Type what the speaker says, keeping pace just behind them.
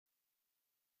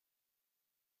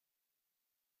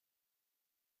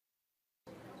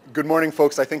Good morning,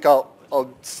 folks. I think I'll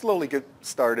slowly get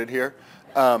started here.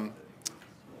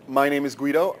 My name is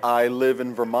Guido. I live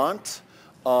in Vermont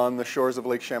on the shores of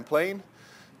Lake Champlain.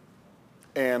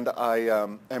 And I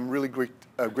am really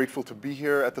grateful to be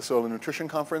here at the Soil and Nutrition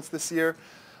Conference this year.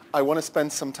 I want to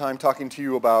spend some time talking to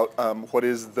you about what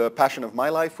is the passion of my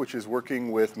life, which is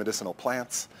working with medicinal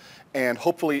plants, and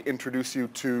hopefully introduce you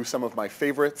to some of my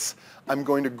favorites. I'm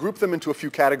going to group them into a few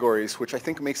categories, which I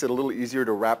think makes it a little easier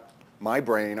to wrap my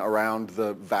brain around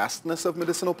the vastness of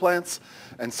medicinal plants.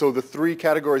 And so the three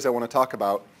categories I want to talk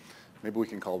about, maybe we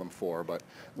can call them four, but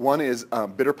one is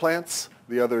bitter plants,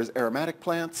 the other is aromatic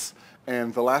plants,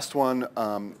 and the last one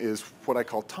is what I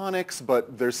call tonics,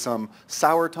 but there's some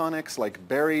sour tonics like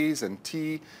berries and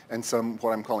tea, and some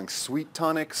what I'm calling sweet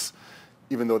tonics,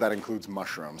 even though that includes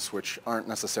mushrooms, which aren't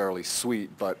necessarily sweet,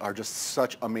 but are just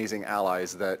such amazing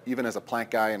allies that even as a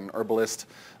plant guy and an herbalist,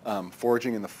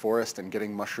 foraging in the forest and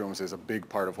getting mushrooms is a big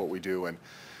part of what we do. And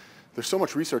there's so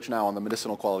much research now on the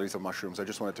medicinal qualities of mushrooms. I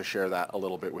just wanted to share that a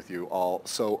little bit with you all.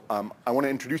 So I want to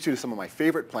introduce you to some of my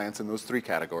favorite plants in those three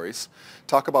categories,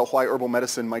 talk about why herbal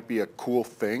medicine might be a cool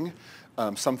thing,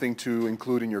 something to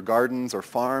include in your gardens or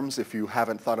farms if you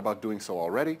haven't thought about doing so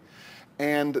already,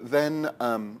 and then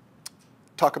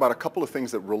talk about a couple of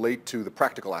things that relate to the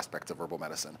practical aspects of herbal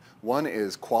medicine. One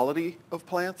is quality of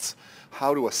plants,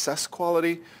 how to assess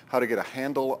quality, how to get a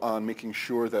handle on making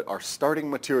sure that our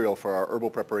starting material for our herbal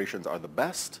preparations are the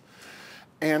best,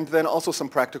 and then also some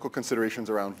practical considerations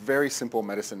around very simple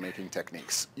medicine making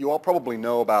techniques. You all probably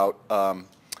know about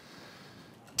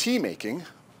tea making,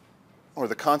 or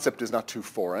the concept is not too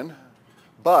foreign.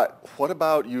 But what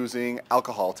about using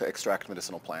alcohol to extract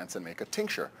medicinal plants and make a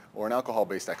tincture or an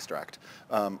alcohol-based extract?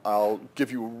 I'll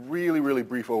give you a really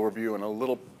brief overview and a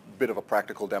little bit of a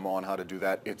practical demo on how to do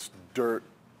that. It's dirt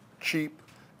cheap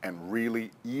and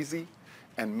really easy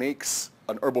and makes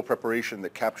an herbal preparation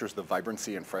that captures the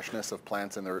vibrancy and freshness of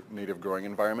plants in their native growing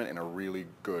environment in a really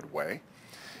good way.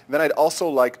 And then I'd also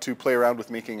like to play around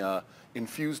with making a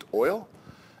infused oil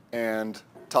and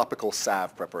topical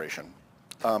salve preparation.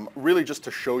 Really just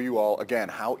to show you all, again,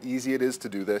 how easy it is to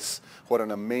do this, what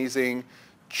an amazing,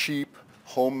 cheap,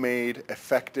 homemade,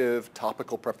 effective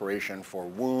topical preparation for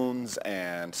wounds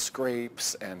and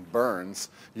scrapes and burns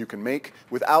you can make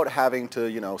without having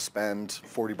to, spend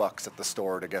 $40 at the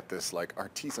store to get this like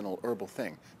artisanal herbal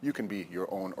thing. You can be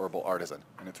your own herbal artisan,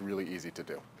 and it's really easy to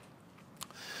do.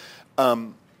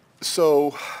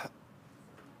 So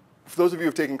for those of you who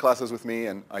have taken classes with me,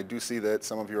 and I do see that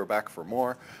some of you are back for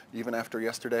more, even after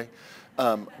yesterday,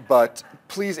 but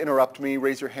please interrupt me,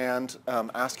 raise your hand,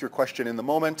 ask your question in the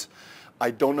moment.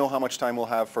 I don't know how much time we'll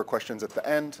have for questions at the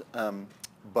end,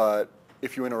 but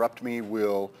if you interrupt me,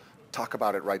 we'll talk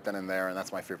about it right then and there, and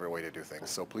that's my favorite way to do things.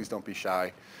 So please don't be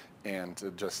shy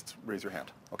and just raise your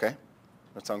hand, okay?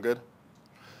 That sound good?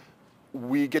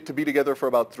 We get to be together for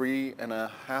about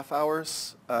 3.5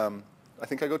 hours. I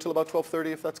think I go till about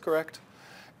 12:30, if that's correct.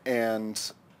 And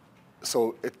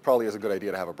so it probably is a good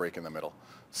idea to have a break in the middle.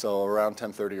 So around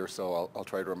 10:30 or so, I'll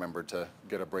try to remember to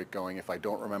get a break going. If I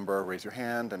don't remember, raise your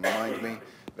hand and remind me.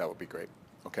 That would be great,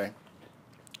 okay?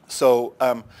 So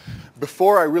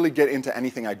before I really get into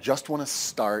anything, I just want to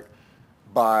start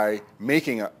by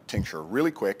making a tincture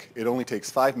really quick. It only takes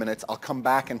 5 minutes. I'll come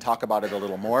back and talk about it a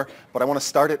little more, but I want to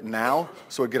start it now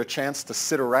so I get a chance to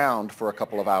sit around for a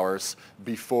couple of hours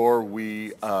before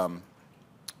we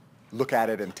look at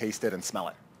it and taste it and smell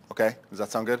it. Okay? Does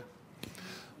that sound good?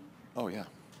 Oh, yeah.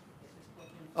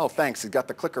 Oh, thanks. You got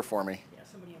the clicker for me. Yeah,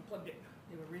 somebody unplugged it.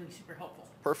 They were really super helpful.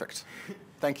 Perfect.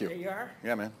 Thank you. There you are.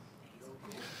 Yeah, man.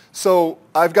 So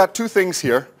I've got two things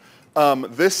here.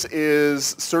 This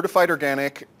is certified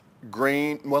organic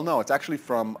grain. Well, no, it's actually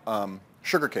from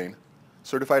sugarcane.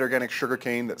 Certified organic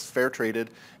sugarcane that's fair traded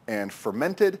and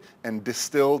fermented and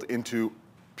distilled into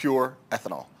pure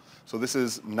ethanol. So this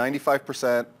is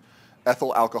 95%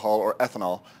 ethyl alcohol or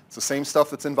ethanol. It's the same stuff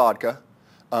that's in vodka,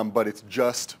 but it's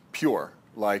just pure,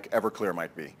 like Everclear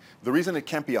might be. The reason it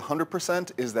can't be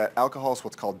 100% is that alcohol is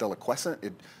what's called deliquescent.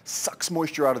 It sucks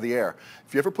moisture out of the air.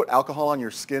 If you ever put alcohol on your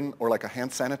skin or like a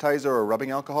hand sanitizer or rubbing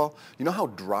alcohol, you know how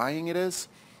drying it is?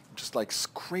 Just like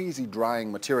crazy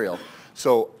drying material.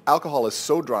 So alcohol is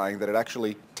so drying that it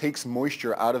actually takes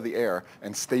moisture out of the air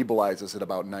and stabilizes at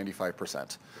about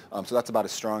 95%. So that's about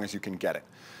as strong as you can get it.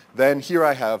 Then here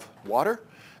I have water.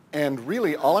 And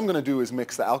really all I'm going to do is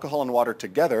mix the alcohol and water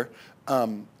together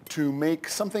to make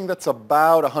something that's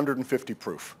about 150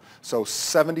 proof. So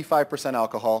 75%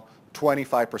 alcohol,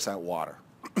 25% water.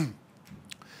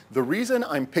 The reason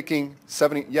I'm picking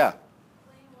 70, yeah.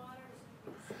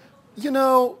 You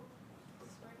know,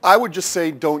 I would just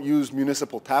say don't use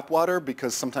municipal tap water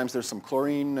because sometimes there's some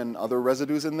chlorine and other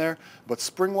residues in there. But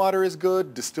spring water is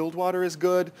good. Distilled water is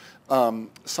good.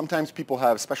 Sometimes people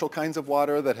have special kinds of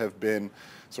water that have been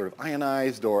sort of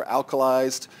ionized or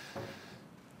alkalized.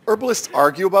 Herbalists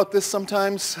argue about this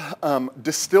sometimes.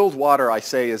 Distilled water, I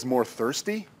say, is more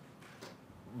thirsty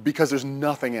because there's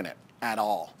nothing in it at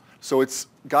all. So it's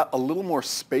got a little more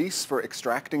space for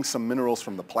extracting some minerals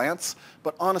from the plants.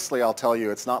 But honestly, I'll tell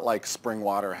you, it's not like spring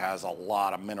water has a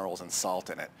lot of minerals and salt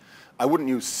in it. I wouldn't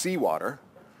use seawater,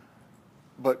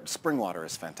 but spring water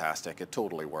is fantastic. It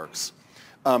totally works.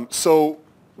 So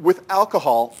with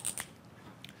alcohol,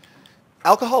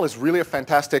 alcohol is really a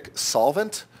fantastic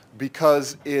solvent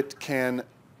because it can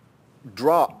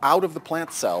draw out of the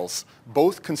plant cells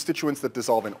both constituents that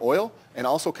dissolve in oil and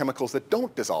also chemicals that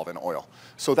don't dissolve in oil.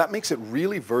 So that makes it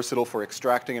really versatile for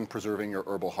extracting and preserving your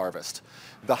herbal harvest.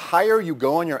 The higher you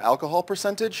go on your alcohol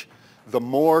percentage, the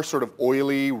more sort of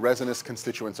oily, resinous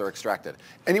constituents are extracted.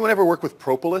 Anyone ever work with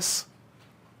propolis?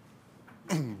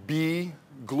 Bee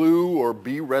glue or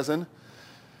bee resin?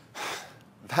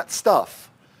 That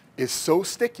stuff is so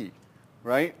sticky,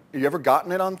 right? You ever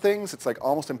gotten it on things? It's like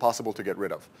almost impossible to get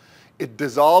rid of. It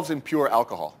dissolves in pure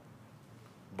alcohol,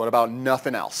 but about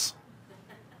nothing else,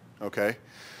 okay?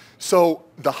 So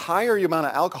the higher the amount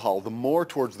of alcohol, the more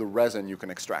towards the resin you can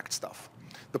extract stuff.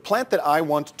 The plant that I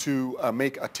want to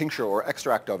make a tincture or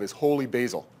extract of is holy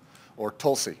basil, or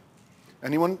tulsi.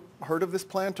 Anyone heard of this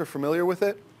plant or familiar with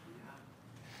it?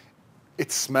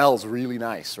 It smells really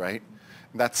nice, right?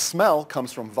 That smell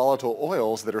comes from volatile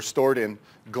oils that are stored in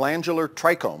glandular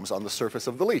trichomes on the surface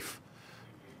of the leaf.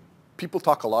 People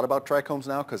talk a lot about trichomes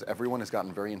now because everyone has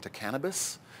gotten very into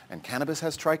cannabis, and cannabis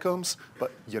has trichomes,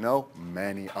 but you know,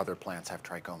 many other plants have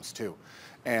trichomes too.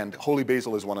 And holy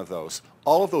basil is one of those.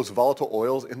 All of those volatile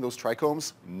oils in those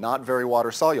trichomes, not very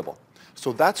water soluble.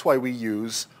 So that's why we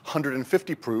use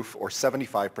 150 proof or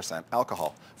 75%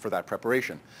 alcohol for that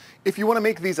preparation. If you want to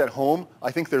make these at home, I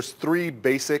think there's 3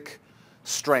 basic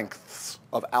strengths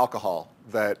of alcohol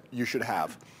that you should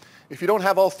have. If you don't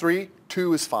have all 3,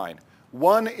 2 is fine.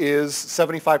 One is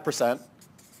 75%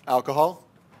 alcohol,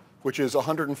 which is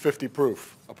 150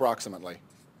 proof, approximately.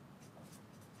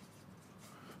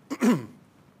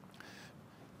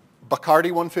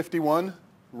 Bacardi 151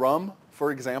 rum,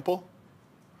 for example.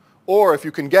 Or if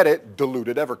you can get it,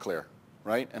 diluted Everclear,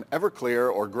 right? And Everclear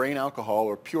or grain alcohol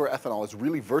or pure ethanol is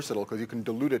really versatile because you can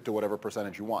dilute it to whatever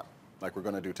percentage you want, like we're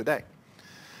going to do today.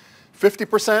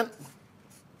 50%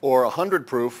 or 100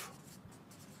 proof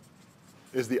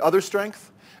is the other strength.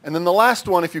 And then the last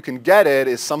one, if you can get it,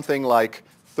 is something like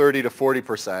 30 to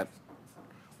 40%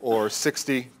 or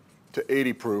 60 to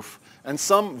 80 proof. And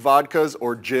some vodkas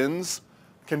or gins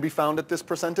can be found at this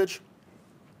percentage.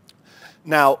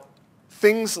 Now,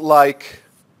 things like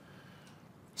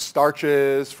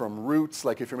starches from roots,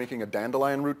 like if you're making a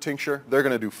dandelion root tincture, they're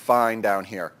going to do fine down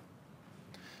here.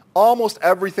 Almost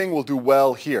everything will do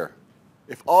well here.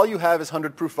 If all you have is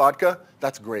 100 proof vodka,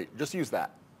 that's great. Just use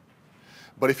that.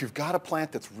 But if you've got a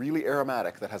plant that's really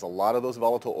aromatic, that has a lot of those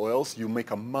volatile oils, you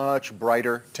make a much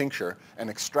brighter tincture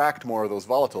and extract more of those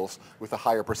volatiles with a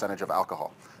higher percentage of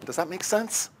alcohol. Does that make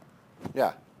sense? Yeah.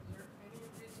 Is there any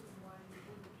reason why you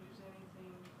wouldn't use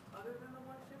anything other than the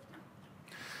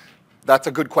 150? That's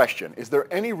a good question. Is there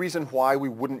any reason why we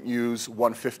wouldn't use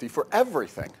 150 for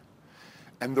everything?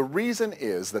 And the reason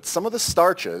is that some of the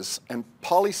starches and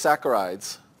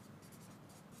polysaccharides,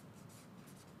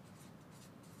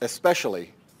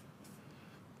 especially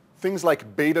things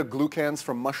like beta-glucans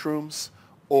from mushrooms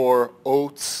or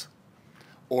oats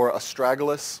or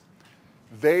astragalus,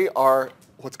 they are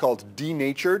what's called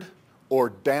denatured or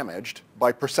damaged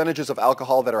by percentages of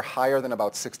alcohol that are higher than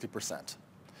about 60%.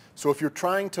 So if you're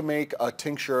trying to make a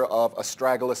tincture of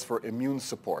astragalus for immune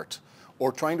support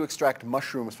or trying to extract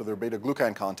mushrooms for their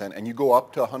beta-glucan content and you go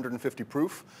up to 150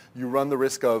 proof, you run the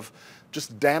risk of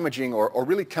just damaging or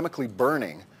really chemically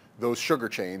burning those sugar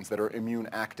chains that are immune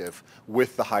active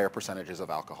with the higher percentages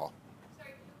of alcohol. Sorry,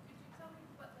 could you tell me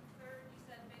what the third, you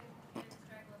said beta-glucan,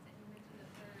 astragalus, and you mentioned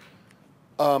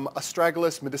the third?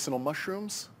 Astragalus medicinal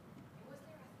mushrooms. Was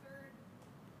there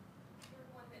a third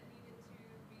one that needed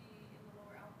to be in the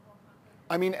lower alcohol content?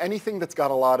 I mean, anything that's got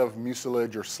a lot of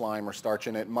mucilage or slime or starch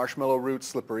in it. Marshmallow root,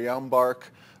 slippery elm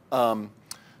bark.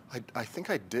 I think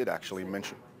I did actually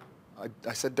mention,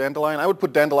 I said dandelion. I would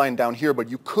put dandelion down here, but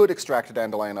you could extract a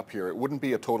dandelion up here. It wouldn't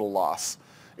be a total loss.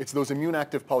 It's those immune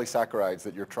active polysaccharides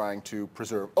that you're trying to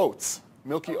preserve. Oats,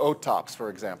 milky oat tops,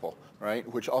 for example,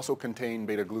 right, which also contain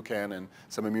beta-glucan and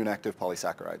some immune active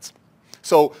polysaccharides.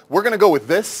 So we're going to go with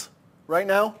this right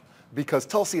now because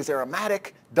Tulsi is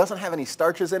aromatic, doesn't have any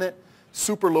starches in it.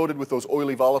 super loaded with those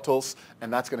oily volatiles,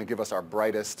 and that's going to give us our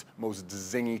brightest, most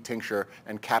zingy tincture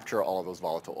and capture all of those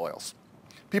volatile oils.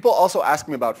 People also ask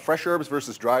me about fresh herbs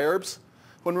versus dry herbs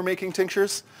when we're making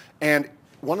tinctures. And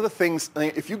one of the things,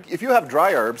 if you have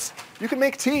dry herbs, you can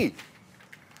make tea.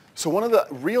 So one of the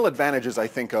real advantages, I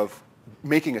think, of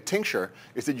making a tincture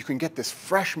is that you can get this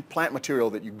fresh plant material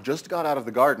that you just got out of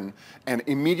the garden and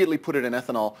immediately put it in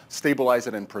ethanol, stabilize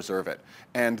it, and preserve it.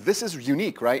 And this is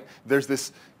unique, right? There's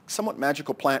this somewhat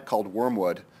magical plant called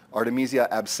wormwood, Artemisia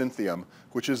absinthium,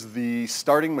 which is the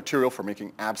starting material for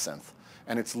making absinthe.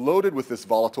 And it's loaded with this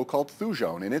volatile called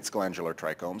thujone in its glandular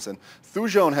trichomes. And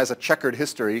thujone has a checkered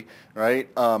history, right?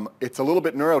 It's a little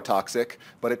bit neurotoxic,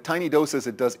 but at tiny doses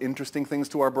it does interesting things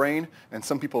to our brain, and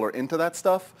some people are into that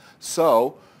stuff.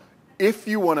 So if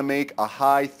you want to make a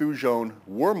high thujone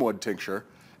wormwood tincture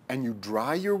and you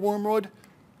dry your wormwood,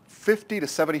 50 to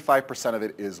 75% of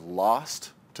it is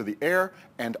lost to the air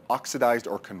and oxidized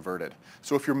or converted.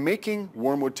 So if you're making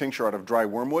wormwood tincture out of dry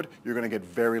wormwood, you're going to get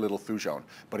very little thujone.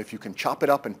 But if you can chop it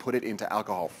up and put it into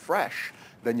alcohol fresh,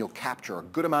 then you'll capture a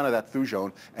good amount of that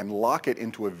thujone and lock it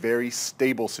into a very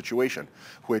stable situation,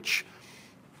 which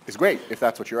is great if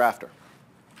that's what you're after.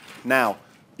 Now,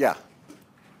 yeah?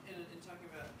 In talking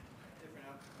about different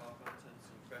alcohol contents in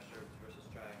fresh herbs versus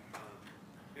dry,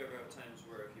 you ever have times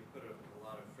where if you put a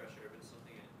lot of fresh herb in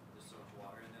something and there's so much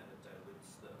water in that, it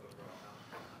dilutes the overall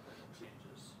alcohol content and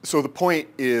changes? So the point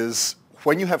is,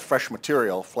 when you have fresh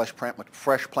material, fresh plant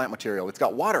material, it's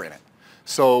got water in it.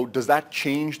 So does that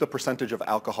change the percentage of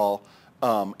alcohol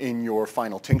in your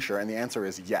final tincture? And the answer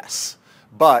is yes.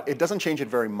 But it doesn't change it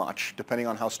very much, depending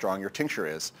on how strong your tincture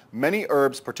is. Many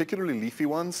herbs, particularly leafy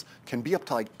ones, can be up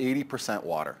to like 80%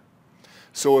 water.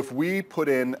 So if we put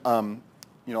in,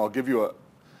 I'll give you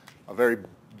a very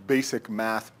basic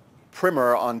math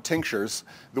primer on tinctures.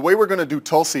 The way we're going to do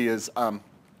Tulsi is,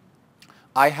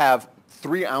 I have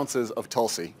 3 ounces of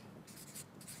Tulsi,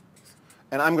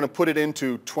 and I'm going to put it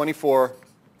into 24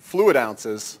 fluid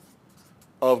ounces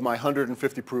of my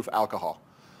 150 proof alcohol.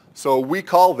 So we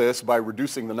call this, by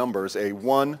reducing the numbers, a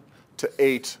 1 to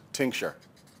 8 tincture.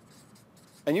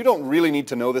 And you don't really need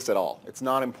to know this at all. It's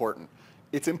not important.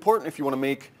 It's important if you want to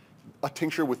make a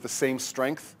tincture with the same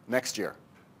strength next year,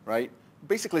 right?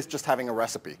 Basically, it's just having a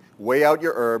recipe. Weigh out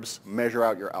your herbs, measure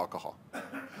out your alcohol.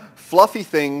 Fluffy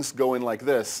things go in like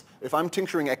this. If I'm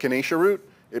tincturing echinacea root,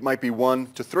 it might be 1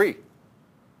 to 3.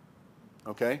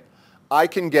 Okay? I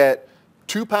can get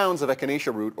 2 pounds of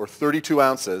echinacea root, or 32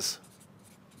 ounces,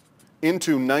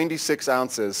 into 96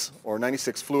 ounces or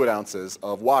 96 fluid ounces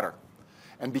of water.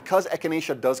 And because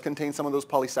echinacea does contain some of those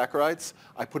polysaccharides,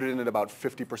 I put it in at about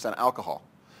 50% alcohol.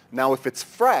 Now if it's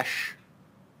fresh,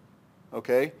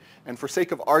 okay, and for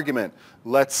sake of argument,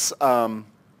 let's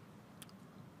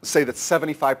say that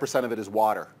 75% of it is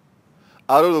water.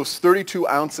 Out of those 32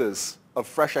 ounces of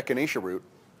fresh echinacea root,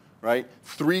 right,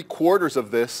 3/4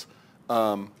 of this,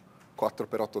 4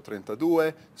 per 8,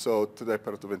 32, so 3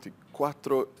 per 8,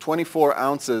 24, 24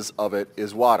 ounces of it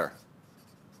is water.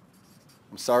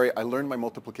 I'm sorry, I learned my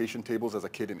multiplication tables as a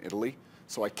kid in Italy,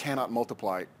 so I cannot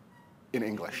multiply in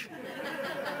English.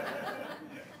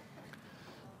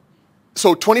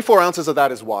 So 24 ounces of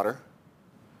that is water.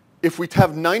 If we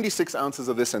have 96 ounces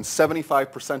of this and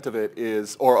 75% of it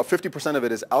is, or 50% of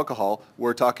it is alcohol,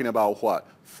 we're talking about what?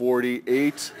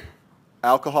 48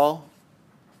 alcohol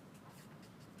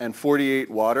and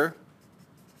 48 water.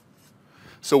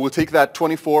 So we'll take that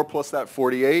 24 plus that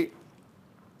 48.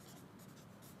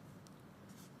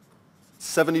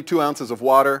 72 ounces of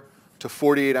water to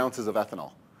 48 ounces of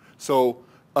ethanol. So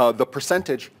the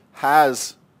percentage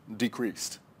has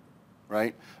decreased,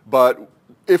 right? But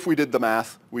if we did the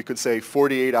math, we could say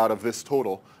 48 out of this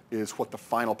total is what the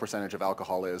final percentage of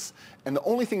alcohol is. And the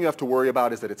only thing you have to worry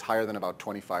about is that it's higher than about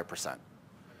 25%.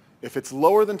 If it's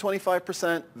lower than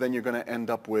 25%, then you're going to end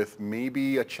up with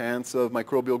maybe a chance of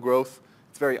microbial growth.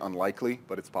 It's very unlikely,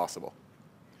 but it's possible.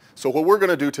 So what we're going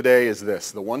to do today is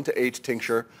this, the 1 to 8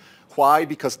 tincture. Why?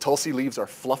 Because Tulsi leaves are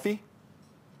fluffy,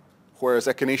 whereas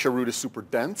echinacea root is super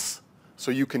dense. So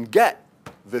you can get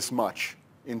this much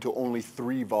into only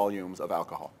 3 volumes of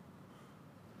alcohol.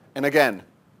 And again,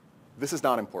 this is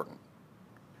not important.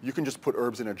 You can just put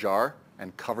herbs in a jar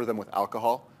and cover them with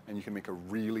alcohol, and you can make a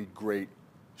really great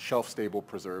shelf-stable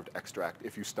preserved extract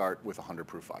if you start with 100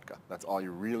 proof vodka. That's all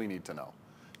you really need to know.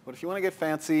 But if you want to get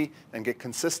fancy and get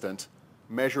consistent,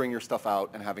 measuring your stuff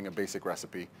out and having a basic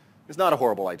recipe is not a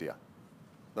horrible idea.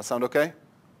 That sound okay?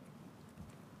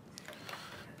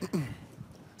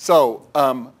 So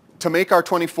to make our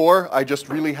 24, I just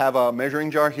really have a measuring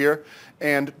jar here.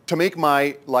 And to make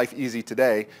my life easy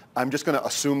today, I'm just going to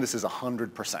assume this is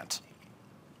 100%.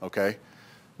 okay?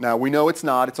 Now, we know it's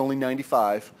not. It's only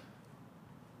 95,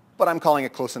 but I'm calling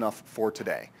it close enough for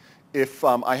today. If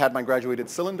I had my graduated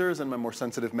cylinders and my more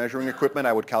sensitive measuring equipment,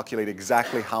 I would calculate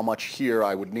exactly how much here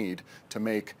I would need to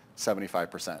make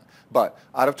 75%. But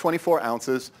out of 24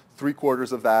 ounces,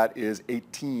 3/4 of that is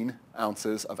 18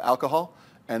 ounces of alcohol,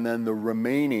 and then the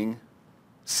remaining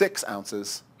 6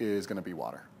 ounces is going to be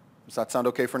water. Does that sound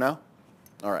okay for now?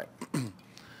 All right.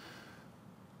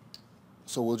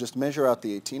 So we'll just measure out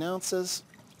the 18 ounces.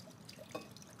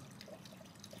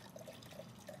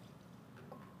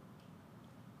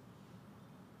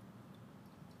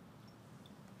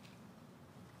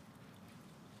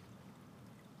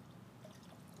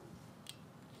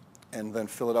 And then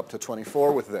fill it up to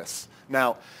 24 with this.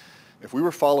 Now, if we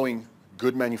were following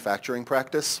good manufacturing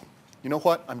practice, you know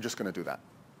what? I'm just going to do that.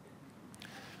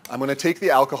 I'm going to take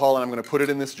the alcohol and I'm going to put it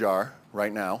in this jar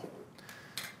right now.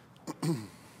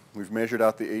 We've measured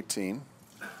out the 18.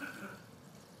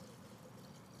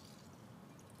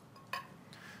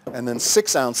 And then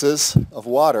 6 ounces of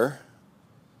water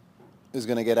is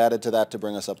going to get added to that to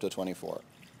bring us up to 24.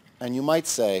 And you might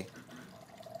say,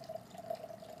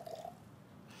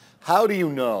 how do you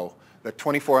know that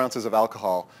 24 ounces of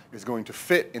alcohol is going to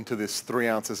fit into this 3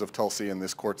 ounces of Tulsi in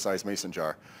this quart-sized mason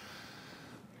jar?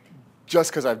 Just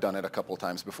because I've done it a couple of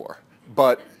times before.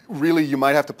 But really, you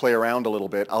might have to play around a little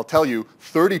bit. I'll tell you,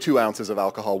 32 ounces of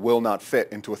alcohol will not fit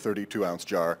into a 32-ounce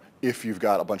jar if you've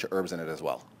got a bunch of herbs in it as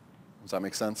well. Does that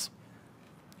make sense?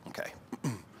 Okay.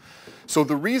 So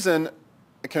the reason,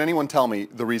 can anyone tell me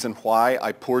the reason why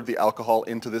I poured the alcohol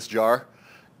into this jar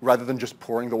rather than just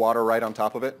pouring the water right on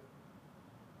top of it?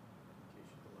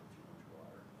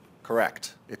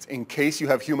 Correct. It's in case you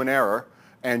have human error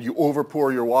and you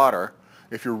overpour your water.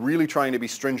 If you're really trying to be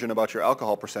stringent about your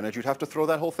alcohol percentage, you'd have to throw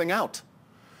that whole thing out.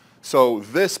 So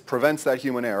this prevents that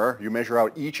human error. You measure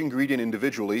out each ingredient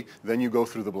individually, then you go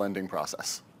through the blending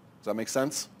process. Does that make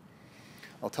sense?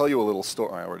 I'll tell you a little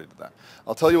story. I already did that.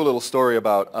 I'll tell you a little story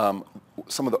about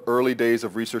some of the early days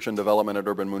of research and development at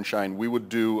Urban Moonshine. We would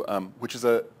do, which is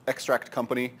an extract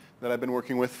company that I've been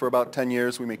working with for about 10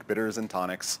 years. We make bitters and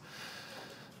tonics.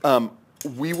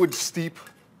 We would steep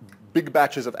big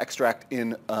batches of extract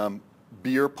in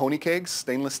beer pony kegs,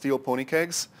 stainless steel pony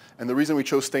kegs. And the reason we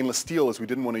chose stainless steel is we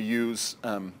didn't want to use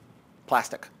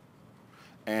plastic.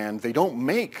 And they don't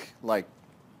make like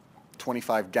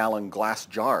 25-gallon glass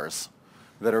jars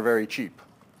that are very cheap,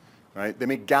 right? They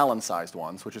make gallon-sized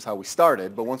ones, which is how we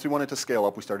started. But once we wanted to scale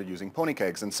up, we started using pony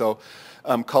kegs. And so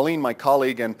Colleen, my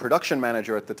colleague and production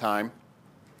manager at the time,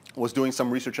 was doing some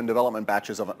research and development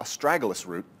batches of astragalus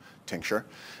root tincture.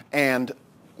 And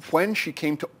when she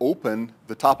came to open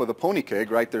the top of the pony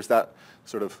keg, right, there's that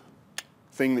sort of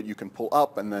thing that you can pull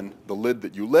up and then the lid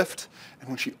that you lift. And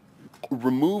when she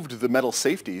removed the metal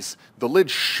safeties, the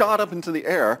lid shot up into the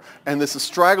air and this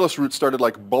astragalus root started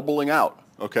like bubbling out,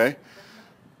 okay?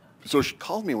 So she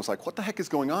called me and was like, what the heck is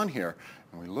going on here?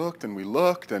 And we looked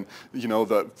and you know,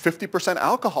 the 50%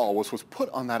 alcohol was put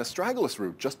on that astragalus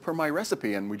root just per my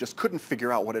recipe, and we just couldn't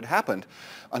figure out what had happened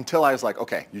until I was like,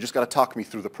 okay, you just got to talk me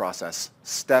through the process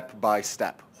step by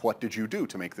step. What did you do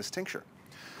to make this tincture?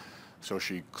 So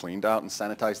she cleaned out and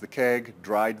sanitized the keg,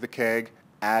 dried the keg,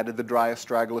 added the dry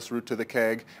astragalus root to the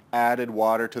keg, added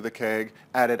water to the keg,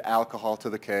 added alcohol to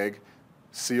the keg,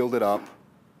 sealed it up,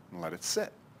 and let it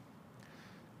sit.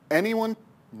 Anyone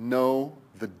know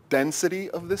the density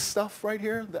of this stuff right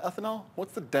here, the ethanol?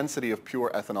 What's the density of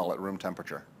pure ethanol at room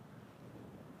temperature?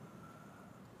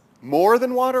 More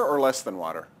than water or less than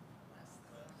water?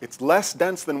 It's less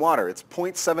dense than water. It's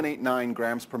 0.789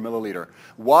 grams per milliliter.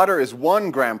 Water is 1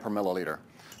 gram per milliliter.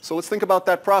 So let's think about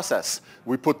that process.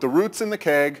 We put the roots in the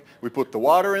keg, we put the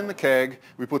water in the keg,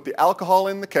 we put the alcohol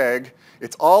in the keg.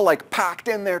 It's all like packed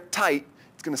in there tight.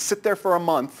 It's going to sit there for a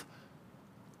month.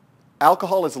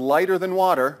 Alcohol is lighter than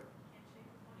water.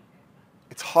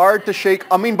 It's hard to shake.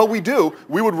 I mean, but we do.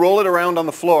 We would roll it around on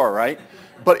the floor, right?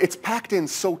 But it's packed in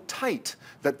so tight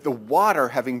that the water,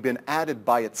 having been added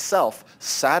by itself,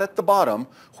 sat at the bottom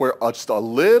where just a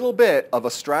little bit of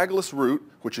astragalus root,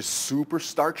 which is super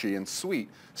starchy and sweet,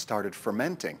 started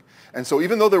fermenting. And so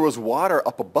even though there was water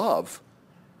up above,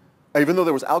 even though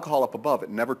there was alcohol up above, it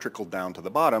never trickled down to the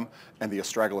bottom, and the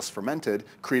astragalus fermented,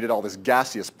 created all this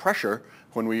gaseous pressure.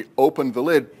 When we opened the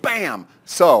lid, bam!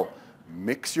 So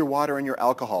mix your water and your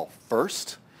alcohol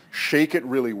first, shake it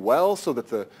really well so that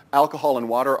the alcohol and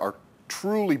water are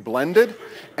truly blended,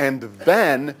 and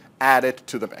then add it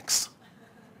to the mix,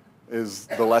 is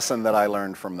the lesson that I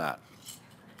learned from that.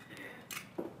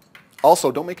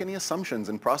 Also, don't make any assumptions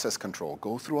in process control.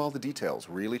 Go through all the details.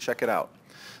 Really check it out.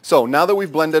 So now that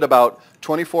we've blended about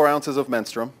 24 ounces of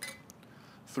menstruum,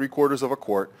 3/4 of a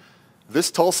quart. This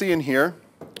Tulsi in here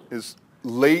is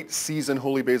late season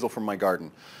holy basil from my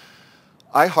garden.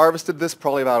 I harvested this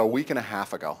probably about a week and a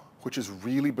half ago, which is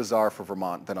really bizarre for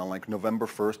Vermont that on like November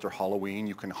 1st or Halloween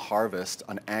you can harvest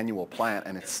an annual plant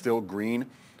and it's still green,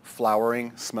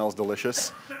 flowering, smells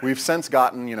delicious. We've since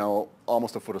gotten, you know,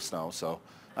 almost a foot of snow, so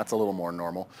that's a little more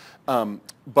normal.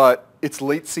 But it's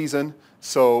late season,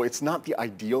 so it's not the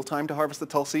ideal time to harvest the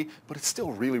Tulsi, but it's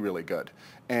still really, really good.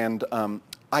 And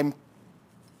I'm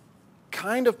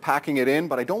kind of packing it in,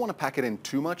 but I don't want to pack it in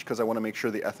too much because I want to make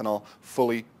sure the ethanol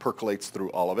fully percolates through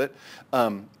all of it.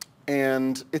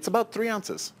 And it's about 3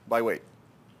 ounces by weight.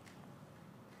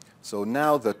 So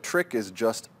now the trick is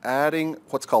just adding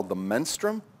what's called the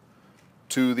menstruum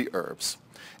to the herbs.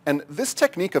 And this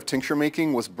technique of tincture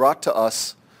making was brought to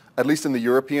us, at least in the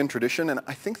European tradition, and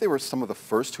I think they were some of the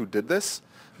first who did this,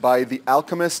 by the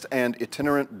alchemist and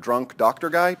itinerant drunk doctor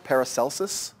guy,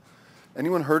 Paracelsus.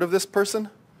 Anyone heard of this person?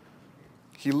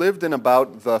 He lived in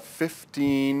about the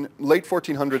late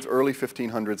 1400s, early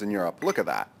 1500s in Europe. Look at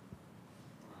that.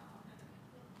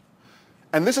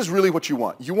 And this is really what you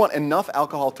want. You want enough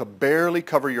alcohol to barely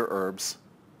cover your herbs,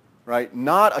 right?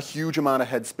 Not a huge amount of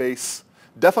headspace.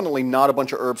 Definitely not a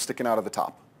bunch of herbs sticking out of the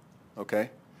top,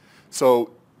 okay?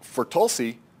 So for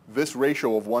Tulsi, this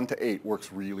ratio of 1:8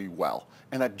 works really well.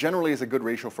 And that generally is a good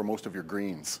ratio for most of your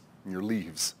greens and your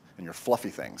leaves and your fluffy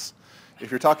things. If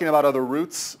you're talking about other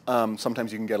roots,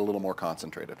 sometimes you can get a little more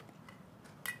concentrated.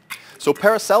 So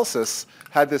Paracelsus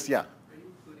had this, yeah?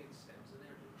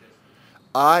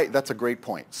 That's a great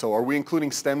point. So are we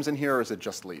including stems in here or is it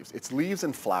just leaves? It's leaves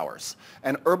and flowers.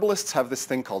 And herbalists have this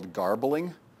thing called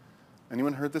garbling.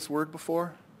 Anyone heard this word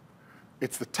before?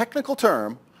 It's the technical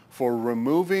term for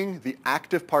removing the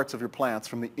active parts of your plants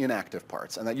from the inactive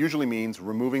parts. And that usually means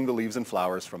removing the leaves and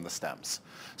flowers from the stems.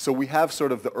 So we have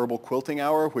sort of the herbal quilting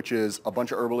hour, which is a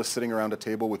bunch of herbalists sitting around a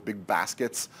table with big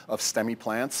baskets of stemmy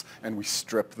plants, and we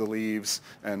strip the leaves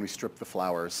and we strip the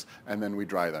flowers, and then we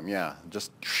dry them. Yeah,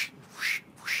 just whoosh, whoosh,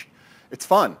 whoosh. It's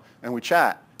fun, and we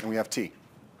chat, and we have tea.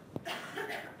 Again,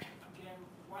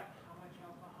 how much alcohol and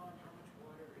how much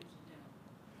water is in?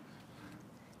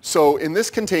 So in this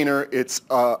container, it's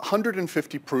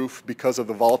 150 proof because of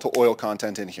the volatile oil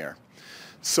content in here.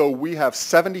 So we have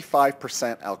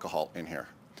 75% alcohol in here.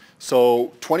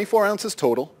 So 24 ounces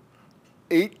total,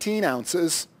 18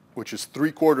 ounces, which is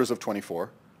 3/4 of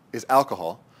 24, is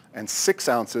alcohol, and 6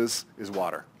 ounces is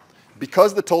water.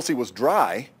 Because the Tulsi was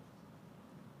dry,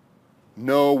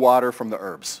 no water from the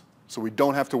herbs. So we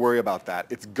don't have to worry about that.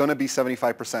 It's going to be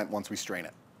 75% once we strain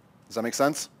it. Does that make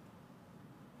sense?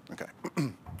 Okay.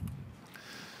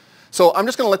 So I'm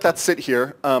just going to let that sit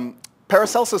here.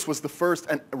 Paracelsus was the first,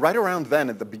 and right around then,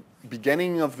 at the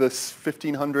beginning of the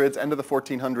 1500s, end of the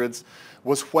 1400s,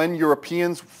 was when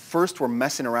Europeans first were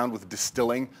messing around with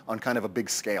distilling on kind of a big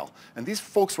scale. And these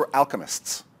folks were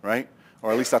alchemists, right?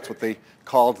 Or at least that's what they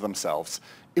called themselves.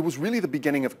 It was really the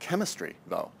beginning of chemistry,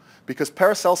 though, because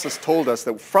Paracelsus told us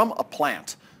that from a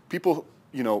plant, people,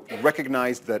 you know,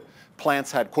 recognized that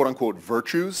plants had quote-unquote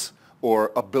virtues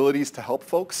or abilities to help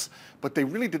folks, but they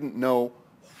really didn't know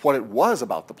what it was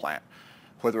about the plant,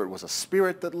 whether it was a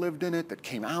spirit that lived in it that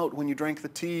came out when you drank the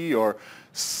tea or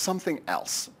something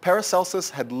else. Paracelsus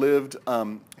had lived,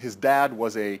 his dad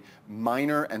was a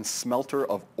miner and smelter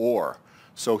of ore.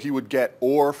 So he would get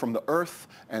ore from the earth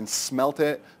and smelt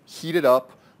it, heat it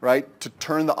up, right, to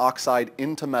turn the oxide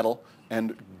into metal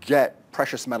and get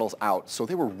precious metals out. So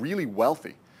they were really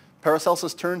wealthy.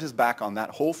 Paracelsus turned his back on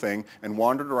that whole thing and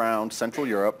wandered around Central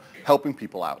Europe helping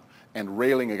people out and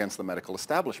railing against the medical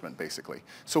establishment, basically.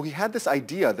 So he had this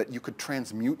idea that you could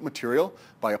transmute material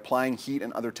by applying heat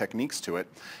and other techniques to it.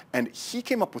 And he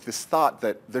came up with this thought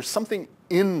that there's something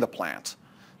in the plant,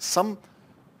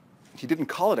 he didn't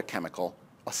call it a chemical,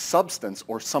 a substance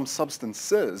or some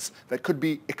substances that could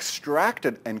be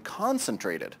extracted and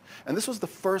concentrated. And this was the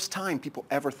first time people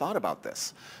ever thought about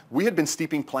this. We had been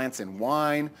steeping plants in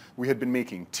wine, we had been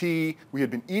making tea, we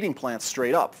had been eating plants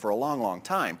straight up for a long, long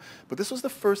time. But this was the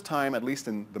first time, at least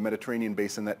in the Mediterranean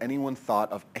basin, that anyone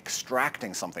thought of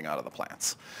extracting something out of the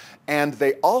plants. And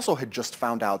they also had just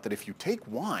found out that if you take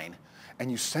wine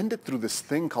and you send it through this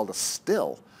thing called a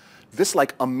still, this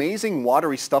like amazing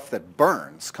watery stuff that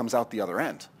burns comes out the other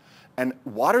end. And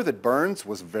water that burns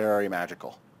was very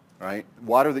magical, right?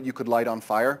 Water that you could light on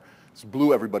fire, this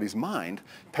blew everybody's mind.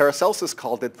 Paracelsus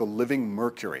called it the living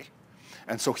mercury.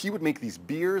 And so he would make these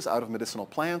beers out of medicinal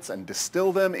plants and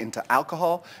distill them into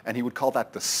alcohol, and he would call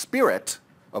that the spirit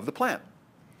of the plant.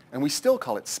 And we still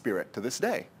call it spirit to this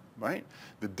day, right?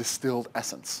 The distilled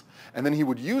essence. And then he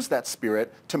would use that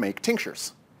spirit to make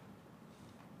tinctures.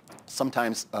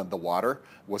 Sometimes the water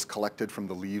was collected from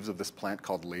the leaves of this plant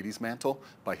called lady's mantle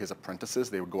by his apprentices.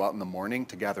 They would go out in the morning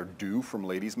to gather dew from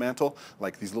lady's mantle,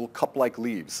 like these little cup-like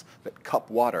leaves that cup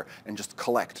water, and just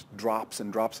collect drops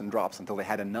and drops and drops until they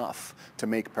had enough to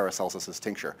make Paracelsus's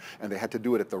tincture. And they had to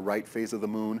do it at the right phase of the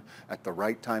moon, at the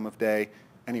right time of day.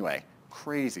 Anyway,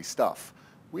 crazy stuff.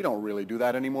 We don't really do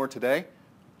that anymore today,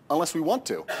 unless we want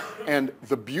to. And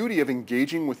the beauty of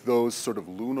engaging with those sort of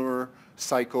lunar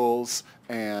cycles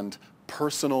and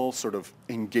personal sort of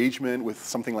engagement with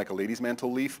something like a lady's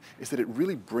mantle leaf is that it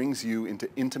really brings you into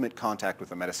intimate contact with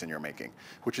the medicine you're making,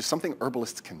 which is something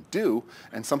herbalists can do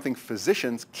and something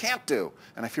physicians can't do.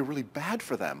 And I feel really bad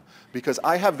for them because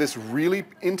I have this really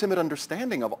intimate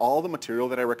understanding of all the material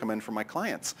that I recommend for my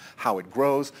clients, how it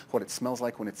grows, what it smells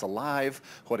like when it's alive,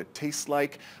 what it tastes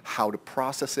like, how to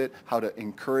process it, how to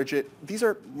encourage it. These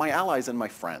are my allies and my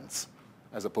friends,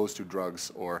 as opposed to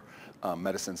drugs or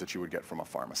medicines that you would get from a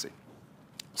pharmacy.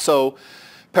 So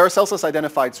Paracelsus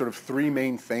identified sort of three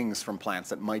main things from plants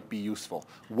that might be useful.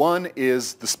 One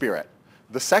is the spirit.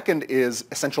 The second is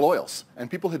essential oils. And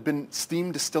people had been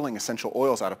steam distilling essential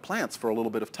oils out of plants for a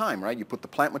little bit of time, right? You put the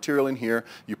plant material in here,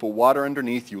 you put water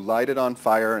underneath, you light it on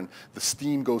fire, and the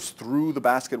steam goes through the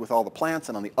basket with all the plants,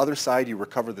 and on the other side you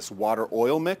recover this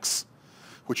water-oil mix,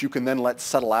 which you can then let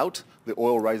settle out. The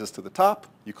oil rises to the top,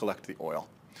 you collect the oil.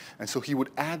 And so he would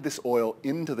add this oil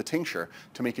into the tincture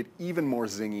to make it even more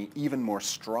zingy, even more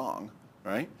strong,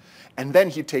 right? And then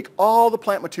he'd take all the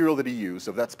plant material that he used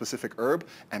of that specific herb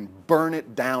and burn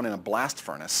it down in a blast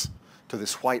furnace to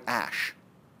this white ash.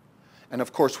 And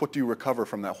of course, what do you recover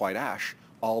from that white ash?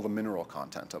 All the mineral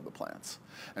content of the plants.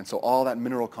 And so all that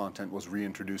mineral content was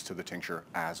reintroduced to the tincture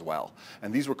as well.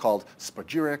 And these were called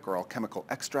spagyric or alchemical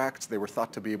extracts. They were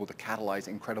thought to be able to catalyze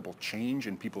incredible change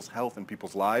in people's health and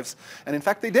people's lives. And in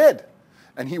fact, they did.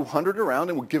 And he wandered around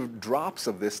and would give drops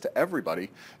of this to everybody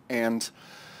and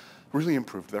really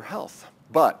improved their health.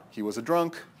 But he was a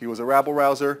drunk, he was a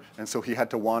rabble-rouser, and so he had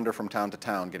to wander from town to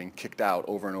town, getting kicked out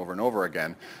over and over and over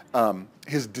again.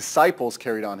 His disciples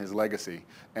carried on his legacy,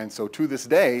 and so to this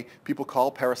day, people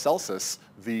call Paracelsus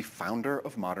the founder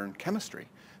of modern chemistry,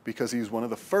 because he's one of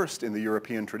the first in the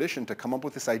European tradition to come up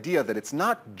with this idea that it's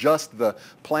not just the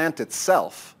plant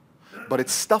itself, but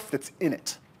it's stuff that's in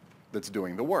it that's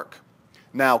doing the work.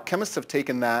 Now, chemists have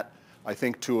taken that, I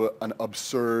think, to an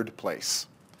absurd place.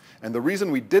 And the reason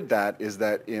we did that is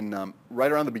that in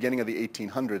right around the beginning of the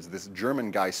 1800s, this German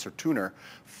guy, Sertuner,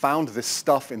 found this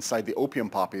stuff inside the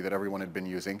opium poppy that everyone had been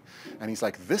using. And he's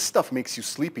like, this stuff makes you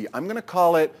sleepy. I'm going to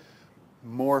call it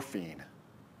morphine.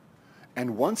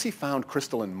 And once he found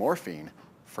crystalline morphine,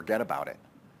 forget about it.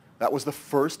 That was the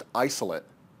first isolate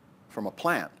from a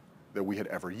plant that we had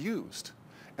ever used.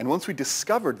 And once we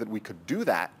discovered that we could do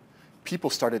that,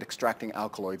 people started extracting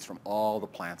alkaloids from all the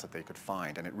plants that they could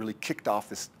find. And it really kicked off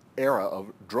this era of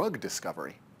drug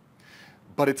discovery.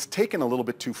 But it's taken a little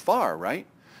bit too far, right?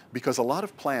 Because a lot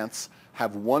of plants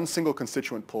have one single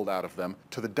constituent pulled out of them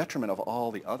to the detriment of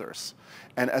all the others.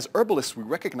 And as herbalists, we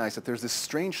recognize that there's this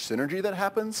strange synergy that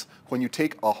happens when you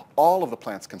take all of the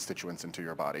plant's constituents into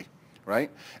your body,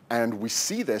 right? And we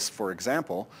see this, for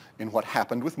example, in what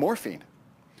happened with morphine.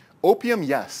 Opium,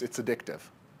 yes, it's addictive.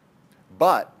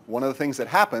 But one of the things that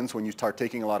happens when you start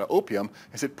taking a lot of opium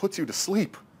is it puts you to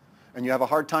sleep, and you have a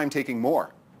hard time taking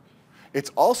more.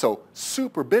 It's also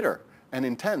super bitter and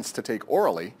intense to take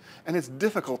orally, and it's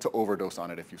difficult to overdose on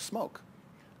it if you smoke.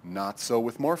 Not so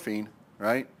with morphine,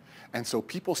 right? And so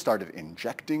people started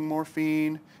injecting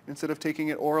morphine instead of taking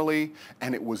it orally,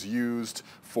 and it was used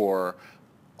for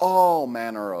all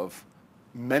manner of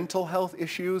mental health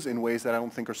issues in ways that I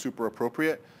don't think are super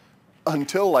appropriate,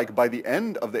 until like by the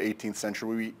end of the 18th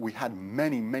century, we had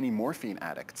many, many morphine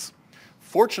addicts.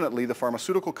 Fortunately, the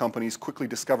pharmaceutical companies quickly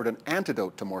discovered an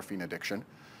antidote to morphine addiction,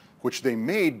 which they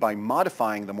made by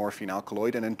modifying the morphine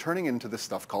alkaloid and then turning it into this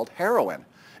stuff called heroin.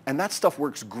 And that stuff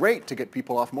works great to get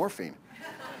people off morphine.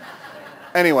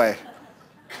 Anyway,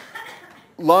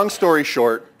 long story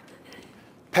short,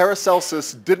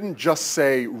 Paracelsus didn't just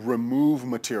say remove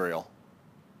material.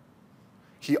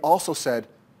 He also said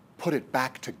put it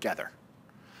back together.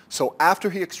 So after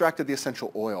he extracted the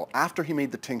essential oil, after he made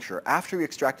the tincture, after he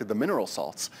extracted the mineral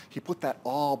salts, he put that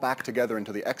all back together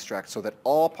into the extract so that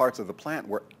all parts of the plant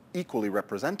were equally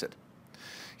represented.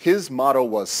 His motto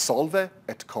was solve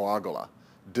et coagula,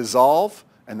 dissolve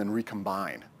and then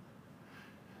recombine.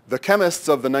 The chemists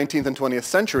of the 19th and 20th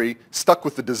century stuck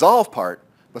with the dissolve part,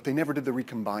 but they never did the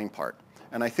recombine part.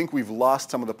 And I think we've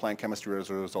lost some of the plant chemistry as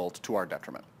a result to our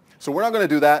detriment. So we're not going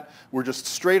to do that. We're just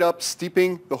straight up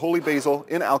steeping the holy basil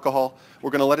in alcohol. We're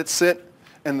going to let it sit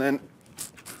and then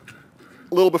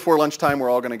a little before lunchtime, we're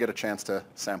all going to get a chance to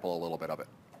sample a little bit of it.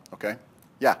 Okay?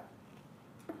 Yeah? Is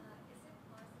it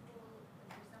possible, is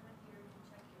there someone here to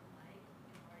check your mic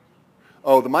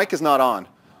in order? Oh, the mic is not on.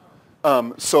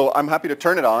 So I'm happy to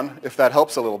turn it on if that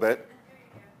helps a little bit.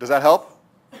 Does that help?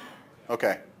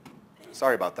 Okay.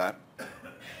 Sorry about that. Is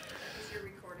your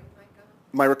recording mic on?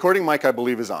 My recording mic, I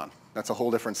believe, is on. That's a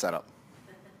whole different setup.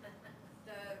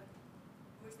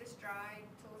 Was this dried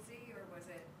Tulsi or was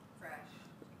it fresh?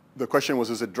 The question was,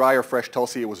 is it dry or fresh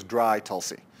Tulsi? It was dry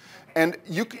Tulsi. Okay. And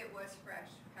you If it was fresh,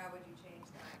 how would you change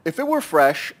that? If it were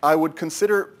fresh, I would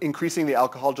consider increasing the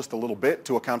alcohol just a little bit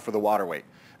to account for the water weight.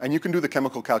 And you can do the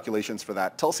chemical calculations for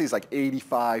that. Tulsi is like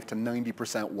 85 to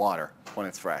 90% water when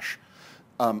it's fresh.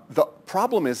 The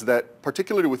problem is that,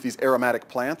 particularly with these aromatic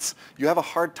plants, you have a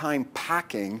hard time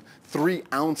packing 3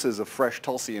 ounces of fresh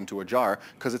Tulsi into a jar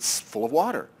because it's full of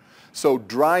water. So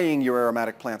drying your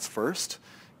aromatic plants first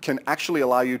can actually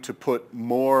allow you to put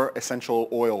more essential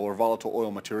oil or volatile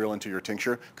oil material into your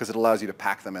tincture because it allows you to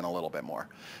pack them in a little bit more.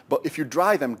 But if you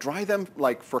dry them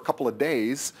like for a couple of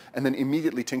days and then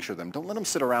immediately tincture them. Don't let them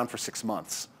sit around for 6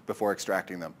 months before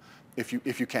extracting them if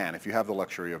you can, if you have the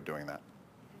luxury of doing that.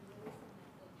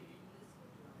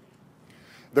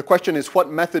 The question is,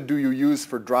 what method do you use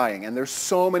for drying? And there's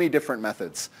so many different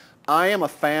methods. I am a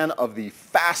fan of the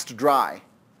fast dry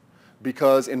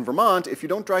because in Vermont, if you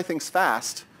don't dry things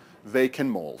fast, they can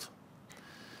mold.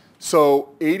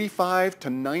 So 85 to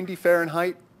 90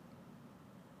 Fahrenheit,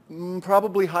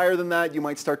 probably higher than that. You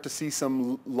might start to see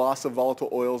some loss of volatile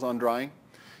oils on drying.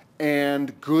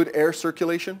 And good air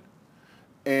circulation.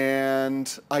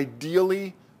 And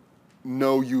ideally,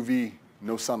 no UV,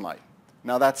 no sunlight.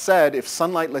 Now that said, if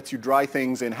sunlight lets you dry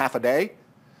things in half a day,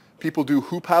 people do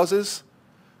hoop houses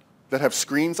that have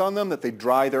screens on them that they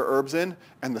dry their herbs in,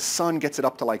 and the sun gets it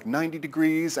up to like 90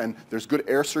 degrees, and there's good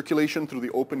air circulation through the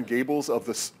open gables of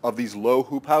these low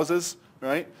hoop houses,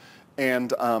 right?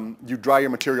 And you dry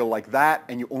your material like that,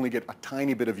 and you only get a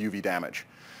tiny bit of UV damage.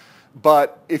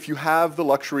 But if you have the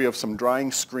luxury of some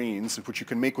drying screens, which you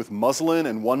can make with muslin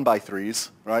and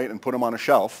 1x3s, right, and put them on a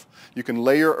shelf, you can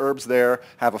lay your herbs there,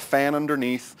 have a fan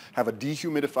underneath, have a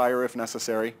dehumidifier if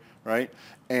necessary, right?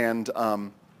 And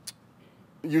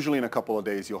usually in a couple of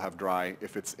days you'll have dry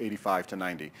if it's 85 to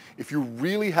 90. If you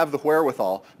really have the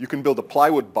wherewithal, you can build a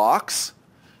plywood box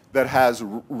that has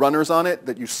runners on it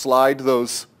that you slide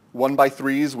those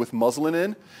 1x3s with muslin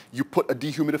in. You put a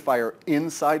dehumidifier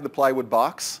inside the plywood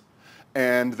box,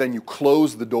 and then you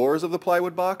close the doors of the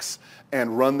plywood box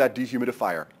and run that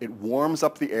dehumidifier. It warms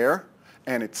up the air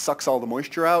and it sucks all the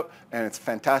moisture out, and it's a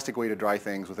fantastic way to dry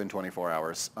things within 24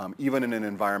 hours, even in an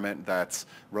environment that's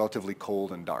relatively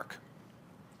cold and dark.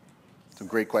 It's a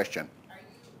great question. Are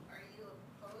you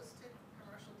opposed to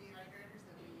commercial dehydrators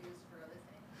that we use for other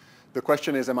things? The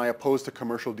question is, am I opposed to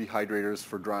commercial dehydrators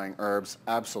for drying herbs?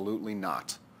 Absolutely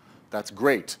not. That's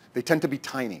great. They tend to be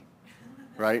tiny,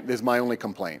 right? Is my only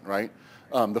complaint, right?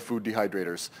 The food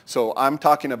dehydrators. So I'm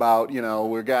talking about,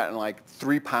 we're getting like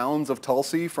 3 pounds of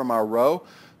Tulsi from our row.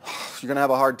 You're going to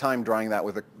have a hard time drying that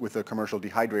with a commercial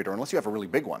dehydrator unless you have a really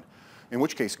big one, in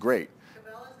which case, great.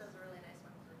 Cabela's has a really nice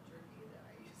one for jerky that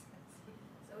I use.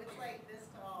 So it's like this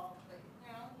tall, but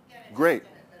you get it Great. in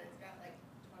it, but it's got like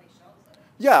 20 shelves in it.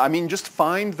 Yeah, I mean, just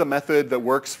find the method that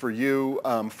works for you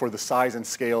for the size and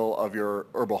scale of your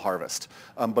herbal harvest.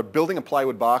 But building a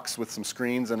plywood box with some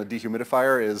screens and a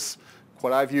dehumidifier is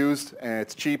what I've used, and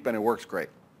it's cheap and it works great.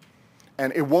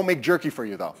 And it won't make jerky for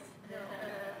you, though.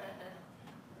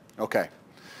 Okay.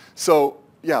 So,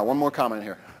 yeah, one more comment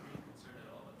here.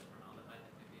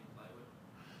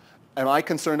 Am I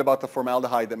concerned about the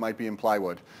formaldehyde that might be in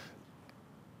plywood?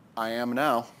 I am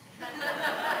now.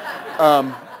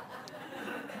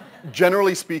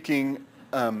 Generally speaking,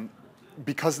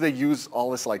 because they use all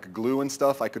this like glue and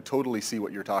stuff, I could totally see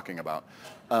what you're talking about.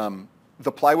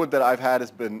 The plywood that I've had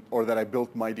has been, or that I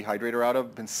built my dehydrator out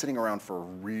of, been sitting around for a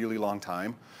really long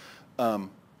time.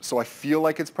 So I feel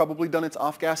like it's probably done its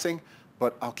off-gassing,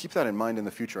 but I'll keep that in mind in the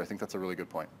future. I think that's a really good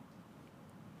point.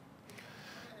 So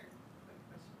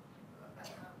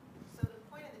the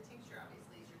point of the tincture,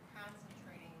 obviously, is you're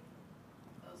concentrating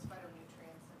those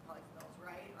phytonutrients and polyphenols,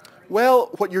 right? Or Well,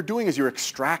 what you're doing is you're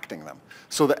extracting them.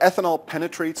 So the ethanol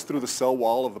penetrates through the cell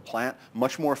wall of the plant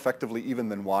much more effectively even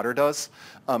than water does.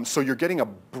 So you're getting a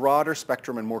broader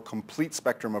spectrum and more complete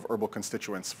spectrum of herbal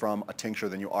constituents from a tincture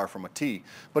than you are from a tea.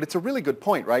 But it's a really good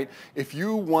point, right? If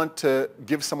you want to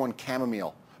give someone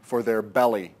chamomile for their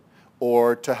belly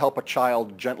or to help a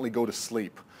child gently go to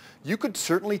sleep, you could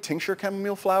certainly tincture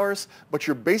chamomile flowers, but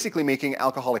you're basically making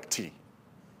alcoholic tea.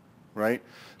 right?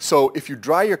 So if you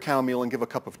dry your chamomile and give a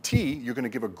cup of tea, you're going to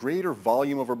give a greater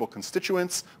volume of herbal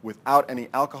constituents without any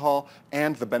alcohol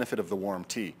and the benefit of the warm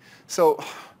tea. So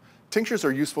tinctures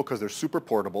are useful because they're super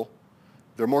portable.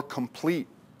 They're more complete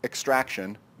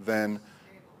extraction than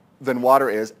water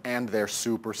is, and they're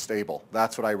super stable.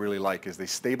 That's what I really like, is they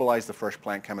stabilize the fresh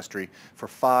plant chemistry for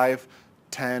 5,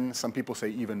 10, some people say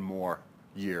even more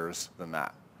years than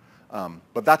that.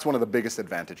 But that's one of the biggest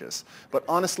advantages. But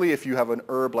honestly, if you have an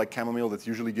herb like chamomile that's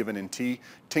usually given in tea,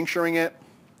 tincturing it,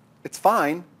 it's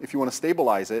fine if you want to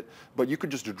stabilize it, but you could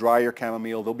just dry your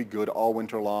chamomile. They'll be good all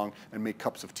winter long and make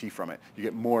cups of tea from it. You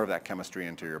get more of that chemistry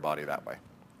into your body that way.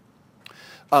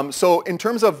 So in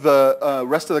terms of the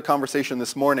rest of the conversation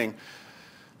this morning,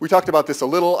 we talked about this a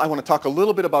little. I want to talk a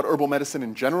little bit about herbal medicine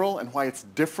in general and why it's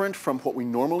different from what we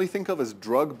normally think of as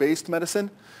drug-based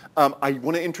medicine. I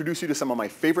want to introduce you to some of my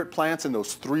favorite plants in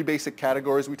those 3 basic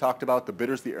categories we talked about, the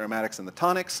bitters, the aromatics, and the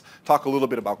tonics. Talk a little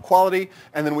bit about quality,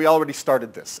 and then we already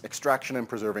started this, extraction and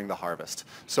preserving the harvest.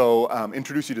 So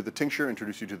introduce you to the tincture,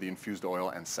 introduce you to the infused oil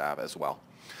and salve as well.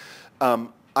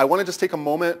 I want to just take a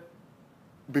moment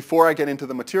before I get into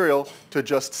the material to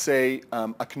just say,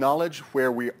 acknowledge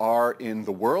where we are in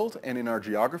the world and in our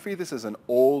geography. This is an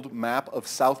old map of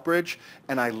Southbridge,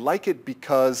 and I like it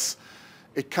because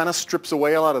it kind of strips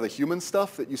away a lot of the human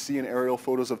stuff that you see in aerial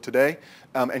photos of today,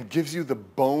 and gives you the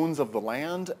bones of the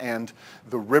land and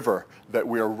the river that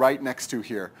we are right next to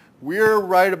here. We're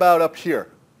right about up here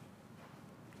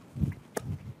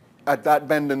at that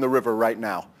bend in the river right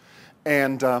now.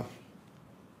 And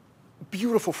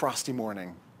beautiful frosty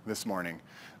morning this morning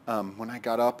when I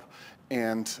got up,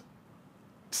 and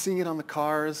seeing it on the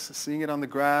cars, seeing it on the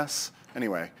grass.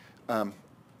 Anyway, I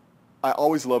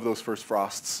always love those first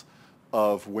frosts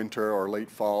of winter or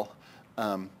late fall.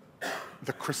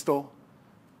 The crystal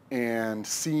and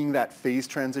seeing that phase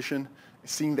transition,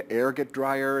 seeing the air get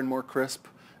drier and more crisp,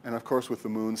 and of course with the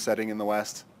moon setting in the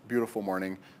west, beautiful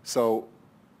morning. So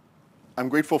I'm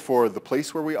grateful for the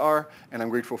place where we are, and I'm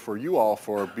grateful for you all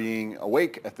for being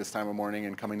awake at this time of morning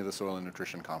and coming to the Soil and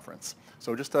Nutrition Conference.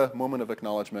 So just a moment of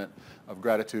acknowledgement of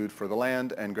gratitude for the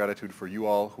land and gratitude for you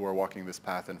all who are walking this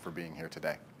path and for being here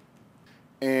today.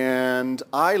 And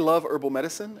I love herbal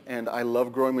medicine, and I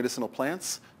love growing medicinal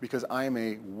plants because I am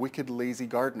a wicked lazy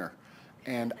gardener,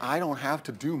 and I don't have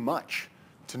to do much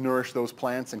to nourish those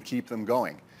plants and keep them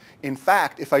going. In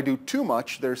fact, if I do too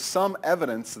much, there's some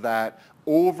evidence that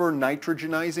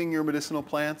over-nitrogenizing your medicinal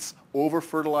plants,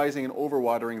 over-fertilizing and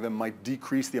over-watering them might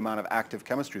decrease the amount of active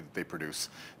chemistry that they produce.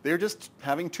 They're just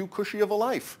having too cushy of a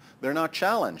life. They're not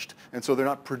challenged, and so they're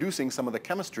not producing some of the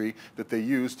chemistry that they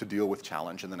use to deal with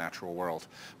challenge in the natural world.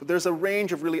 But there's a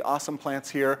range of really awesome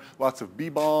plants here, lots of bee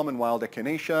balm and wild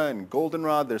echinacea and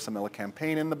goldenrod. There's some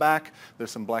elecampane in the back.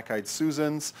 There's some black-eyed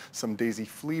Susans, some daisy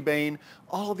fleabane.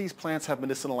 All of these plants have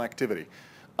medicinal activity.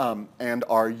 And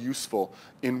are useful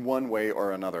in one way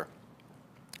or another.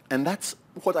 And that's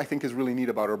what I think is really neat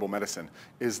about herbal medicine,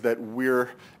 is that we're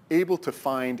able to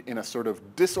find in a sort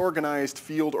of disorganized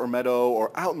field or meadow or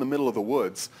out in the middle of the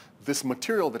woods this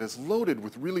material that is loaded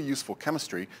with really useful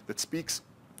chemistry that speaks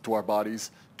to our bodies,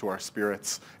 to our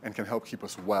spirits, and can help keep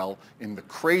us well in the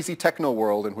crazy techno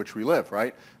world in which we live,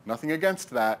 right? Nothing against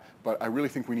that, but I really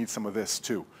think we need some of this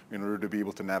too in order to be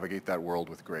able to navigate that world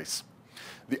with grace.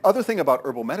 The other thing about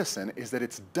herbal medicine is that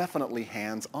it's definitely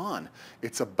hands-on.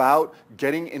 It's about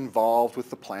getting involved with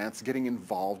the plants, getting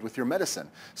involved with your medicine.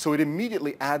 So it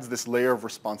immediately adds this layer of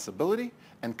responsibility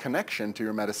and connection to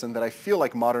your medicine that I feel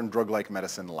like modern drug-like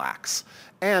medicine lacks.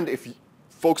 And if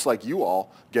folks like you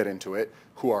all get into it,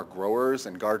 who are growers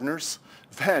and gardeners,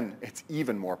 then it's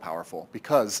even more powerful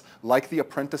because like the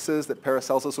apprentices that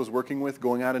Paracelsus was working with,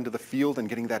 going out into the field and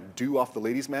getting that dew off the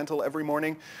lady's mantle every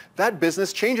morning, that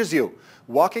business changes you.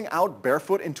 Walking out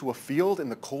barefoot into a field in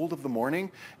the cold of the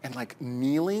morning and like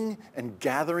kneeling and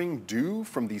gathering dew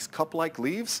from these cup-like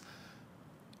leaves,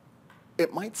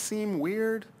 it might seem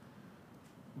weird,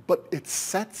 but it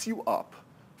sets you up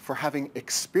for having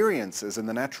experiences in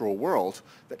the natural world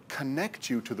that connect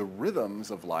you to the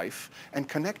rhythms of life and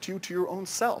connect you to your own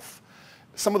self.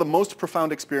 Some of the most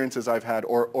profound experiences I've had,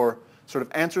 or sort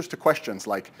of answers to questions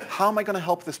like, how am I going to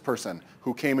help this person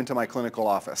who came into my clinical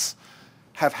office,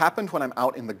 have happened when I'm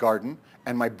out in the garden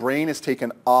and my brain is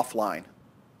taken offline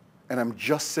and I'm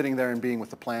just sitting there and being with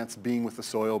the plants, being with the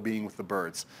soil, being with the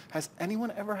birds. Has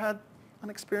anyone ever had an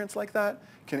experience like that?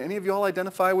 Can any of you all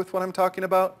identify with what I'm talking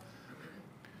about?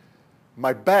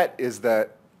 My bet is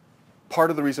that part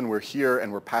of the reason we're here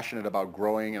and we're passionate about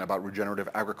growing and about regenerative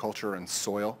agriculture and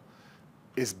soil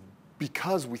is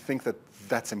because we think that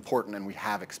that's important and we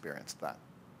have experienced that.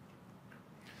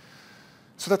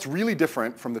 So that's really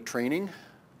different from the training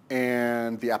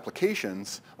and the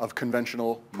applications of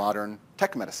conventional modern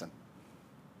tech medicine,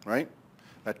 right?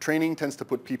 That training tends to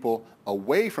put people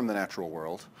away from the natural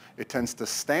world. It tends to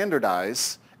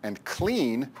standardize and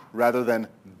clean rather than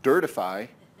dirtify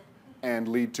and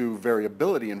lead to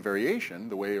variability and variation,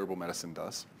 the way herbal medicine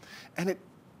does. And it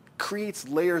creates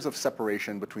layers of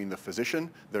separation between the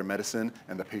physician, their medicine,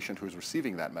 and the patient who's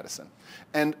receiving that medicine.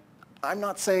 And I'm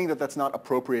not saying that that's not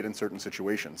appropriate in certain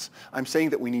situations. I'm saying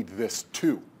that we need this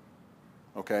too,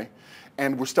 okay?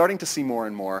 And we're starting to see more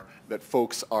and more that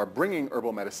folks are bringing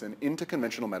herbal medicine into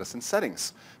conventional medicine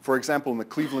settings. For example, in the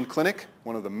Cleveland Clinic,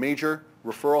 one of the major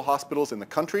referral hospitals in the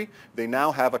country, they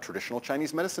now have a traditional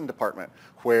Chinese medicine department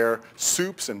where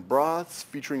soups and broths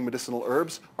featuring medicinal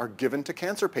herbs are given to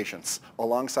cancer patients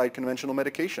alongside conventional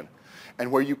medication,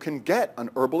 and where you can get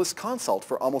an herbalist consult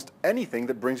for almost anything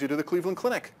that brings you to the Cleveland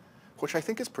Clinic, which I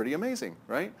think is pretty amazing,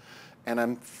 right?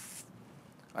 And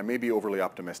I may be overly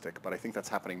optimistic, but I think that's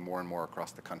happening more and more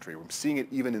across the country. I'm seeing it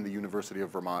even in the University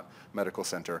of Vermont Medical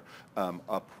Center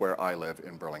up where I live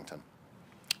in Burlington.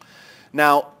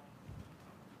 Now,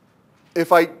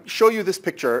 if I show you this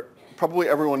picture, probably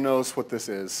everyone knows what this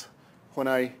is. When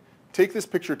I take this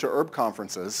picture to herb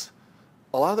conferences,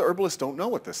 a lot of the herbalists don't know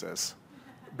what this is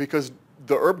because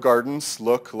the herb gardens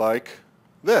look like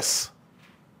this,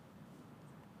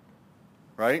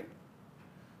 right?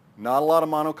 Not a lot of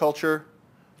monoculture.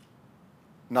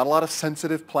 Not a lot of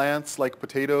sensitive plants like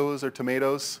potatoes or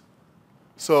tomatoes.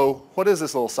 So what is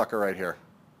this little sucker right here?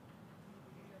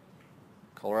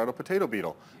 Colorado potato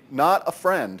beetle. Not a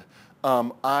friend.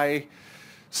 I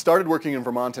started working in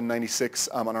Vermont in '96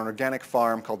 on an organic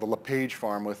farm called the LePage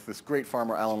Farm with this great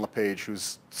farmer, Alan LePage,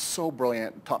 who's so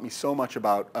brilliant, taught me so much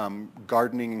about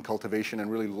gardening and cultivation and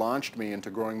really launched me into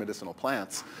growing medicinal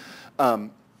plants.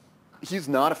 He's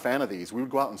not a fan of these. We would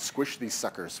go out and squish these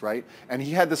suckers, right? And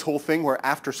he had this whole thing where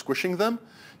after squishing them,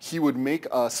 he would make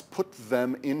us put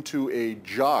them into a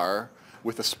jar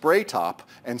with a spray top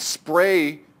and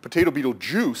spray potato beetle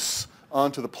juice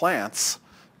onto the plants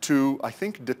to, I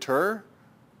think, deter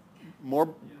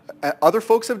more. Other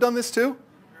folks have done this too?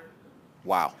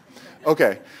 Wow.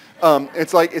 Okay.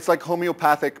 It's like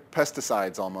homeopathic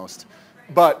pesticides almost.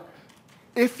 But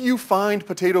if you find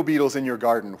potato beetles in your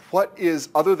garden, what is,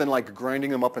 other than like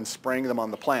grinding them up and spraying them on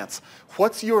the plants,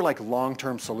 what's your like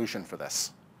long-term solution for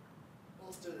this?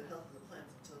 Bolster the health of the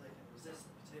plants until they can resist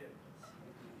the potato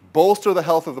beetles. Bolster the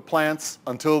health of the plants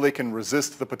until they can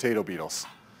resist the potato beetles.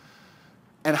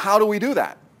 And how do we do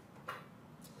that?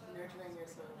 Nurturing your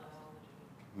soil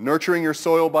biology. Nurturing your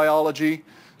soil biology,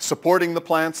 supporting the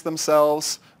plants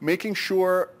themselves, making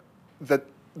sure that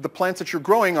the plants that you're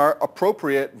growing are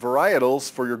appropriate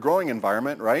varietals for your growing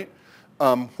environment, right?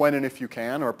 When and if you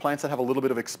can, or plants that have a little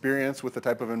bit of experience with the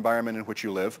type of environment in which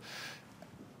you live.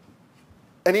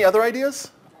 Any other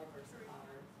ideas?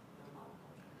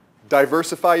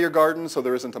 Diversify your garden so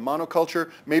there isn't a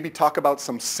monoculture. Maybe talk about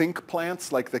some sink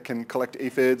plants like that can collect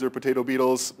aphids or potato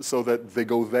beetles so that they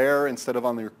go there instead of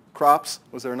on your crops.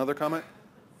 Was there another comment?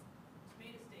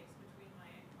 Tomato stakes between my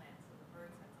eggplants so the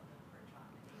birds have something to perch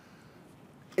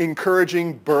on.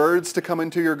 Encouraging birds to come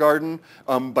into your garden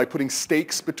by putting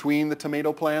stakes between the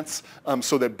tomato plants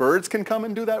so that birds can come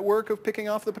and do that work of picking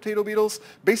off the potato beetles.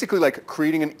 Basically like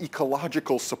creating an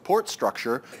ecological support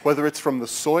structure, whether it's from the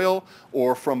soil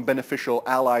or from beneficial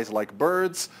allies like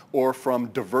birds or from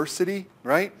diversity,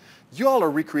 right? You all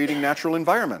are recreating natural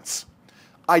environments.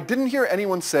 I didn't hear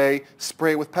anyone say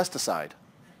spray with pesticide.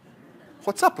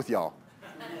 What's up with y'all?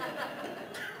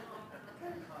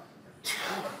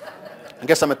 I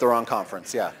guess I'm at the wrong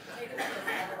conference, yeah.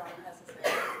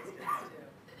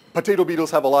 Potato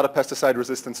beetles have a lot of pesticide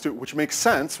resistance too, which makes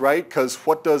sense, right? Because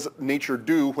what does nature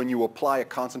do when you apply a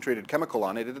concentrated chemical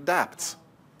on it? It adapts.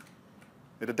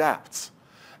 It adapts.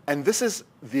 And this is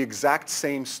the exact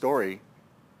same story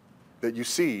that you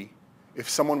see if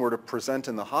someone were to present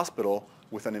in the hospital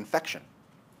with an infection.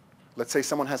 Let's say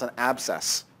someone has an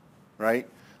abscess, right?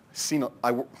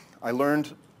 I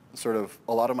learned sort of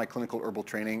a lot of my clinical herbal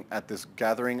training at this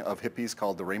gathering of hippies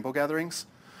called the Rainbow Gatherings.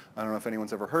 I don't know if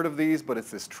anyone's ever heard of these, but it's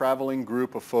this traveling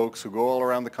group of folks who go all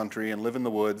around the country and live in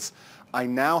the woods. I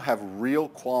now have real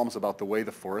qualms about the way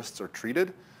the forests are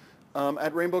treated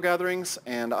at Rainbow Gatherings,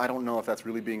 and I don't know if that's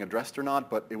really being addressed or not,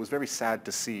 but it was very sad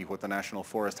to see what the National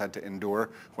Forest had to endure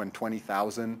when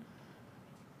 20,000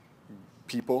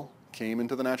 people came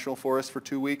into the National Forest for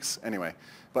 2 weeks. Anyway,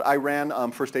 but I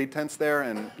ran first aid tents there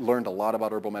and learned a lot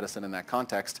about herbal medicine in that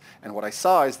context. And what I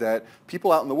saw is that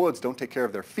people out in the woods don't take care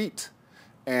of their feet.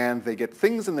 And they get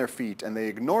things in their feet and they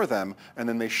ignore them. And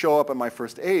then they show up at my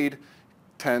first aid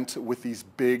tent with these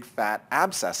big fat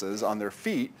abscesses on their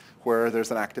feet where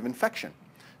there's an active infection.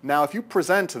 Now, if you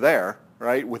present there,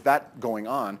 right, with that going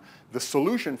on, the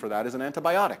solution for that is an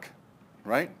antibiotic,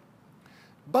 right?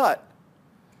 But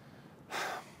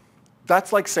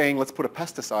that's like saying, let's put a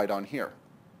pesticide on here.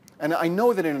 And I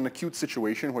know that in an acute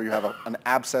situation where you have an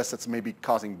abscess that's maybe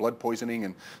causing blood poisoning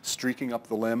and streaking up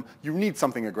the limb, you need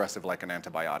something aggressive like an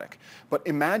antibiotic. But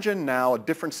imagine now a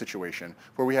different situation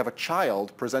where we have a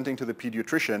child presenting to the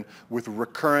pediatrician with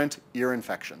recurrent ear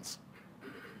infections.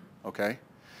 Okay?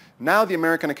 Now the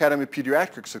American Academy of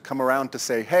Pediatrics have come around to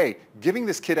say, hey, giving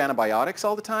this kid antibiotics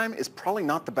all the time is probably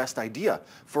not the best idea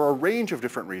for a range of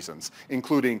different reasons,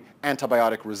 including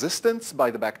antibiotic resistance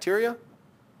by the bacteria,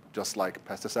 just like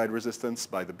pesticide resistance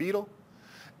by the beetle,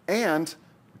 and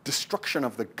destruction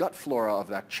of the gut flora of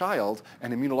that child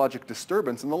and immunologic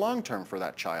disturbance in the long term for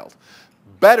that child.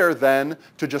 Better than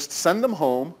to just send them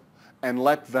home and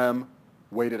let them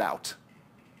wait it out,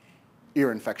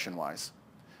 ear infection-wise.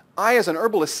 I, as an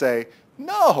herbalist, say,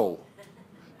 no.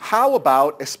 How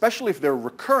about, especially if they're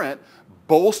recurrent,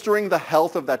 bolstering the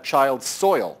health of that child's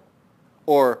soil,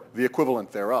 or the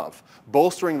equivalent thereof,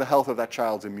 bolstering the health of that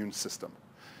child's immune system,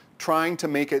 trying to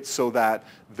make it so that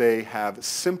they have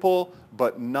simple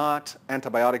but not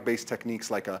antibiotic-based techniques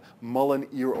like a mullein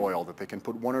ear oil that they can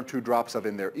put 1 or 2 drops of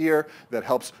in their ear that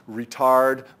helps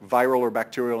retard viral or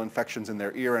bacterial infections in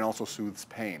their ear and also soothes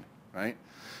pain, right?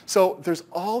 So there's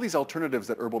all these alternatives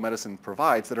that herbal medicine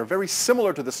provides that are very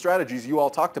similar to the strategies you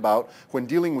all talked about when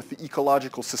dealing with the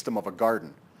ecological system of a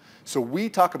garden. So we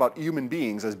talk about human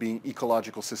beings as being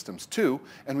ecological systems too,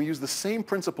 and we use the same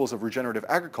principles of regenerative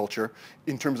agriculture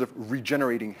in terms of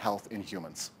regenerating health in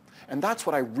humans. And that's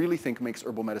what I really think makes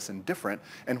herbal medicine different,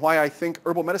 and why I think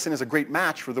herbal medicine is a great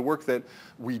match for the work that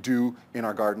we do in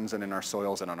our gardens and in our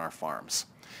soils and on our farms.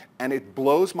 And it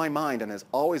blows my mind, and has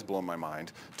always blown my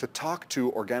mind, to talk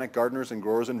to organic gardeners and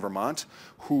growers in Vermont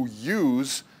who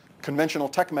use conventional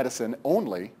tech medicine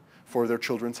only for their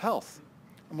children's health.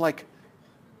 I'm like,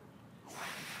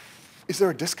 is there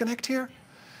a disconnect here?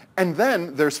 And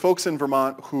then there's folks in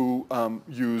Vermont who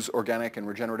use organic and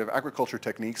regenerative agriculture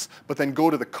techniques, but then go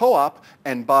to the co-op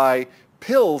and buy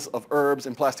pills of herbs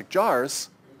in plastic jars,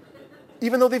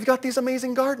 even though they've got these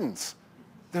amazing gardens.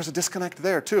 There's a disconnect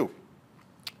there too.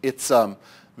 It's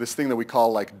this thing that we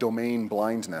call like domain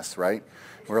blindness, right?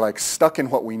 We're like stuck in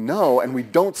what we know, and we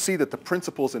don't see that the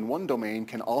principles in one domain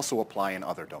can also apply in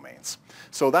other domains.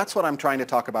 So that's what I'm trying to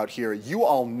talk about here. You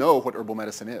all know what herbal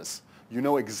medicine is. You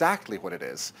know exactly what it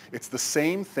is. It's the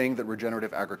same thing that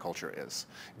regenerative agriculture is,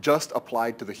 just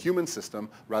applied to the human system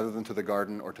rather than to the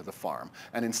garden or to the farm.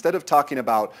 And instead of talking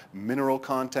about mineral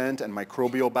content and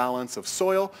microbial balance of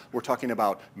soil, we're talking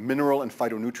about mineral and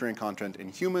phytonutrient content in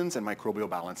humans and microbial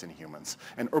balance in humans.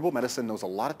 And herbal medicine knows a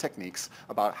lot of techniques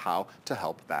about how to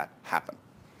help that happen.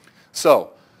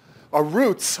 So, our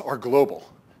roots are global.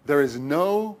 There is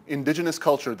no indigenous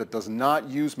culture that does not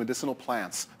use medicinal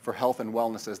plants for health and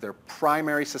wellness as their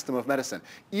primary system of medicine.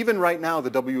 Even right now, the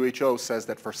WHO says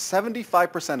that for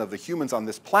 75% of the humans on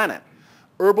this planet,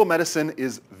 herbal medicine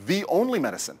is the only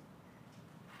medicine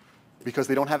because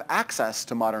they don't have access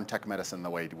to modern tech medicine the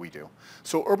way we do.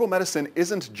 So herbal medicine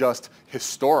isn't just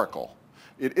historical.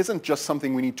 It isn't just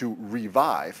something we need to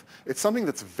revive. It's something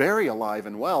that's very alive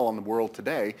and well in the world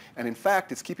today, and in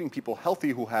fact, it's keeping people healthy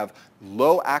who have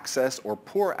low access or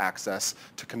poor access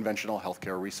to conventional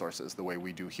healthcare resources, the way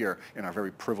we do here in our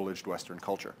very privileged Western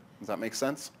culture. Does that make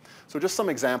sense? So just some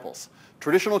examples.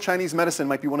 Traditional Chinese medicine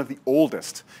might be one of the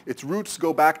oldest. Its roots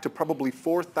go back to probably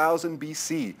 4000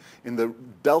 BC in the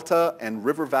delta and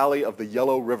river valley of the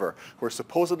Yellow River, where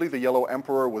supposedly the Yellow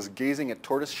Emperor was gazing at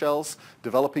tortoise shells,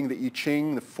 developing the I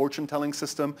Ching, the fortune-telling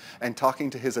system, and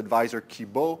talking to his advisor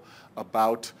Qibo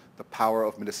about the power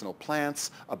of medicinal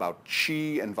plants, about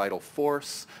qi and vital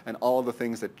force, and all of the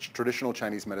things that traditional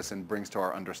Chinese medicine brings to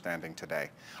our understanding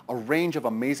today. A range of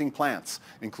amazing plants,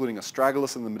 including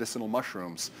astragalus and the medicinal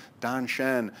mushrooms,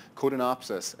 danshen,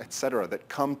 cotinopsis, etc., that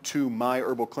come to my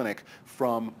herbal clinic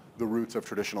from the roots of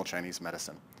traditional Chinese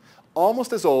medicine.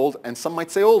 Almost as old, and some might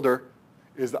say older,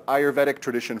 is the Ayurvedic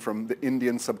tradition from the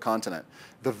Indian subcontinent.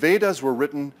 The Vedas were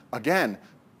written, again,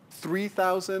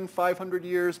 3,500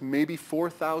 years, maybe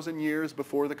 4,000 years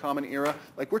before the Common Era.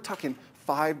 Like, we're talking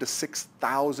 5,000 to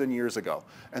 6,000 years ago.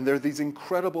 And there are these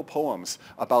incredible poems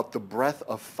about the breath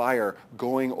of fire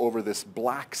going over this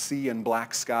black sea and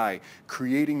black sky,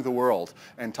 creating the world,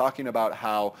 and talking about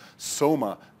how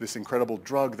soma, this incredible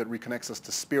drug that reconnects us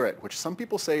to spirit, which some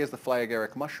people say is the fly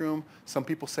agaric mushroom, some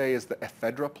people say is the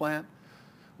ephedra plant,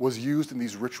 was used in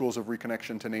these rituals of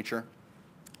reconnection to nature.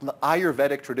 The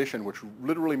Ayurvedic tradition, which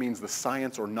literally means the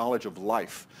science or knowledge of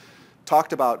life,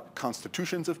 talked about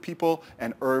constitutions of people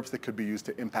and herbs that could be used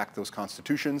to impact those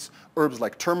constitutions. Herbs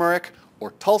like turmeric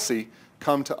or tulsi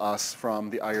come to us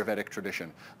from the Ayurvedic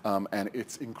tradition and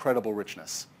its incredible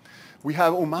richness. We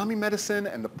have umami medicine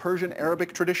and the Persian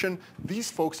Arabic tradition. These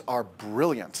folks are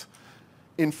brilliant.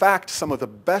 In fact, some of the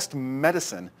best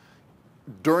medicine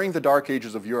during the Dark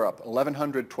Ages of Europe,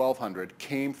 1100, 1200,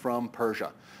 came from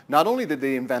Persia. Not only did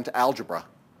they invent algebra,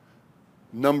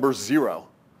 number zero,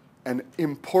 and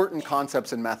important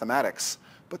concepts in mathematics,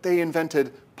 but they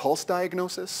invented pulse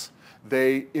diagnosis.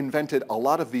 They invented a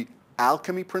lot of the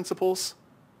alchemy principles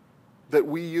that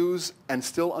we use and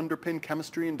still underpin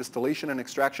chemistry and distillation and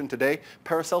extraction today.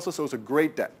 Paracelsus owes a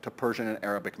great debt to Persian and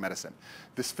Arabic medicine.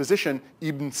 This physician,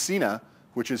 Ibn Sina,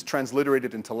 which is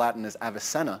transliterated into Latin as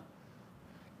Avicenna,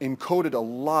 encoded a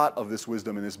lot of this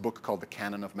wisdom in this book called The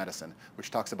Canon of Medicine, which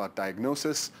talks about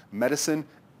diagnosis, medicine,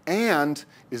 and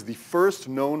is the first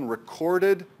known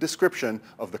recorded description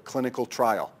of the clinical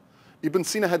trial. Ibn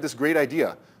Sina had this great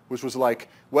idea, which was like,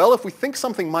 well, if we think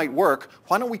something might work,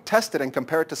 why don't we test it and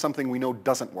compare it to something we know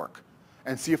doesn't work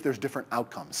and see if there's different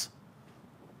outcomes?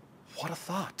 What a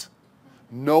thought.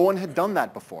 No one had done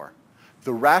that before.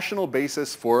 The rational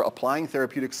basis for applying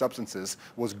therapeutic substances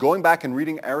was going back and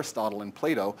reading Aristotle and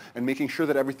Plato and making sure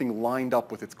that everything lined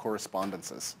up with its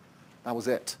correspondences. That was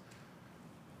it.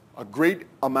 A great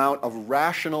amount of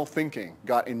rational thinking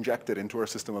got injected into our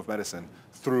system of medicine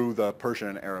through the Persian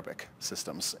and Arabic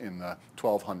systems in the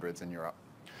 1200s in Europe.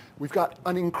 We've got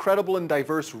an incredible and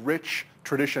diverse, rich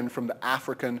tradition from the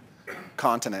African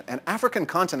continent. And African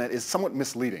continent is somewhat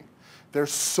misleading.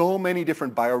 There's so many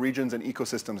different bioregions and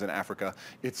ecosystems in Africa.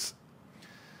 It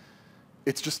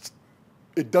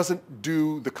doesn't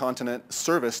do the continent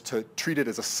service to treat it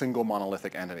as a single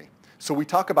monolithic entity. So we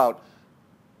talk about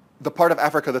the part of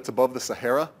Africa that's above the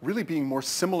Sahara really being more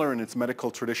similar in its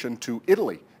medical tradition to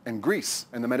Italy and Greece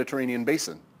and the Mediterranean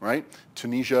basin, right?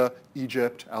 Tunisia,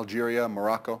 Egypt, Algeria,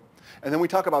 Morocco. And then we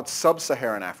talk about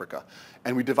sub-Saharan Africa.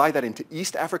 And we divide that into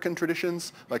East African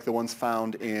traditions, like the ones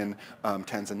found in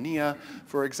Tanzania,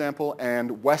 for example,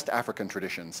 and West African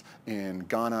traditions in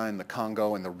Ghana and the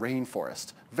Congo and the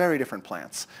rainforest. Very different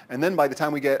plants. And then by the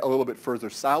time we get a little bit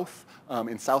further south,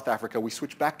 in South Africa, we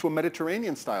switch back to a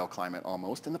Mediterranean-style climate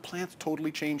almost, and the plants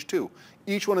totally change too.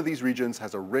 Each one of these regions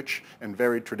has a rich and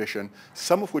varied tradition,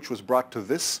 some of which was brought to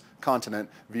this continent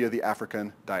via the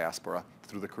African diaspora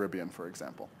through the Caribbean, for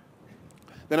example.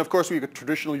 Then, of course, we have a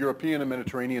traditional European and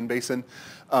Mediterranean basin.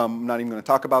 I'm not even going to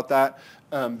talk about that.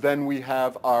 Then we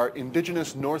have our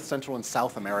indigenous North, Central, and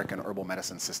South American herbal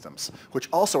medicine systems, which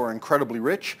also are incredibly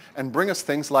rich and bring us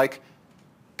things like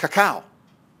cacao,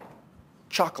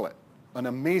 chocolate, an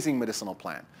amazing medicinal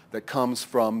plant that comes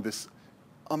from this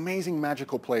amazing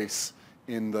magical place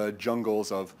in the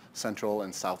jungles of Central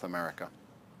and South America.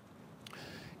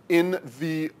 In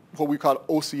what we call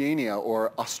Oceania,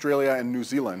 or Australia and New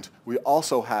Zealand, we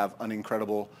also have an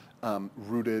incredible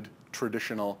rooted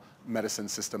traditional medicine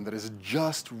system that is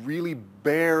just really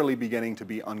barely beginning to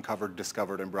be uncovered,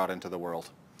 discovered, and brought into the world.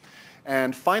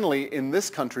 And finally, in this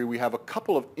country, we have a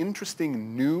couple of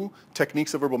interesting new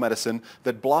techniques of herbal medicine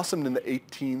that blossomed in the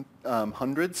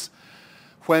 1800s,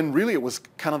 when really it was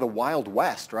kind of the Wild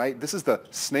West, right? This is the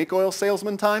snake oil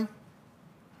salesman time.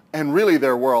 And really,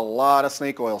 there were a lot of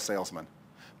snake oil salesmen.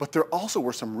 But there also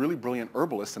were some really brilliant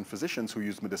herbalists and physicians who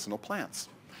used medicinal plants.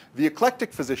 The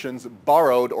eclectic physicians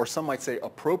borrowed, or some might say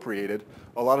appropriated,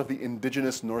 a lot of the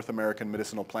indigenous North American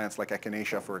medicinal plants like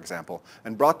echinacea, for example,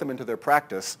 and brought them into their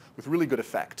practice with really good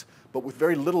effect, but with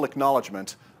very little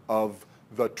acknowledgement of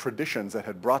the traditions that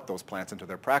had brought those plants into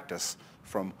their practice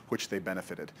from which they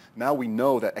benefited. Now we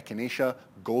know that echinacea,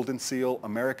 golden seal,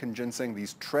 American ginseng,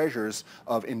 these treasures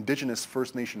of indigenous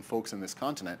First Nation folks in this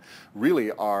continent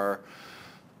really are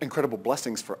incredible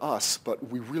blessings for us, but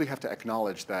we really have to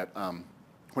acknowledge that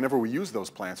whenever we use those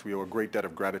plants, we owe a great debt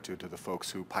of gratitude to the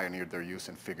folks who pioneered their use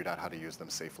and figured out how to use them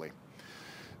safely.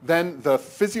 Then the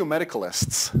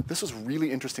physiomedicalists. This was a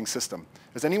really interesting system.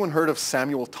 Has anyone heard of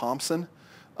Samuel Thompson?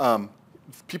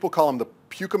 People call him the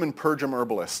Pucum and Purgum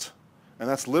herbalist. And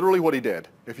that's literally what he did.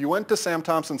 If you went to Sam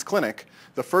Thompson's clinic,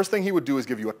 the first thing he would do is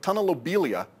give you a ton of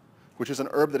lobelia, which is an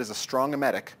herb that is a strong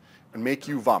emetic, and make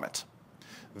you vomit.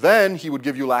 Then he would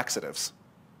give you laxatives.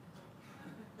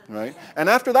 Right? And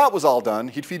after that was all done,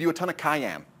 he'd feed you a ton of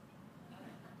cayenne.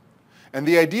 And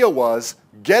the idea was,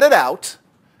 get it out,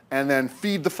 and then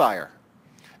feed the fire.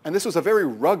 And this was a very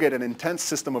rugged and intense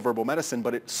system of herbal medicine,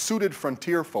 but it suited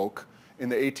frontier folk in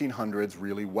the 1800s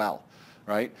really well.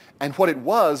 Right? And what it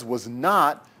was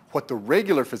not what the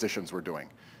regular physicians were doing.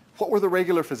 What were the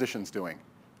regular physicians doing?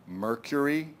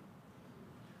 mercury,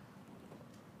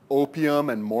 opium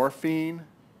and morphine,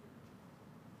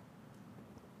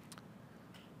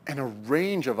 and a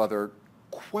range of other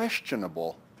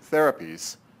questionable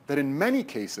therapies that in many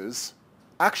cases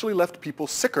actually left people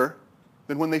sicker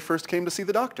than when they first came to see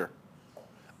the doctor.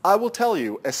 I will tell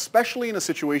you, especially in a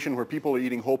situation where people are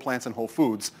eating whole plants and whole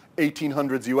foods,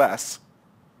 1800s US,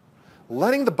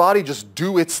 letting the body just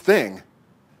do its thing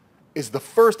is the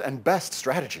first and best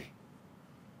strategy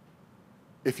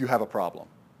if you have a problem.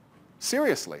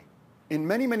 Seriously. In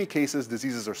many, many cases,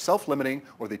 diseases are self-limiting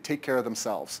or they take care of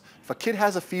themselves. If a kid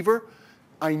has a fever,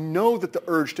 I know that the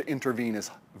urge to intervene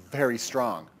is very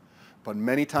strong, but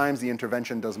many times the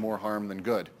intervention does more harm than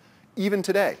good. Even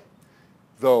today,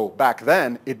 though back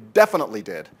then it definitely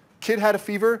did. Kid had a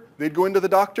fever, they'd go into the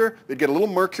doctor, they'd get a little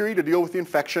mercury to deal with the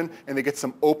infection, and they'd get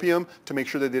some opium to make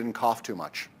sure they didn't cough too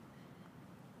much.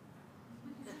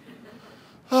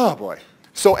 Oh boy.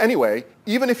 So anyway,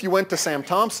 even if you went to Sam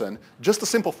Thompson, just the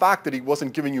simple fact that he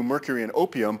wasn't giving you mercury and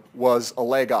opium was a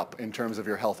leg up in terms of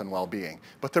your health and well-being.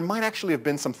 But there might actually have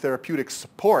been some therapeutic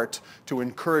support to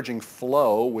encouraging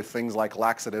flow with things like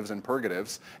laxatives and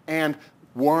purgatives and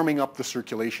warming up the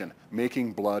circulation,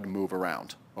 making blood move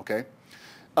around, okay?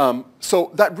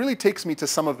 So that really takes me to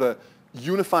some of the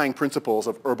unifying principles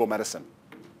of herbal medicine.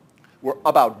 We're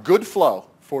about good flow,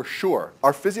 for sure.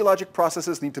 Our physiologic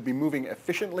processes need to be moving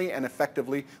efficiently and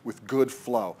effectively with good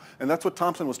flow. And that's what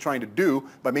Thompson was trying to do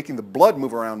by making the blood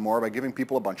move around more by giving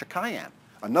people a bunch of cayenne,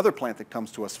 another plant that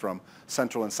comes to us from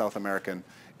Central and South American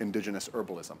indigenous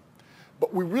herbalism.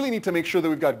 But we really need to make sure that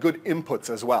we've got good inputs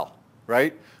as well,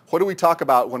 right? What do we talk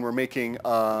about when we're making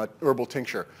herbal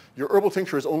tincture? Your herbal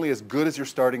tincture is only as good as your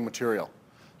starting material.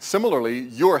 Similarly,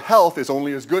 your health is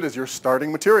only as good as your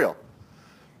starting material.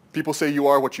 People say you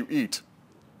are what you eat.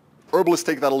 Herbalists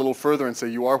take that a little further and say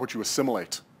you are what you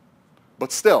assimilate.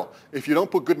 But still, if you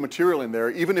don't put good material in there,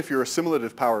 even if your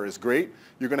assimilative power is great,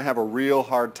 you're going to have a real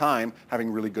hard time having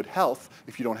really good health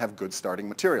if you don't have good starting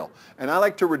material. And I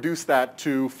like to reduce that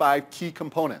to 5 key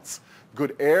components: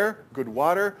 good air, good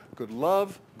water, good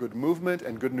love, good movement,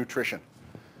 and good nutrition.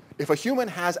 If a human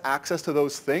has access to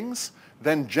those things,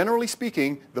 then generally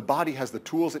speaking, the body has the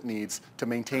tools it needs to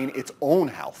maintain its own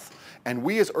health. And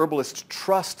we as herbalists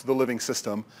trust the living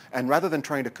system, and rather than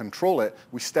trying to control it,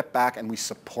 we step back and we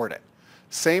support it.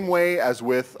 Same way as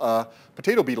with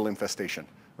potato beetle infestation,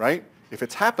 right? If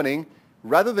it's happening,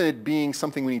 rather than it being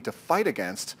something we need to fight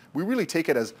against, we really take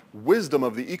it as wisdom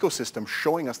of the ecosystem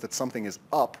showing us that something is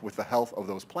up with the health of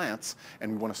those plants,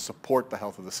 and we want to support the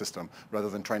health of the system rather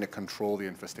than trying to control the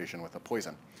infestation with a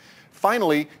poison.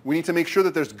 Finally, we need to make sure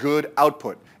that there's good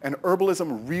output, and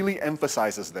herbalism really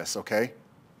emphasizes this, okay?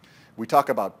 We talk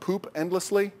about poop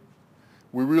endlessly.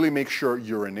 We really make sure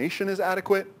urination is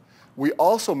adequate. We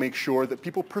also make sure that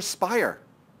people perspire.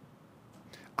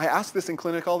 I ask this in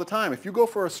clinic all the time. If you go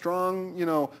for a strong,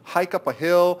 hike up a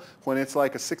hill when it's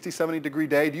like a 60, 70 degree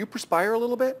day, do you perspire a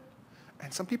little bit?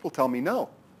 And some people tell me no.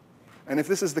 And if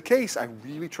this is the case, I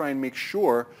really try and make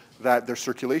sure that their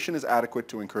circulation is adequate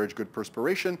to encourage good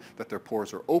perspiration, that their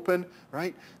pores are open,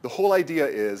 right? The whole idea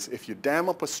is if you dam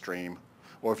up a stream,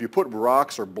 or if you put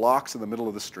rocks or blocks in the middle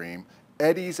of the stream,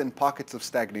 eddies and pockets of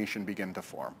stagnation begin to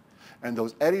form. And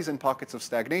those eddies and pockets of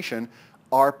stagnation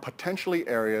are potentially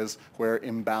areas where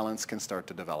imbalance can start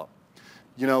to develop.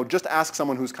 Just ask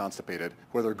someone who's constipated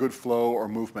whether good flow or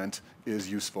movement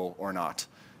is useful or not.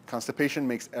 Constipation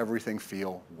makes everything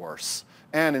feel worse,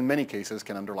 and in many cases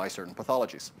can underlie certain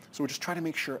pathologies. So we just try to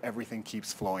make sure everything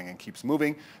keeps flowing and keeps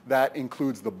moving. That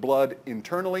includes the blood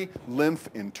internally, lymph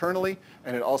internally,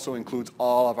 and it also includes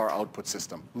all of our output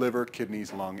system: liver,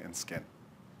 kidneys, lung, and skin.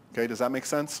 Okay, does that make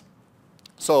sense?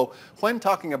 So when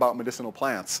talking about medicinal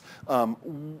plants,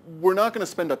 we're not going to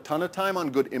spend a ton of time on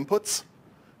good inputs,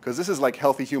 because this is like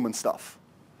healthy human stuff.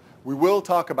 We will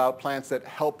talk about plants that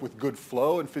help with good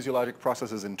flow and physiologic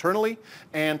processes internally,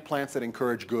 and plants that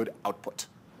encourage good output,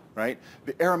 right?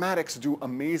 The aromatics do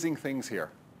amazing things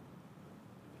here.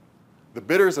 The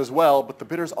bitters as well, but the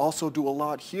bitters also do a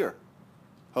lot here,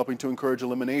 helping to encourage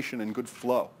elimination and good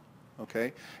flow,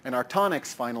 okay? And our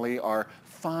tonics, finally, are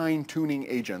fine-tuning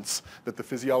agents that the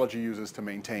physiology uses to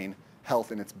maintain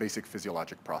health in its basic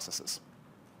physiologic processes.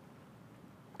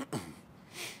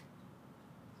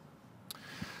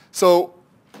 So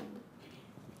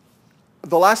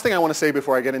the last thing I want to say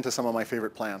before I get into some of my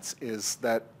favorite plants is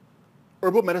that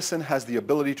herbal medicine has the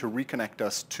ability to reconnect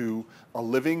us to a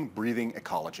living, breathing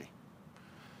ecology.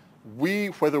 We,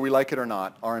 whether we like it or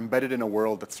not, are embedded in a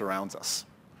world that surrounds us.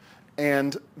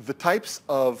 And the types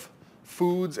of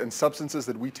foods and substances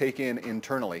that we take in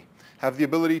internally have the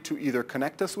ability to either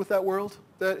connect us with that world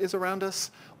that is around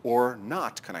us or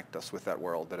not connect us with that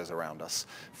world that is around us.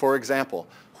 For example,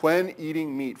 when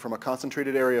eating meat from a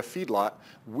concentrated area feedlot,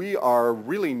 we are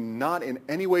really not in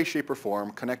any way, shape, or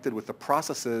form connected with the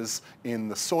processes in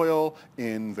the soil,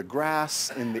 in the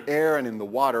grass, in the air, and in the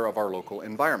water of our local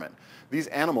environment. These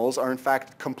animals are in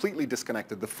fact completely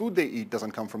disconnected. The food they eat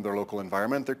doesn't come from their local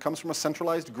environment. It comes from a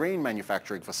centralized grain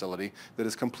manufacturing facility that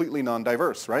is completely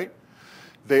non-diverse, right?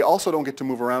 They also don't get to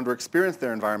move around or experience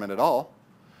their environment at all,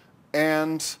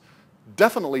 and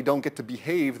definitely don't get to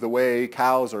behave the way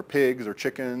cows or pigs or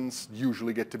chickens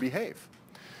usually get to behave.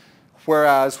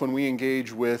 Whereas when we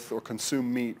engage with or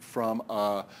consume meat from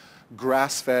a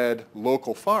grass-fed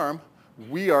local farm,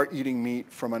 we are eating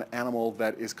meat from an animal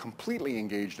that is completely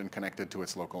engaged and connected to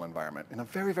its local environment in a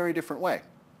very, very different way.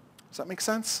 Does that make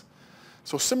sense?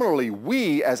 So similarly,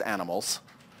 we as animals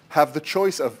have the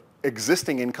choice of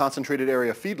existing in concentrated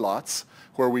area feedlots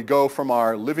where we go from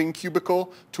our living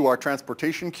cubicle to our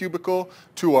transportation cubicle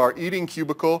to our eating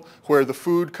cubicle, where the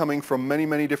food coming from many,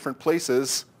 many different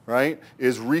places, right,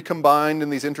 is recombined in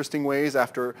these interesting ways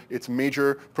after its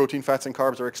major protein, fats, and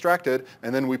carbs are extracted,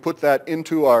 and then we put that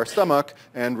into our stomach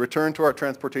and return to our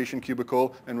transportation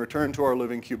cubicle and return to our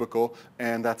living cubicle,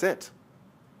 and that's it.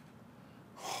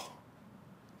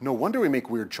 No wonder we make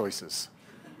weird choices.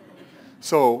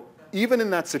 So even in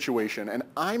that situation, and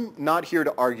I'm not here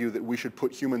to argue that we should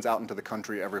put humans out into the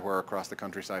country everywhere across the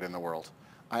countryside in the world.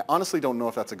 I honestly don't know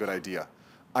if that's a good idea.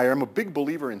 I am a big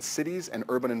believer in cities and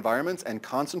urban environments and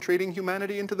concentrating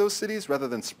humanity into those cities rather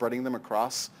than spreading them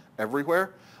across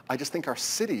everywhere. I just think our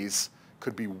cities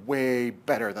could be way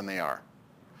better than they are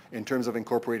in terms of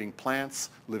incorporating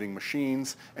plants, living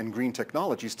machines, and green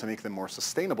technologies to make them more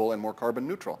sustainable and more carbon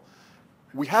neutral.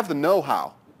 We have the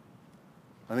know-how.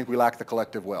 I think we lack the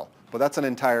collective will. But that's an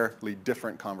entirely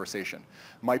different conversation.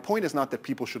 My point is not that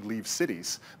people should leave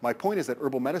cities. My point is that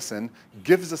herbal medicine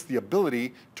gives us the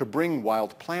ability to bring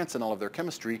wild plants and all of their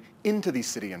chemistry into these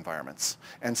city environments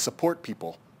and support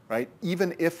people, right,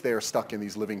 even if they're stuck in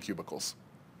these living cubicles.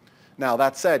 Now,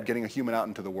 that said, getting a human out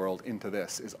into the world into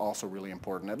this is also really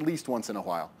important, at least once in a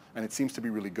while. And it seems to be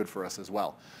really good for us as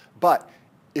well. But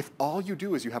if all you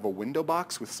do is you have a window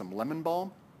box with some lemon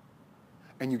balm,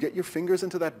 and you get your fingers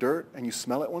into that dirt and you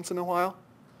smell it once in a while,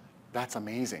 that's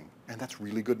amazing. And that's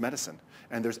really good medicine.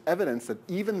 And there's evidence that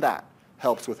even that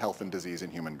helps with health and disease in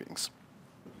human beings.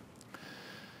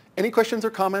 Any questions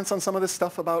or comments on some of this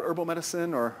stuff about herbal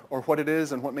medicine or what it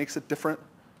is and what makes it different?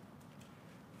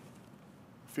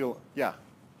 Yeah.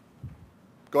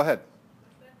 Go ahead.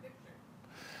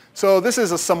 So this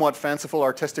is a somewhat fanciful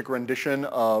artistic rendition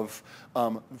of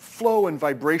flow and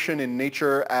vibration in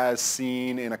nature as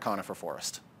seen in a conifer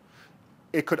forest.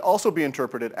 It could also be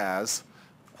interpreted as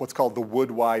what's called the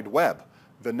wood wide web,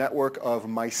 the network of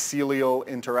mycelial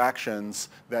interactions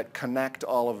that connect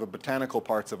all of the botanical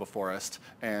parts of a forest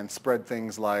and spread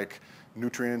things like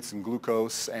nutrients and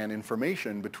glucose and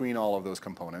information between all of those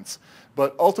components.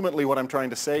 But ultimately what I'm trying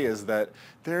to say is that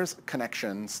there's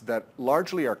connections that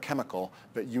largely are chemical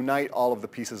that unite all of the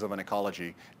pieces of an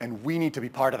ecology, and we need to be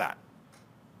part of that.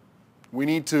 We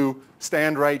need to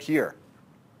stand right here.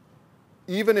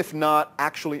 Even if not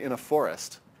actually in a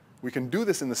forest, we can do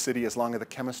this in the city as long as the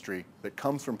chemistry that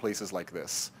comes from places like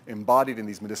this, embodied in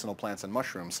these medicinal plants and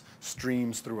mushrooms,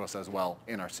 streams through us as well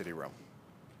in our city room.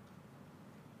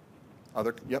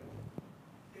 Yep. You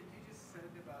just said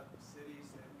about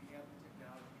cities that we have the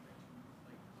technology mentioned,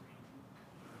 like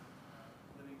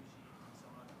green living machines and so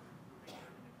on for improving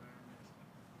urban environments.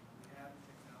 We have the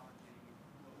technology.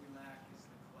 What we lack is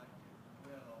the collective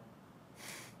will.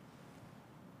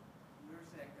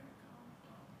 Where's that going to come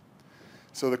from?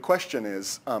 So the question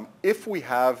is, if we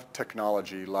have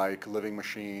technology like living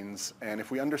machines, and if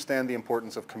we understand the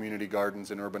importance of community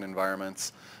gardens in urban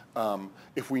environments,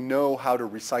 if we know how to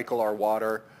recycle our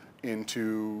water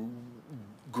into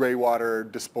gray water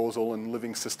disposal and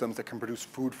living systems that can produce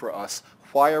food for us,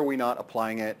 why are we not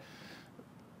applying it?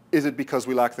 Is it because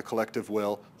we lack the collective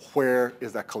will? Where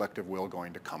is that collective will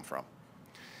going to come from?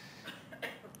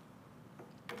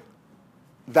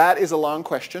 That is a long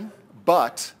question,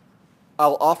 but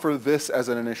I'll offer this as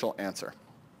an initial answer.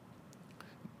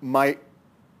 My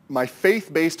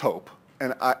faith-based hope,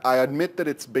 and I admit that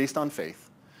it's based on faith,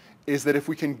 is that if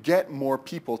we can get more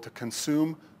people to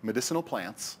consume medicinal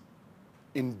plants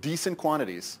in decent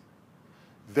quantities,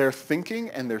 their thinking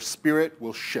and their spirit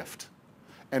will shift.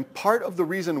 And part of the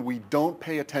reason we don't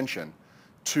pay attention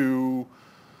to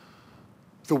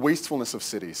the wastefulness of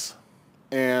cities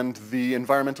and the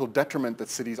environmental detriment that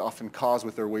cities often cause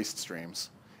with their waste streams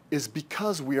is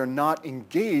because we are not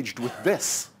engaged with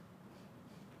this.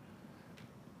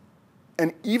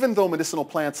 And even though medicinal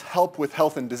plants help with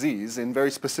health and disease in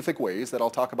very specific ways that I'll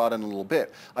talk about in a little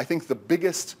bit, I think the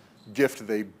biggest gift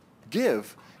they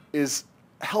give is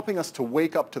helping us to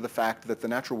wake up to the fact that the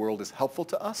natural world is helpful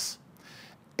to us.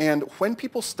 And when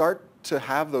people start to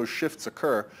have those shifts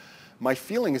occur, my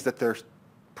feeling is that their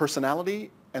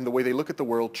personality and the way they look at the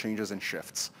world changes and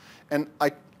shifts. And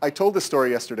I told this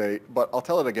story yesterday, but I'll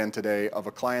tell it again today, of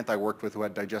a client I worked with who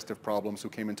had digestive problems, who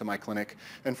came into my clinic,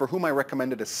 and for whom I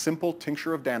recommended a simple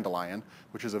tincture of dandelion,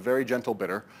 which is a very gentle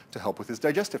bitter, to help with his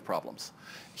digestive problems.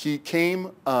 He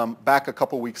came back a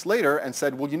couple weeks later and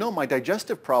said, well, you know, my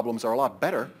digestive problems are a lot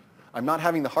better. I'm not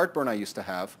having the heartburn I used to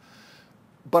have,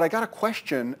 but I got a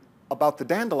question about the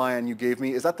dandelion you gave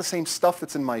me. Is that the same stuff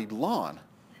that's in my lawn?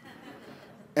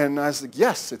 And I was like,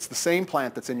 yes, it's the same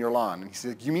plant that's in your lawn. And he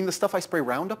said, you mean the stuff I spray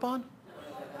Roundup on?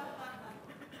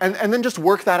 And then just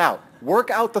work that out.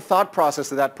 Work out the thought process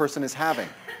that that person is having,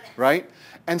 right?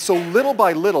 And so little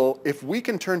by little, if we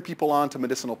can turn people on to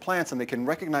medicinal plants and they can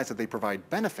recognize that they provide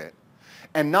benefit,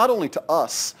 and not only to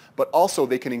us, but also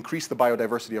they can increase the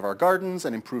biodiversity of our gardens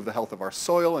and improve the health of our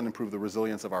soil and improve the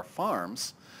resilience of our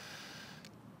farms,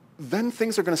 then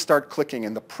things are going to start clicking,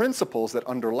 and the principles that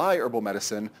underlie herbal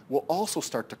medicine will also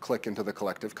start to click into the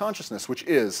collective consciousness, which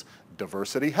is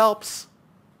diversity helps,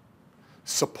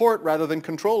 support rather than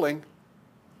controlling,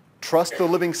 trust the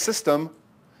living system,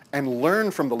 and learn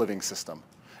from the living system.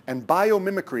 And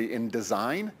biomimicry in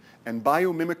design and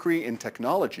biomimicry in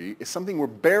technology is something we're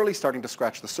barely starting to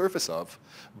scratch the surface of,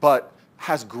 but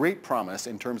has great promise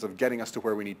in terms of getting us to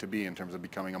where we need to be in terms of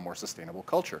becoming a more sustainable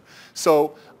culture.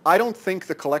 So I don't think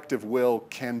the collective will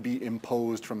can be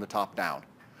imposed from the top down.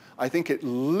 I think it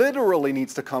literally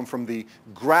needs to come from the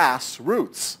grass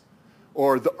roots,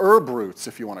 or the herb roots,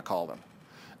 if you want to call them.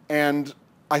 And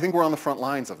I think we're on the front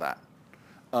lines of that.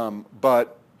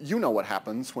 But you know what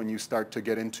happens when you start to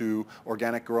get into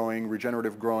organic growing,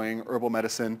 regenerative growing, herbal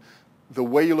medicine. The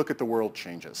way you look at the world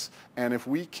changes. And if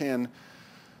we can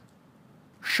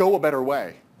show a better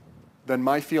way, then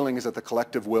my feeling is that the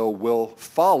collective will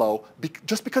follow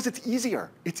just because it's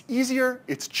easier. It's easier,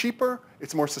 it's cheaper,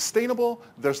 it's more sustainable,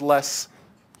 there's less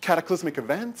cataclysmic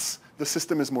events, the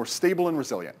system is more stable and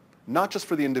resilient, not just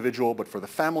for the individual, but for the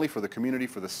family, for the community,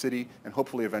 for the city, and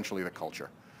hopefully eventually the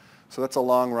culture. So that's a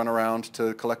long run around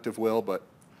to collective will, but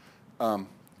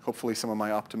hopefully some of my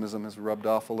optimism has rubbed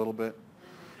off a little bit.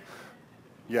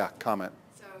 Yeah, comment.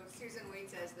 So Susan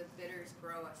Wade says the bitters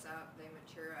grow us up, they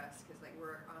mature us, because like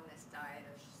we're on this diet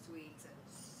of sweets and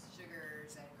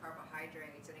sugars and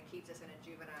carbohydrates, and it keeps us in a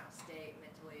juvenile state,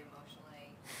 mentally, emotionally,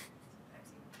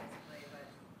 sometimes even physically. But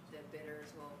the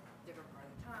bitters will different part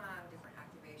of the tongue, different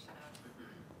activation of.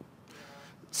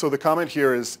 So the comment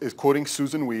here is quoting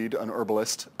Susan Weed, an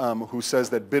herbalist, who says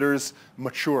that bitters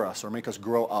mature us or make us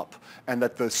grow up, and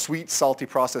that the sweet, salty,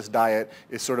 processed diet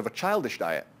is sort of a childish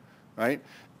diet, right?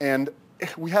 And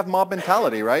we have mob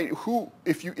mentality, right? Who,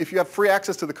 if you have free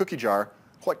access to the cookie jar,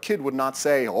 what kid would not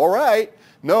say, all right,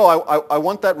 no, I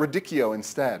want that radicchio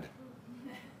instead,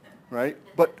 right?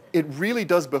 But it really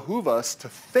does behoove us to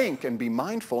think and be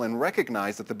mindful and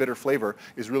recognize that the bitter flavor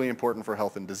is really important for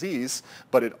health and disease,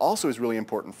 but it also is really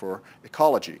important for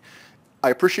ecology. I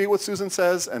appreciate what Susan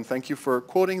says, and thank you for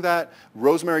quoting that.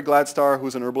 Rosemary Gladstar,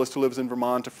 who's an herbalist who lives in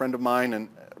Vermont, a friend of mine, and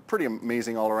a pretty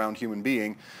amazing all-around human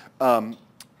being,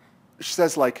 she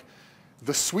says, like,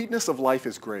 the sweetness of life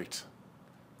is great,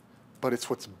 but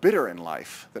it's what's bitter in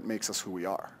life that makes us who we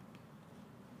are,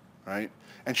 right?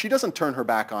 And she doesn't turn her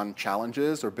back on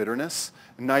challenges or bitterness,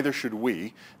 and neither should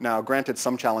we. Now, granted,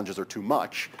 some challenges are too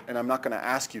much, and I'm not going to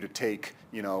ask you to take,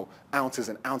 you know, ounces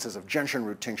and ounces of gentian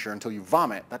root tincture until you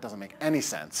vomit. That doesn't make any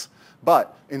sense.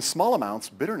 But in small amounts,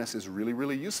 bitterness is really,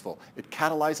 really useful. It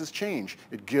catalyzes change.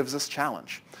 It gives us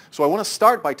challenge. So I want to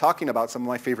start by talking about some of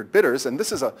my favorite bitters, and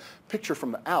this is a picture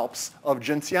from the Alps of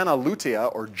Gentiana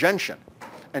lutea, or gentian.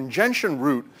 And gentian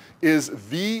root is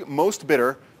the most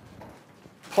bitter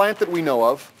plant that we know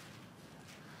of.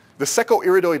 The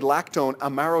secoiridoid lactone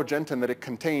amarogentin that it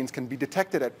contains can be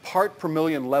detected at part per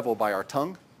million level by our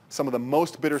tongue, some of the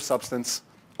most bitter substance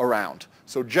around.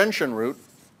 So gentian root.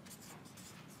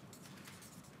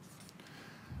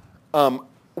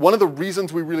 One of the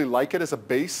reasons we really like it as a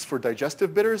base for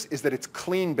digestive bitters is that it's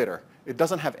clean bitter. It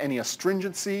doesn't have any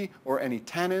astringency or any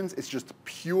tannins. It's just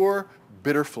pure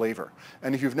bitter flavor.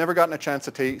 And if you've never gotten a chance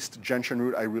to taste gentian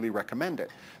root, I really recommend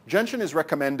it. Gentian is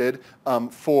recommended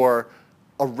for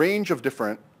a range of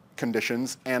different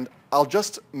conditions, and I'll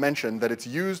just mention that it's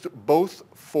used both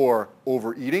for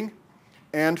overeating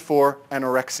and for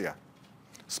anorexia.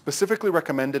 Specifically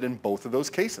recommended in both of those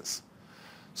cases.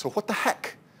 So what the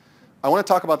heck? I want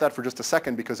to talk about that for just a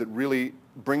second because it really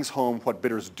brings home what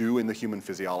bitters do in the human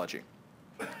physiology.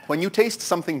 When you taste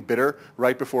something bitter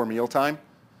right before mealtime,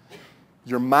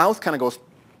 your mouth kind of goes,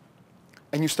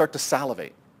 and you start to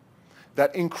salivate.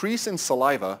 That increase in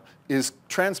saliva is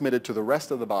transmitted to the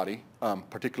rest of the body,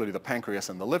 particularly the pancreas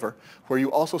and the liver, where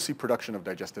you also see production of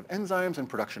digestive enzymes and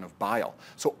production of bile.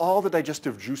 So all the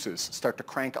digestive juices start to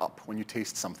crank up when you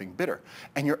taste something bitter.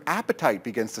 And your appetite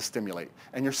begins to stimulate,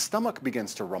 and your stomach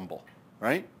begins to rumble,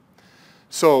 right?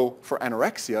 So for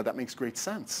anorexia, that makes great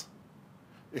sense.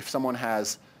 If someone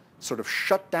has sort of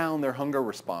shut down their hunger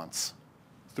response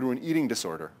through an eating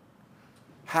disorder,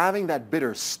 having that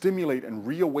bitter stimulate and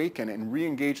reawaken and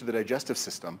re-engage the digestive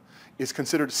system is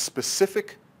considered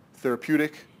specific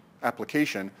therapeutic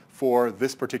application for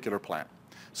this particular plant.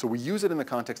 So we use it in the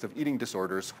context of eating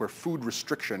disorders where food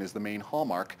restriction is the main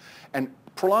hallmark, and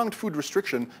prolonged food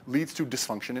restriction leads to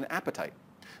dysfunction in appetite.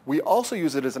 We also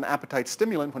use it as an appetite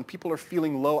stimulant when people are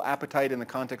feeling low appetite in the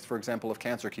context, for example, of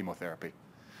cancer chemotherapy.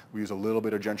 We use a little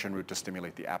bit of gentian root to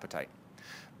stimulate the appetite.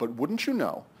 But wouldn't you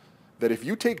know that if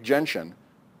you take gentian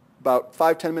about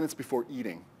 5-10 minutes before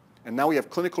eating, and now we have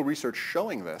clinical research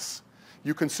showing this,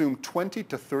 you consume 20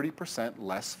 to 30%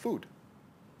 less food.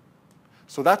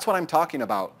 So that's what I'm talking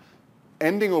about.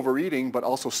 Ending overeating but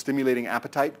also stimulating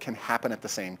appetite can happen at the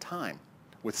same time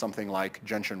with something like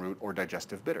gentian root or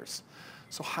digestive bitters.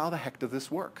 So how the heck does this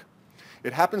work?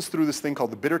 It happens through this thing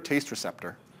called the bitter taste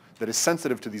receptor that is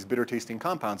sensitive to these bitter tasting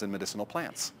compounds in medicinal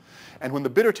plants. And when the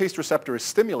bitter taste receptor is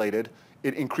stimulated,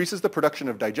 it increases the production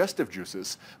of digestive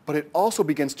juices, but it also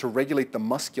begins to regulate the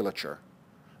musculature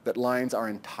that lines our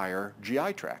entire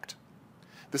GI tract.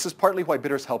 This is partly why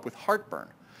bitters help with heartburn.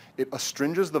 It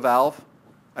astringes the valve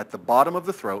at the bottom of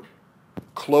the throat,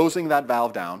 closing that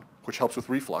valve down, which helps with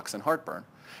reflux and heartburn.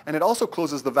 And it also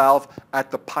closes the valve at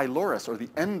the pylorus, or the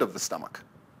end of the stomach,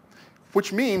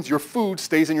 which means your food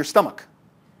stays in your stomach.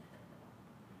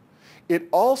 It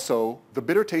also, the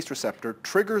bitter taste receptor,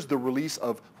 triggers the release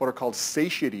of what are called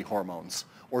satiety hormones,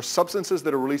 or substances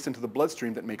that are released into the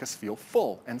bloodstream that make us feel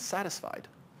full and satisfied.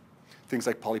 Things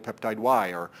like polypeptide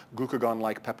Y or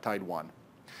glucagon-like peptide 1.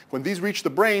 When these reach the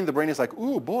brain is like,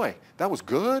 ooh, boy, that was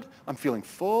good. I'm feeling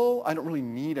full. I don't really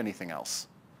need anything else.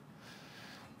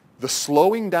 The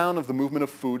slowing down of the movement of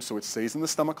food so it stays in the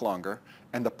stomach longer,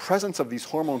 and the presence of these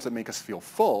hormones that make us feel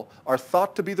full are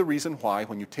thought to be the reason why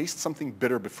when you taste something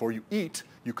bitter before you eat,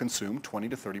 you consume 20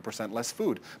 to 30% less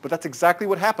food. But that's exactly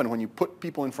what happened when you put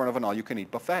people in front of an all-you-can-eat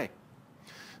buffet.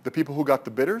 The people who got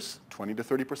the bitters, 20 to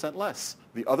 30% less.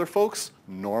 The other folks,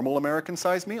 normal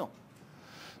American-sized meal.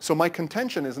 So my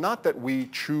contention is not that we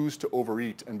choose to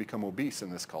overeat and become obese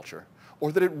in this culture,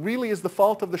 or that it really is the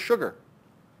fault of the sugar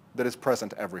that is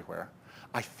present everywhere.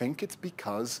 I think it's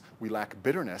because we lack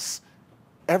bitterness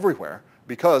everywhere,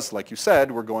 because, like you said,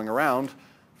 we're going around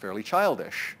fairly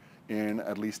childish in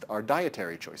at least our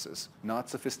dietary choices, not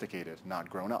sophisticated, not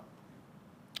grown up.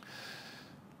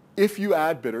 If you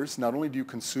add bitters, not only do you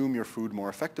consume your food more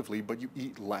effectively, but you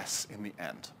eat less in the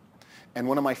end. And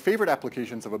one of my favorite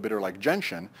applications of a bitter like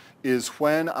gentian is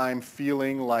when I'm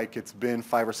feeling like it's been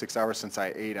 5 or 6 hours since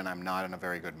I ate and I'm not in a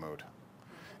very good mood.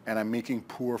 And I'm making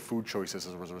poor food choices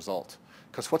as a result.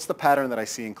 Because what's the pattern that I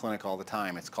see in clinic all the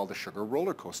time? It's called the sugar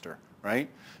roller coaster, right?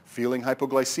 Feeling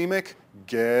hypoglycemic,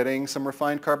 getting some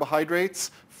refined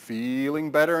carbohydrates, feeling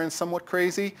better and somewhat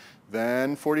crazy,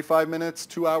 then 45 minutes,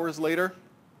 2 hours later,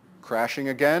 crashing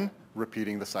again,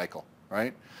 repeating the cycle,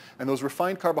 right? And those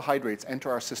refined carbohydrates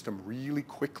enter our system really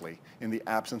quickly in the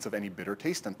absence of any bitter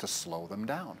tastant to slow them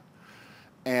down.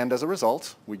 And as a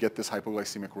result, we get this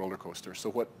hypoglycemic roller coaster. So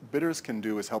what bitters can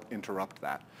do is help interrupt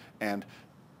that and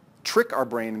trick our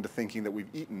brain into thinking that we've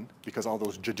eaten because all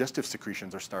those digestive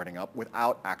secretions are starting up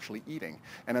without actually eating.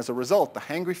 And as a result, the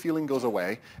hangry feeling goes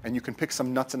away and you can pick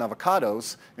some nuts and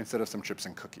avocados instead of some chips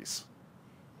and cookies.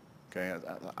 Okay,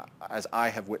 as I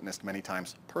have witnessed many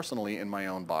times personally in my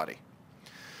own body.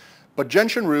 But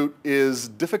gentian root is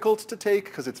difficult to take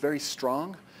because it's very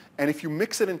strong. And if you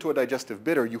mix it into a digestive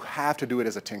bitter, you have to do it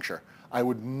as a tincture. I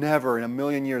would never in a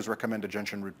million years recommend a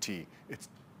gentian root tea. It's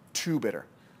too bitter,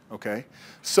 okay?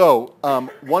 So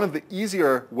one of the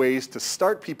easier ways to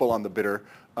start people on the bitter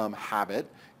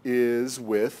habit is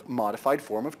with modified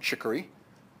form of chicory.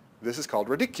 This is called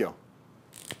radicchio.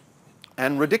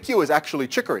 And radicchio is actually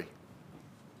chicory.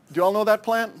 Do you all know that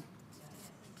plant?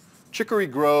 Chicory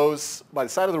grows by the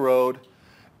side of the road.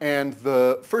 And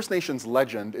the First Nations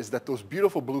legend is that those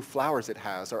beautiful blue flowers it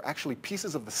has are actually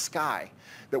pieces of the sky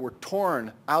that were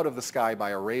torn out of the sky by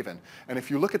a raven. And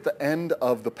if you look at the end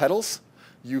of the petals,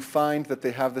 you find that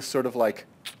they have this sort of like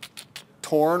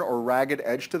torn or ragged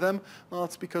edge to them? Well,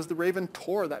 it's because the raven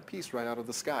tore that piece right out of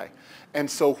the sky. And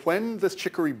so when this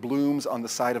chicory blooms on the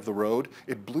side of the road,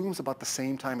 it blooms about the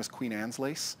same time as Queen Anne's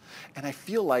lace. And I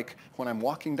feel like when I'm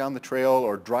walking down the trail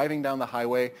or driving down the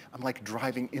highway, I'm like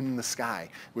driving in the sky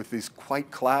with these white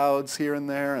clouds here and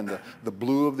there and the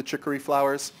blue of the chicory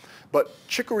flowers. But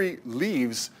chicory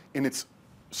leaves in its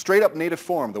straight up native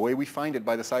form, the way we find it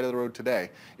by the side of the road today,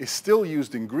 is still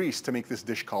used in Greece to make this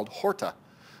dish called horta.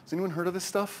 Has anyone heard of this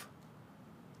stuff?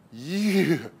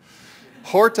 Yeah.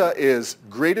 Horta is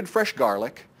grated fresh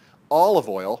garlic, olive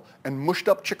oil, and mushed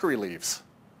up chicory leaves.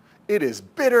 It is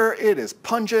bitter, it is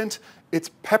pungent, it's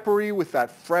peppery with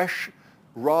that fresh,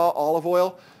 raw olive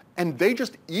oil, and they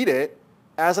just eat it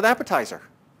as an appetizer.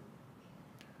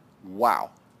 Wow,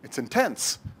 it's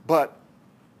intense, but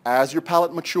as your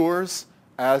palate matures,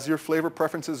 as your flavor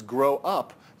preferences grow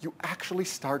up, you actually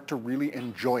start to really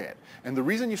enjoy it. And the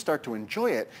reason you start to enjoy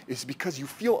it is because you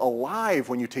feel alive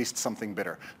when you taste something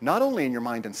bitter, not only in your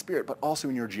mind and spirit, but also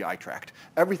in your GI tract.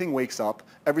 Everything wakes up,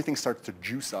 everything starts to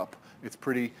juice up. It's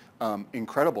pretty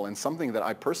incredible, and something that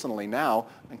I personally now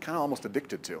am kind of almost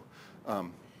addicted to.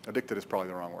 Addicted is probably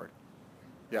the wrong word.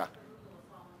 Yeah.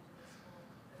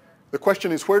 The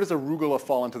question is, where does arugula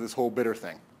fall into this whole bitter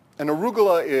thing? And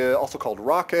arugula is also called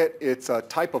rocket. It's a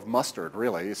type of mustard,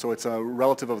 really. So it's a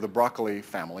relative of the broccoli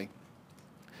family.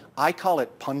 I call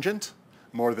it pungent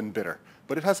more than bitter,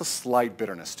 but it has a slight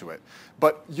bitterness to it.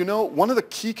 But you know, one of the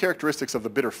key characteristics of the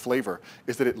bitter flavor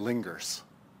is that it lingers.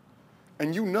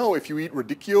 And you know, if you eat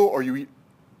radicchio or you eat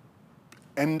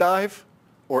endive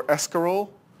or escarole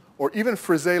or even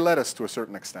frisee lettuce to a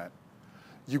certain extent,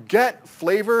 you get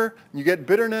flavor, you get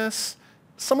bitterness,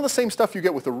 some of the same stuff you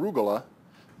get with arugula,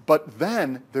 but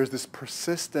then there's this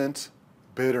persistent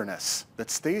bitterness that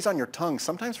stays on your tongue,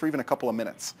 sometimes for even a couple of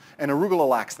minutes. And arugula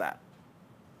lacks that.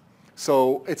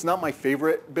 So it's not my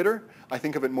favorite bitter. I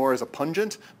think of it more as a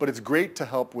pungent, but it's great to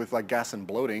help with like gas and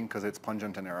bloating because it's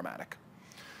pungent and aromatic.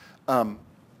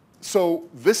 So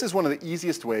this is one of the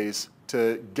easiest ways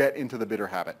to get into the bitter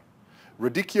habit.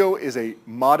 Radicchio is a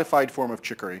modified form of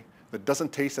chicory that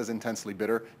doesn't taste as intensely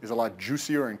bitter, is a lot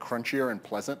juicier and crunchier and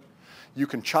pleasant. You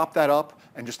can chop that up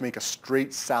and just make a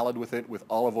straight salad with it with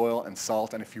olive oil and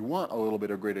salt, and if you want a little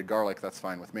bit of grated garlic, that's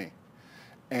fine with me.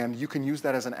 And you can use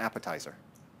that as an appetizer.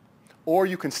 Or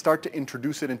you can start to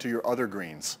introduce it into your other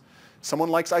greens. Someone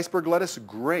likes iceberg lettuce?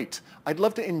 Great. I'd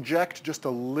love to inject just a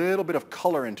little bit of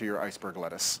color into your iceberg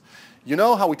lettuce. You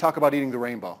know how we talk about eating the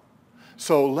rainbow?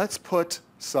 So let's put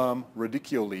some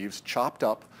radicchio leaves chopped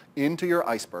up into your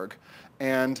iceberg,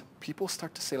 and people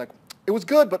start to say like, it was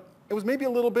good, but it was maybe a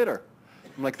little bitter.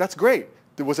 I'm like, that's great.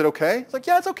 Was it okay? It's like,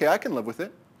 yeah, it's okay. I can live with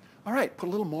it. All right, put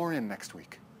a little more in next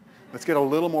week. Let's get a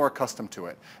little more accustomed to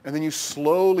it. And then you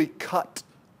slowly cut,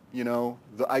 you know,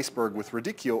 the iceberg with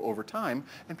radicchio over time,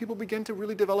 and people begin to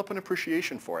really develop an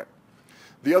appreciation for it.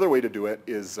 The other way to do it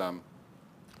is,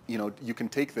 you know, you can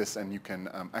take this and you can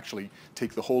actually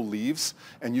take the whole leaves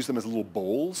and use them as little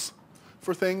bowls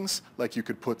for things. Like you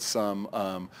could put some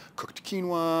cooked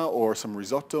quinoa or some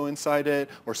risotto inside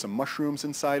it or some mushrooms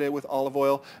inside it with olive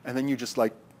oil, and then you just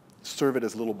like serve it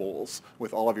as little bowls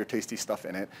with all of your tasty stuff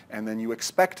in it, and then you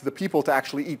expect the people to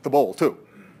actually eat the bowl too,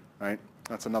 right?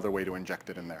 That's another way to inject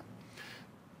it in there.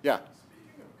 Yeah?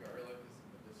 Speaking of garlic as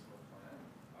a medicinal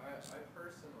plant, I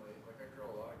personally, like I grow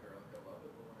a lot of garlic, I love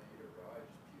it, but when I eat it raw, I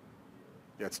just puke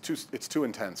immediately. Yeah, it's too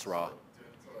intense raw. So, do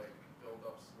it to like build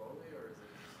up slowly, or is it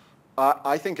just...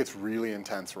 I think it's really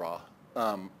intense raw.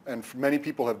 And many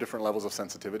people have different levels of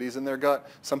sensitivities in their gut.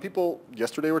 Some people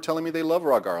yesterday were telling me they love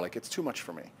raw garlic. It's too much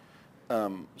for me.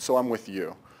 So I'm with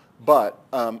you. But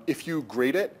if you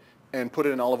grate it and put it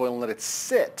in olive oil and let it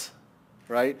sit,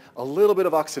 right, a little bit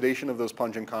of oxidation of those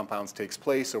pungent compounds takes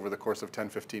place over the course of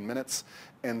 10-15 minutes,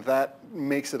 and that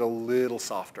makes it a little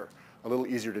softer, a little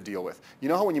easier to deal with. You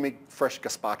know how when you make fresh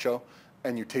gazpacho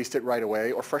and you taste it right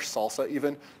away, or fresh salsa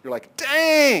even, you're like,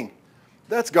 dang,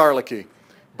 that's garlicky.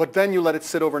 But then you let it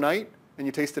sit overnight and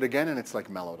you taste it again and it's like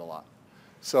mellowed a lot.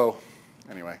 So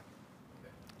anyway,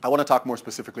 I want to talk more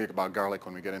specifically about garlic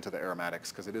when we get into the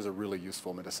aromatics because it is a really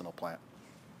useful medicinal plant.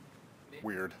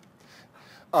 Weird.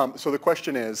 So the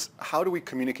question is, how do we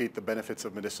communicate the benefits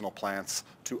of medicinal plants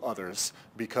to others?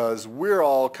 Because we're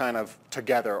all kind of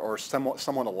together or somewhat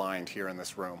aligned here in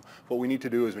this room. What we need to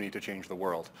do is we need to change the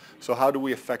world. So how do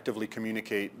we effectively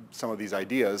communicate some of these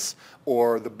ideas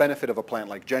or the benefit of a plant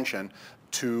like gentian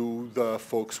to the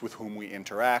folks with whom we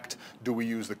interact? Do we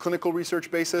use the clinical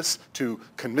research basis to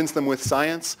convince them with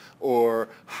science? Or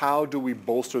how do we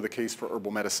bolster the case for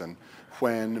herbal medicine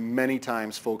when many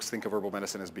times folks think of herbal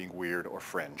medicine as being weird or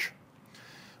fringe?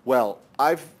 Well,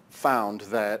 I've found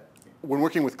that when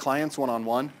working with clients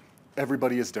one-on-one,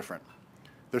 everybody is different.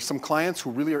 There's some clients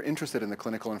who really are interested in the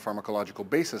clinical and pharmacological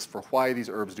basis for why these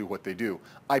herbs do what they do.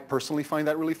 I personally find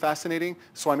that really fascinating,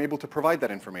 so I'm able to provide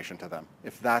that information to them,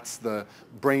 if that's the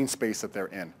brain space that they're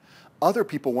in. Other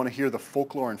people want to hear the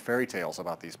folklore and fairy tales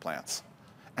about these plants.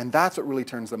 And that's what really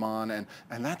turns them on, and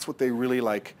that's what they really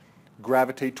like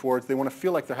gravitate towards. They want to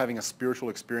feel like they're having a spiritual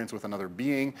experience with another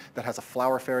being that has a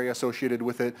flower fairy associated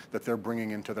with it that they're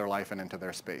bringing into their life and into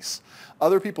their space.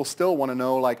 Other people still want to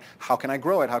know, like, how can I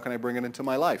grow it? How can I bring it into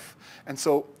my life? And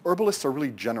so herbalists are really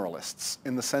generalists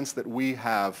in the sense that we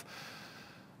have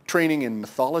training in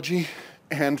mythology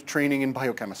and training in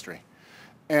biochemistry.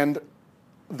 And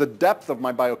the depth of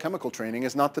my biochemical training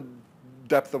is not the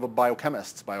depth of a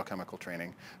biochemist's biochemical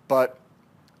training, but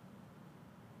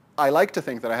I like to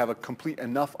think that I have a complete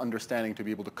enough understanding to be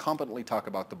able to competently talk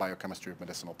about the biochemistry of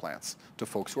medicinal plants to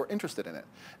folks who are interested in it.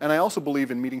 And I also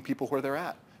believe in meeting people where they're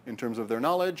at in terms of their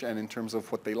knowledge and in terms of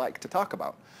what they like to talk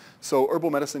about. So herbal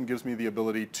medicine gives me the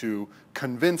ability to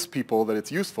convince people that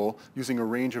it's useful using a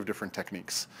range of different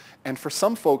techniques. And for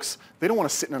some folks, they don't want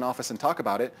to sit in an office and talk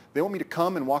about it. They want me to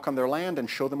come and walk on their land and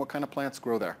show them what kind of plants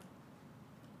grow there,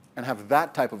 and have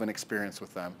that type of an experience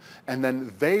with them. And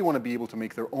then they want to be able to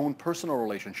make their own personal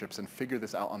relationships and figure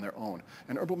this out on their own.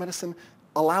 And herbal medicine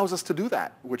allows us to do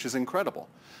that, which is incredible.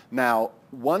 Now,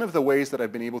 one of the ways that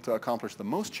I've been able to accomplish the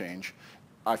most change,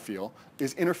 I feel,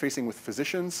 is interfacing with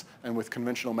physicians and with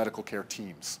conventional medical care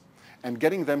teams and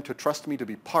getting them to trust me to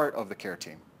be part of the care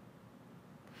team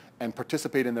and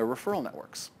participate in their referral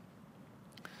networks.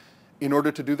 In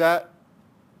order to do that,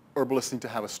 herbalists need to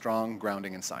have a strong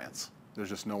grounding in science. There's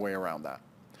just no way around that.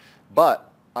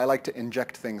 But I like to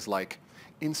inject things like,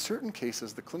 in certain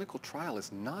cases, the clinical trial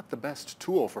is not the best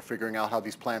tool for figuring out how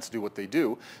these plants do what they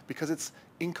do because it's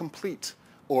incomplete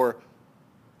or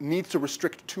needs to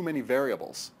restrict too many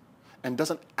variables and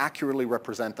doesn't accurately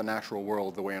represent the natural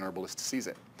world the way an herbalist sees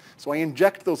it. So I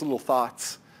inject those little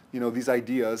thoughts, these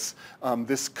ideas,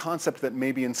 this concept that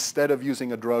maybe instead of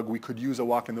using a drug, we could use a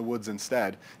walk in the woods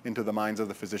instead into the minds of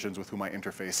the physicians with whom I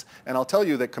interface. And I'll tell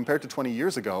you that compared to 20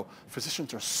 years ago,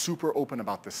 physicians are super open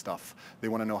about this stuff. They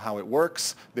want to know how it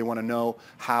works. They want to know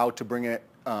how to bring it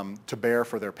to bear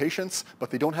for their patients, but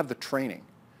they don't have the training.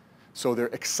 So they're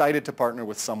excited to partner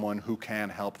with someone who can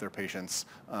help their patients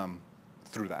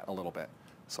through that a little bit.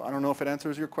 So I don't know if it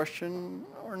answers your question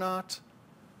or not.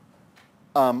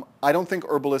 I don't think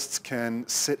herbalists can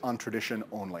sit on tradition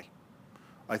only.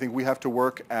 I think we have to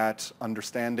work at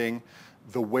understanding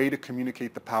the way to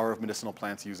communicate the power of medicinal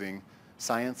plants using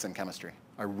science and chemistry.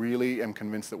 I really am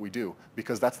convinced that we do,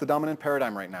 because that's the dominant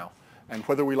paradigm right now. And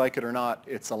whether we like it or not,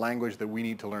 it's a language that we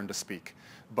need to learn to speak.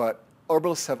 But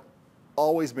herbalists have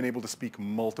always been able to speak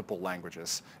multiple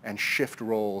languages and shift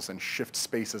roles and shift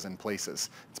spaces and places.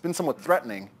 It's been somewhat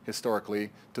threatening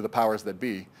historically to the powers that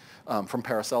be, from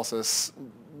Paracelsus,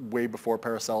 way before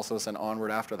Paracelsus and onward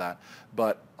after that.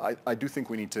 But I do think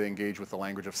we need to engage with the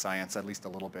language of science at least a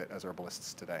little bit as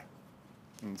herbalists today.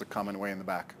 And it's a common way in the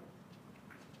back.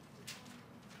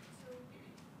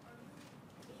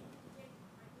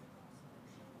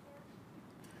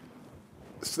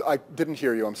 So I didn't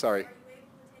hear you, I'm sorry.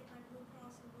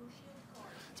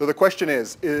 So the question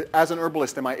is, as an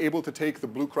herbalist, am I able to take the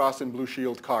Blue Cross and Blue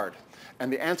Shield card?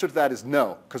 And the answer to that is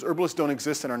no, because herbalists don't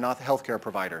exist and are not healthcare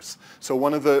providers. So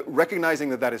recognizing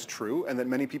that that is true and that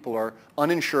many people are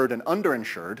uninsured and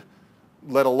underinsured,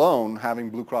 let alone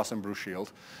having Blue Cross and Blue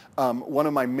Shield, one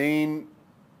of my main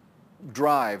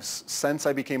drives since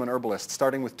I became an herbalist,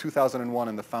 starting with 2001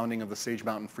 and the founding of the Sage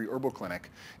Mountain Free Herbal Clinic,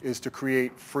 is to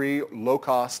create free,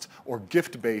 low-cost, or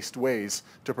gift-based ways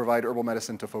to provide herbal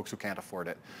medicine to folks who can't afford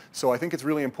it. So I think it's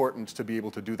really important to be able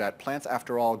to do that. Plants,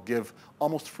 after all, give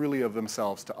almost freely of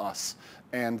themselves to us.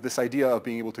 And this idea of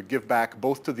being able to give back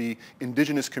both to the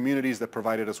indigenous communities that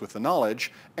provided us with the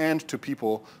knowledge and to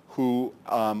people who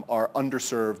are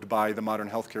underserved by the modern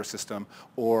healthcare system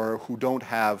or who don't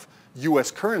have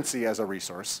U.S. currency as a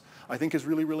resource, I think is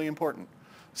really, really important.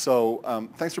 So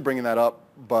thanks for bringing that up.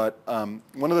 But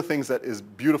one of the things that is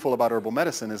beautiful about herbal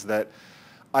medicine is that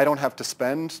I don't have to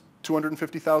spend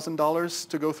 $250,000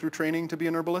 to go through training to be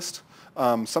an herbalist.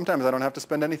 Sometimes I don't have to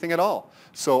spend anything at all.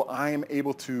 So I am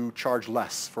able to charge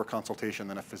less for consultation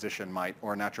than a physician might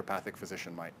or a naturopathic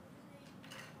physician might.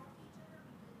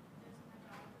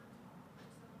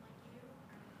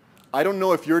 I don't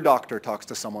know if your doctor talks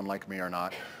to someone like me or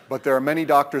not, but there are many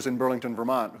doctors in Burlington,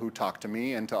 Vermont who talk to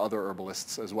me and to other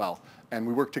herbalists as well. And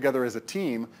we work together as a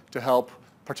team to help,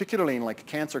 particularly in like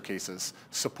cancer cases,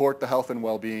 support the health and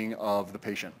well-being of the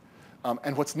patient.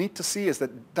 And what's neat to see is that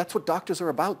that's what doctors are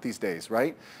about these days,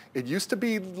 right? It used to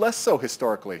be less so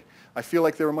historically. I feel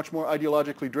like they were much more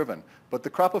ideologically driven. But the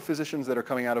crop of physicians that are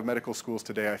coming out of medical schools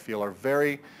today, I feel, are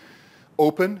very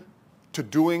open to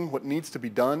doing what needs to be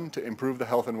done to improve the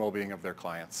health and well-being of their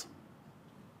clients.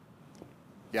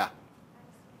 Yeah.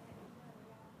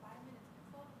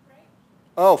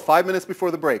 Oh, 5 minutes before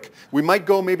the break. We might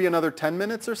go maybe another 10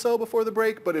 minutes or so before the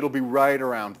break, but it'll be right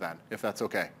around then, if that's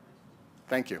okay.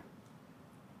 Thank you.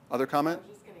 Other comment? I'm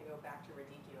just going to go back to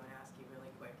radicchio and ask you really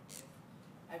quick.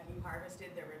 Have you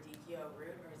harvested the radicchio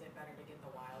root, or is it better to get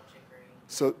the wild chicory?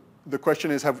 So the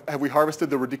question is, have we harvested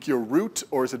the radicchio root,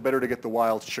 or is it better to get the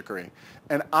wild chicory?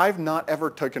 And I've not ever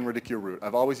taken radicchio root.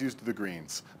 I've always used the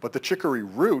greens. But the chicory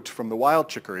root from the wild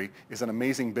chicory is an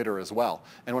amazing bitter as well.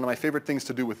 And one of my favorite things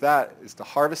to do with that is to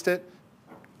harvest it,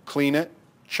 clean it,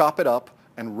 chop it up,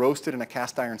 and roast it in a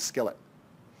cast iron skillet.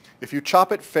 If you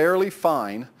chop it fairly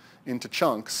fine into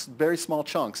chunks, very small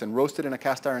chunks, and roast it in a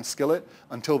cast iron skillet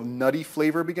until the nutty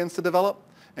flavor begins to develop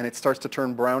and it starts to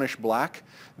turn brownish black,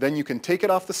 then you can take it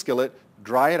off the skillet,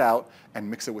 dry it out, and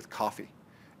mix it with coffee.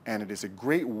 And it is a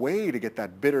great way to get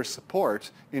that bitter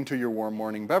support into your warm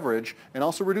morning beverage and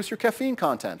also reduce your caffeine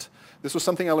content. This was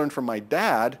something I learned from my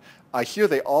dad. I hear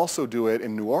they also do it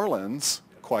in New Orleans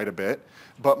quite a bit.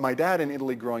 But my dad in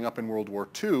Italy growing up in World War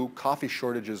II, coffee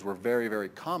shortages were very, very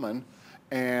common.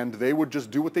 And they would just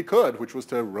do what they could, which was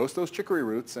to roast those chicory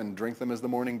roots and drink them as the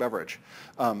morning beverage.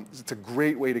 It's a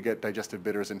great way to get digestive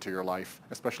bitters into your life,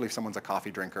 especially if someone's a coffee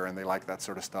drinker and they like that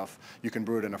sort of stuff. You can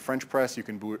brew it in a French press, you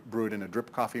can brew it in a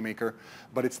drip coffee maker,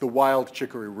 but it's the wild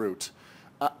chicory root.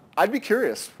 I'd be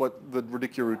curious what the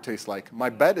radicchio root tastes like. My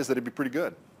bet is that it'd be pretty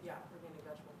good. Yeah, organic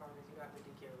vegetable farmers, you got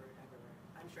radicchio root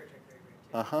everywhere. I'm sure chicory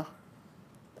root too. Uh-huh.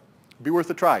 Be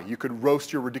worth a try. You could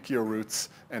roast your radicchio roots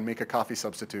and make a coffee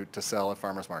substitute to sell at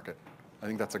farmer's market. I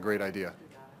think that's a great idea.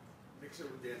 Mix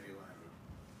it with dandelion.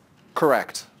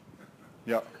 Correct.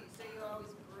 Yep. So you always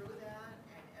brew that,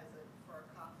 and for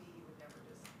a coffee, you would never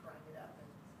just grind it up and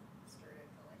stir it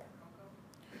for like a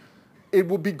cocoa? It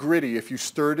would be gritty. If you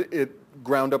stirred it,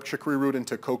 ground up chicory root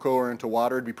into cocoa or into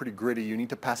water, it'd be pretty gritty. You need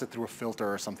to pass it through a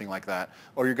filter or something like that.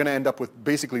 Or you're going to end up with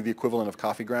basically the equivalent of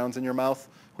coffee grounds in your mouth,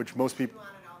 which most people...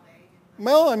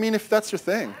 Well, I mean, if that's your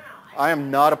thing. I am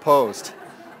not opposed.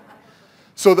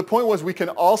 So the point was we can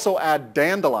also add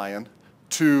dandelion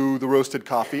to the roasted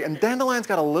coffee. And dandelion's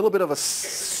got a little bit of a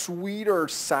sweet or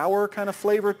sour kind of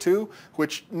flavor too,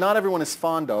 which not everyone is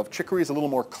fond of. Chicory is a little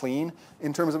more clean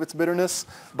in terms of its bitterness.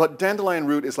 But dandelion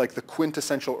root is like the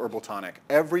quintessential herbal tonic.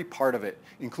 Every part of it,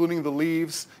 including the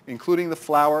leaves, including the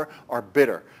flower, are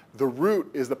bitter. The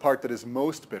root is the part that is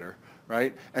most bitter.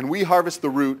 Right? And we harvest the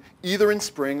root either in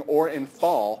spring or in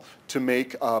fall to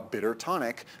make a bitter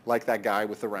tonic like that guy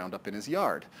with the Roundup in his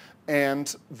yard.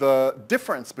 And the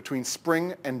difference between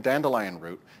spring and dandelion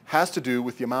root has to do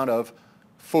with the amount of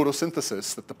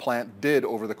photosynthesis that the plant did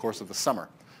over the course of the summer.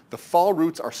 The fall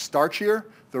roots are starchier.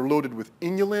 They're loaded with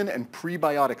inulin and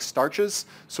prebiotic starches,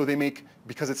 so they make,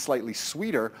 because it's slightly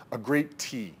sweeter, a great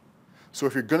tea. So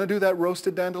if you're going to do that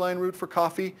roasted dandelion root for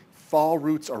coffee, fall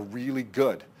roots are really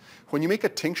good. When you make a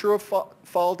tincture of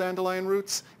fall dandelion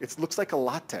roots, it looks like a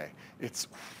latte. It's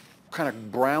kind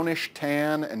of brownish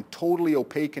tan and totally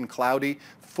opaque and cloudy,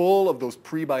 full of those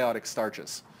prebiotic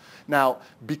starches. Now,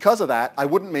 because of that, I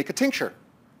wouldn't make a tincture,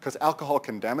 because alcohol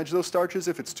can damage those starches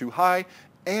if it's too high,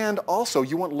 and also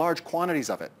you want large quantities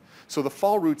of it. So the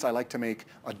fall roots I like to make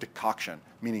a decoction,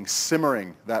 meaning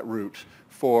simmering that root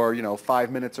for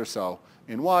 5 minutes or so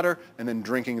in water, and then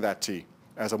drinking that tea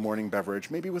as a morning beverage,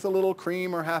 maybe with a little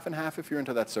cream or half and half if you're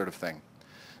into that sort of thing.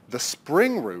 The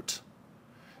spring root,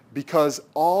 because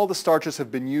all the starches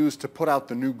have been used to put out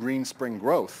the new green spring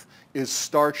growth, is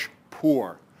starch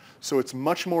poor. So it's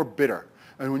much more bitter.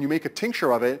 And when you make a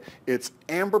tincture of it, it's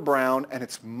amber brown and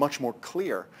it's much more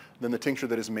clear than the tincture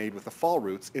that is made with the fall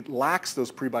roots. It lacks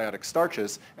those prebiotic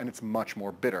starches and it's much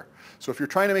more bitter. So if you're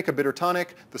trying to make a bitter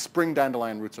tonic, the spring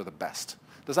dandelion roots are the best.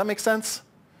 Does that make sense?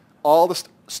 All the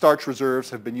starch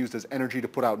reserves have been used as energy to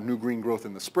put out new green growth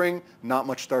in the spring, not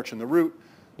much starch in the root,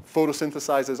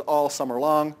 photosynthesizes all summer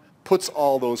long, puts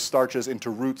all those starches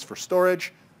into roots for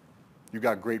storage. You've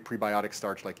got great prebiotic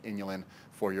starch like inulin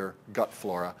for your gut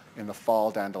flora in the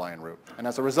fall dandelion root. And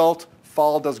as a result,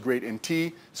 fall does great in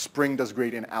tea, spring does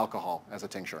great in alcohol as a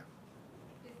tincture.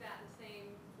 Is that the same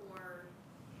for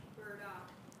burdock,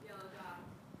 yellow dock,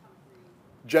 pumpkin?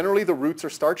 Generally, the roots are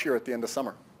starchier at the end of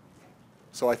summer.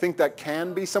 So I think that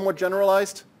can be somewhat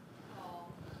generalized.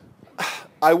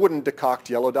 I wouldn't decoct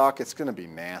yellow dock. It's going to be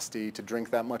nasty to drink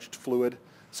that much fluid.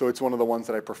 So it's one of the ones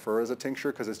that I prefer as a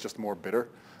tincture because it's just more bitter.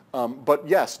 But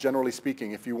yes, generally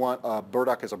speaking, if you want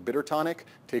burdock as a bitter tonic,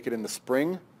 take it in the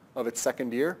spring of its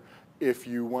second year. If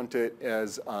you want it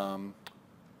as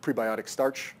prebiotic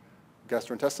starch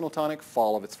gastrointestinal tonic,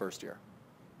 fall of its first year.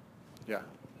 Yeah. You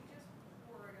just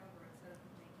pour it over instead of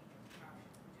making a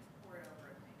concoction. You just pour it over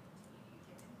and make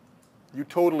a tea. You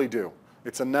totally do.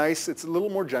 It's a little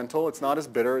more gentle. It's not as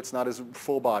bitter. It's not as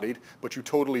full-bodied, but you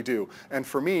totally do. And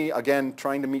for me, again,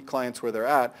 trying to meet clients where they're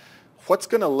at, what's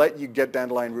going to let you get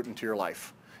dandelion root into your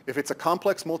life? If it's a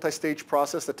complex multi-stage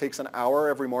process that takes an hour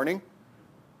every morning,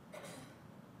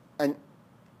 and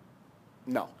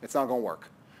no, it's not going to work.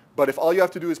 But if all you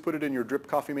have to do is put it in your drip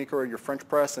coffee maker or your French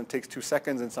press and it takes 2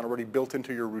 seconds and it's already built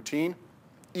into your routine,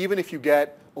 even if you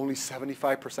get only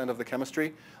 75% of the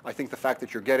chemistry, I think the fact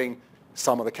that you're getting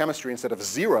some of the chemistry instead of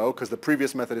 0, because the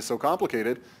previous method is so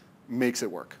complicated, makes it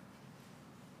work.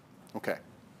 Okay.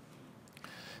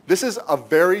 This is a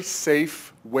very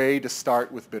safe way to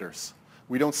start with bitters.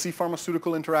 We don't see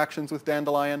pharmaceutical interactions with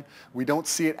dandelion. We don't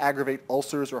see it aggravate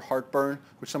ulcers or heartburn,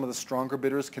 which some of the stronger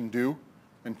bitters can do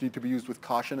and need to be used with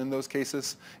caution in those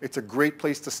cases. It's a great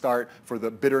place to start for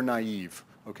the bitter naive,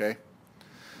 okay?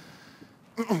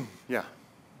 Yeah. You write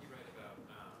about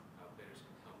how bitters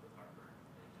can help with heartburn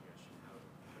and digestion. How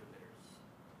do bitters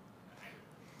aggravate?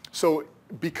 So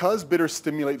because bitters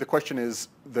stimulate, the question is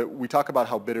that we talk about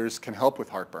how bitters can help with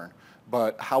heartburn,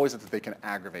 but how is it that they can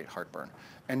aggravate heartburn?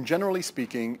 And generally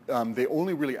speaking, they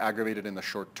only really aggravate it in the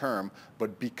short term,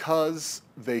 but because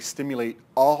they stimulate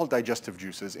all digestive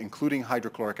juices, including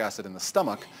hydrochloric acid in the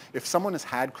stomach, if someone has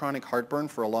had chronic heartburn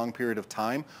for a long period of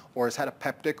time or has had a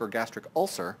peptic or gastric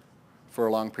ulcer for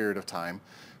a long period of time,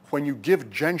 when you give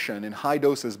gentian in high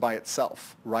doses by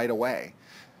itself right away,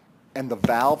 and the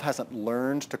valve hasn't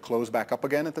learned to close back up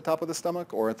again at the top of the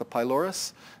stomach or at the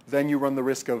pylorus, then you run the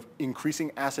risk of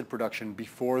increasing acid production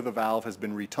before the valve has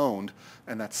been retoned,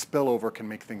 and that spillover can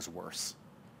make things worse.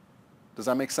 Does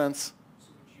that make sense?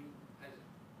 So would you,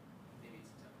 maybe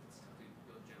it's tough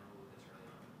to go general with this early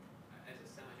on. As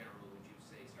a semi-general rule, would you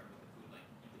say start with the food like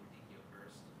DKO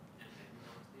first and then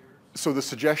go to the herbs? So the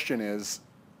suggestion is,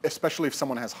 especially if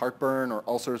someone has heartburn or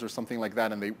ulcers or something like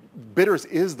that, and bitters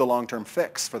is the long-term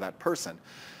fix for that person.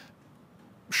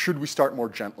 Should we start more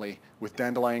gently with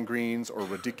dandelion greens or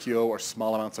radicchio or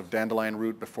small amounts of dandelion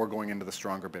root before going into the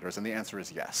stronger bitters? And the answer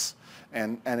is yes.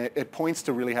 And it points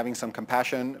to really having some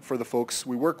compassion for the folks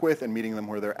we work with and meeting them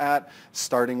where they're at,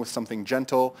 starting with something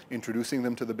gentle, introducing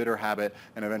them to the bitter habit,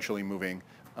 and eventually moving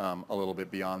a little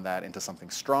bit beyond that into something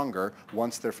stronger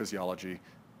once their physiology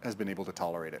has been able to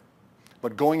tolerate it.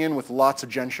 But going in with lots of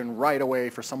gentian right away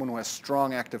for someone who has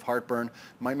strong active heartburn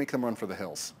might make them run for the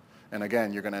hills. And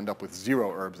again, you're going to end up with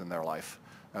 0 herbs in their life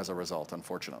as a result,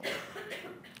 unfortunately.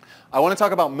 I want to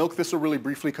talk about milk thistle really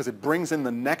briefly because it brings in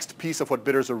the next piece of what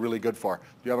bitters are really good for. Do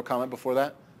you have a comment before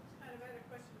that? I had a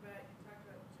question about, you talked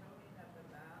about toning of the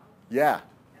valve. Yeah.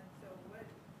 And so what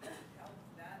helps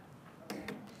that?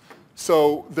 Okay.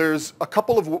 So there's a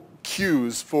couple of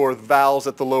cues for valves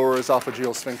at the lower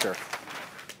esophageal sphincter.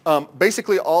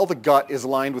 Basically, all the gut is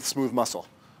lined with smooth muscle,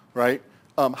 right?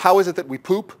 How is it that we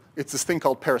poop? It's this thing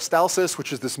called peristalsis,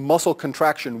 which is this muscle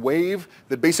contraction wave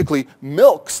that basically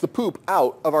milks the poop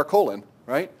out of our colon,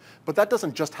 right? But that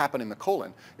doesn't just happen in the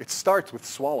colon. It starts with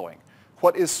swallowing.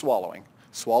 What is swallowing?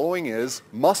 Swallowing is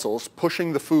muscles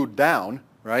pushing the food down,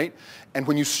 right? And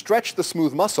when you stretch the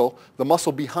smooth muscle, the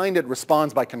muscle behind it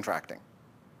responds by contracting.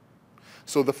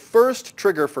 So the first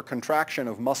trigger for contraction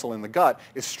of muscle in the gut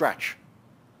is stretch.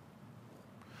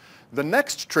 The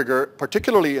next trigger,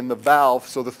 particularly in the valve,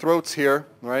 so the throat's here,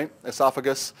 right,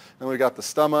 esophagus, then we got the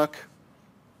stomach,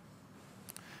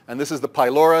 and this is the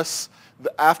pylorus.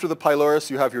 After the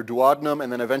pylorus, you have your duodenum, and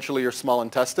then eventually your small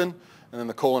intestine, and then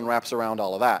the colon wraps around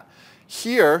all of that.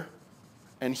 Here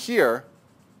and here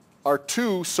are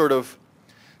two sort of,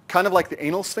 kind of like the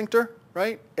anal sphincter,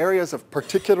 right, areas of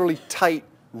particularly tight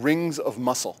rings of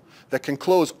muscle that can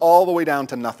close all the way down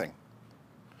to nothing.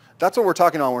 That's what we're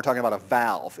talking about when we're talking about a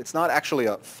valve. It's not actually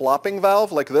a flopping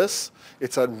valve like this.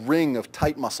 It's a ring of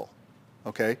tight muscle,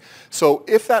 okay? So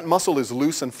if that muscle is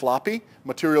loose and floppy,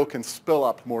 material can spill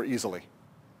up more easily.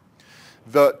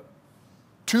 The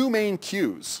 2 main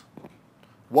cues,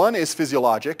 one is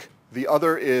physiologic, the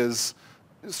other is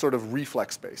sort of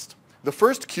reflex-based. The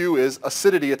first cue is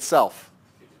acidity itself.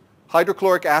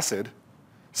 Hydrochloric acid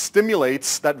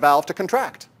stimulates that valve to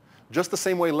contract, just the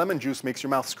same way lemon juice makes your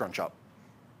mouth scrunch up.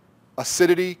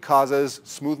 Acidity causes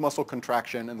smooth muscle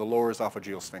contraction in the lower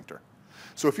esophageal sphincter.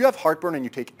 So if you have heartburn and you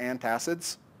take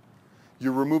antacids,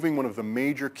 you're removing one of the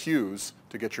major cues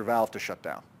to get your valve to shut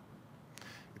down.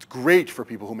 It's great for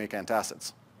people who make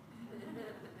antacids.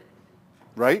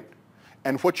 Right?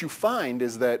 And what you find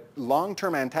is that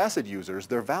long-term antacid users,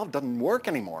 their valve doesn't work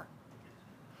anymore.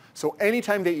 So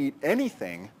anytime they eat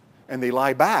anything and they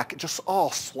lie back, it just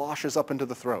all sloshes up into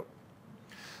the throat.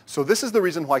 So this is the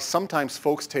reason why sometimes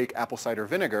folks take apple cider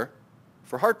vinegar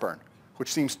for heartburn,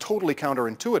 which seems totally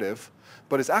counterintuitive,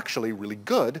 but is actually really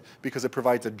good because it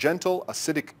provides a gentle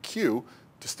acidic cue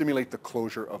to stimulate the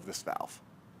closure of this valve.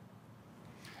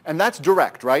 And that's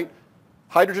direct, right?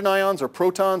 Hydrogen ions or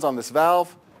protons on this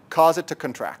valve cause it to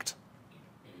contract,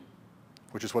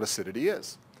 which is what acidity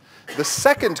is. The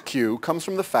second cue comes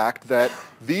from the fact that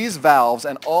these valves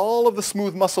and all of the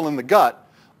smooth muscle in the gut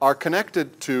are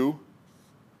connected to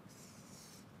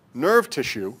nerve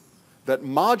tissue that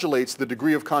modulates the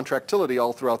degree of contractility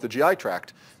all throughout the GI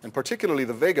tract, and particularly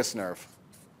the vagus nerve,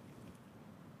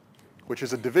 which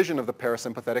is a division of the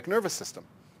parasympathetic nervous system.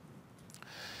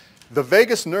 The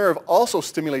vagus nerve also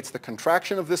stimulates the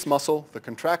contraction of this muscle, the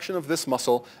contraction of this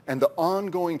muscle, and the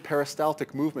ongoing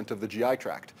peristaltic movement of the GI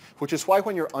tract, which is why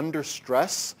when you're under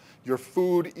stress, your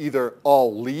food either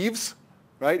all leaves,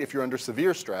 right, if you're under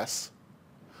severe stress,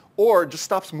 or just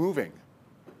stops moving,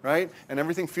 right, and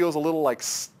everything feels a little like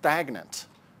stagnant,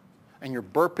 and you're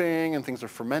burping and things are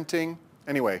fermenting.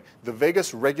 Anyway, the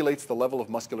vagus regulates the level of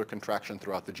muscular contraction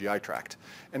throughout the GI tract.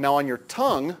 And now on your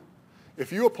tongue,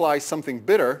 if you apply something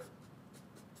bitter,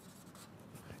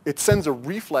 it sends a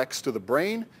reflex to the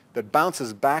brain that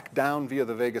bounces back down via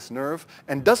the vagus nerve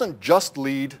and doesn't just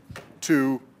lead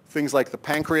to things like the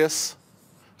pancreas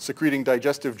secreting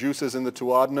digestive juices in the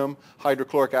duodenum,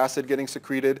 hydrochloric acid getting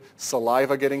secreted,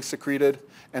 saliva getting secreted,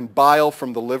 and bile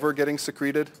from the liver getting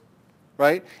secreted,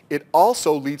 right? It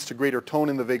also leads to greater tone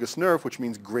in the vagus nerve, which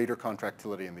means greater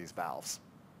contractility in these valves.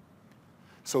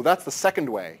 So that's the second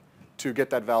way to get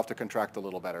that valve to contract a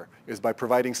little better, is by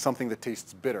providing something that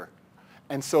tastes bitter.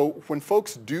 And so when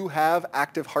folks do have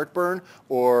active heartburn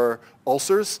or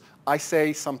ulcers, I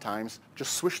say sometimes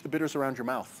just swish the bitters around your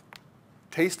mouth.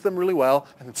 Taste them really well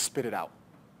and then spit it out.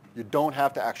 You don't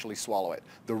have to actually swallow it.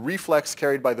 The reflex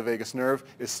carried by the vagus nerve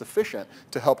is sufficient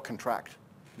to help contract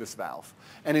this valve.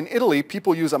 And in Italy,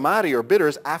 people use amari or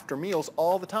bitters after meals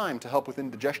all the time to help with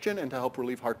indigestion and to help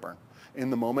relieve heartburn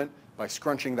in the moment by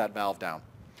scrunching that valve down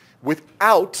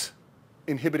without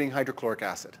inhibiting hydrochloric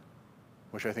acid,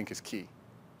 which I think is key.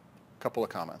 Couple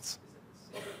of comments.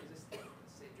 Is this the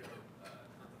same general concept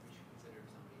we should consider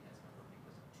if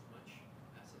somebody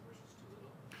has heartburn because of too much acid versus too little?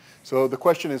 So the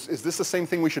question is this the same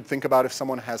thing we should think about if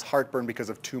someone has heartburn because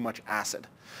of too much acid,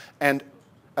 and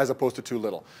as opposed to too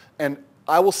little? And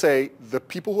I will say the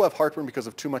people who have heartburn because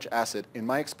of too much acid, in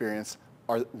my experience,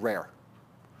 are rare.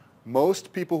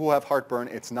 Most people who have heartburn,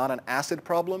 it's not an acid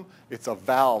problem, it's a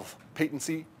valve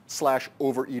patency /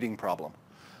 overeating problem.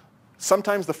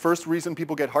 Sometimes the first reason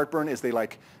people get heartburn is they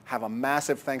like have a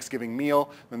massive Thanksgiving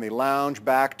meal, then they lounge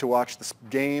back to watch this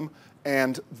game,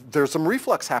 and there's some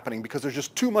reflux happening because there's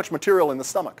just too much material in the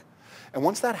stomach. And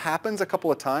once that happens a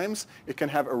couple of times, it can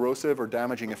have erosive or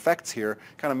damaging effects here,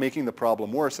 kind of making the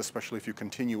problem worse, especially if you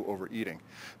continue overeating.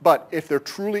 But if there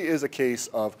truly is a case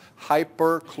of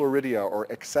hyperchloridia or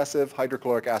excessive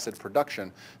hydrochloric acid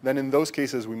production, then in those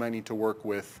cases we might need to work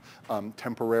with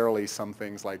temporarily some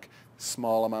things like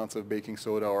small amounts of baking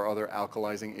soda or other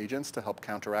alkalizing agents to help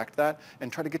counteract that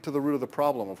and try to get to the root of the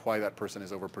problem of why that person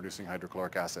is overproducing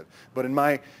hydrochloric acid. But in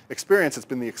my experience, it's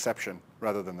been the exception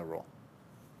rather than the rule.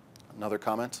 Another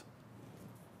comment?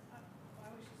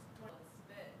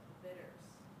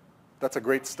 That's a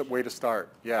great way to start,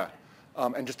 yeah.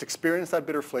 And just experience that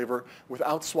bitter flavor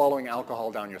without swallowing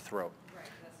alcohol down your throat.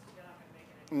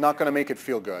 Not going to make it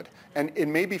feel good. And it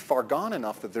may be far gone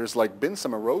enough that there's like been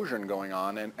some erosion going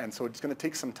on, and so it's going to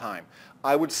take some time.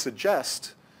 I would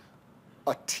suggest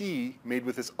a tea made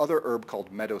with this other herb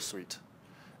called meadowsweet.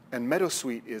 And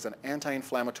meadowsweet is an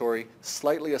anti-inflammatory,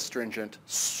 slightly astringent,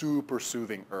 super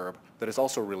soothing herb that is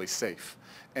also really safe.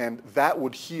 And that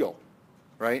would heal,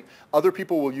 right? Other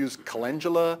people will use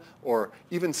calendula or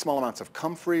even small amounts of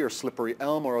comfrey or slippery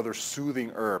elm or other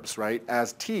soothing herbs, right,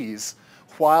 as teas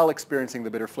while experiencing the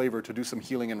bitter flavor to do some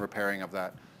healing and repairing of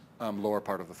that lower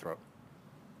part of the throat.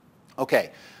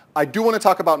 Okay. I do want to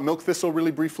talk about milk thistle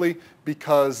really briefly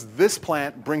because this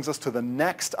plant brings us to the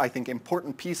next, I think,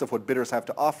 important piece of what bitters have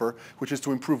to offer, which is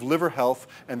to improve liver health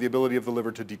and the ability of the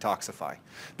liver to detoxify.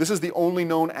 This is the only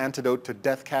known antidote to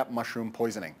deathcap mushroom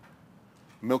poisoning.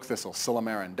 Milk thistle,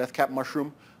 silymarin. Deathcap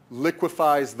mushroom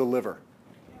liquefies the liver.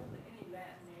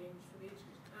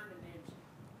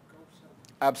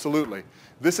 Absolutely.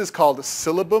 This is called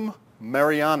Silybum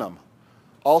marianum,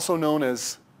 also known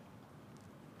as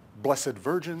Blessed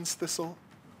Virgin's thistle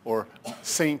or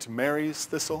Saint Mary's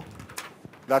thistle.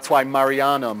 That's why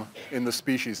Marianum in the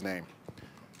species name.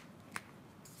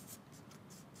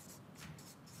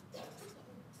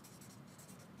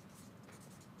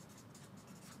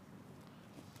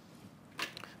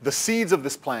 The seeds of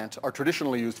this plant are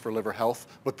traditionally used for liver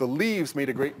health, but the leaves make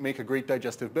a great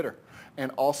digestive bitter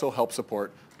and also help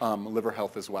support liver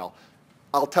health as well.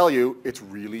 I'll tell you, it's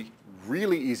really,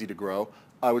 really easy to grow.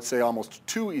 I would say almost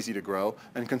too easy to grow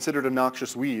and considered a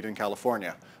noxious weed in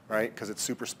California, right? Because it's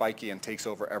super spiky and takes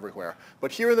over everywhere.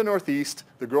 But here in the Northeast,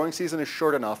 the growing season is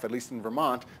short enough, at least in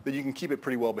Vermont, that you can keep it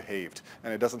pretty well behaved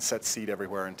and it doesn't set seed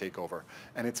everywhere and take over.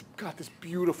 And it's got this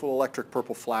beautiful electric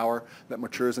purple flower that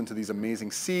matures into these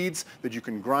amazing seeds that you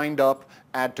can grind up,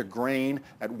 add to grain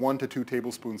at 1 to 2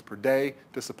 tablespoons per day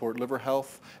to support liver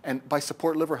health. And by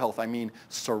support liver health, I mean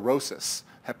cirrhosis,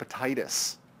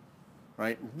 hepatitis,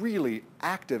 right? Really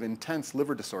active, intense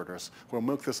liver disorders where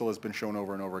milk thistle has been shown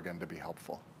over and over again to be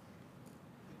helpful.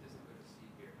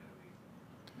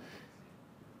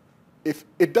 If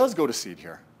it does go to seed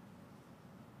here,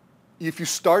 if you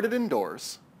start it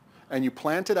indoors and you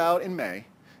plant it out in May,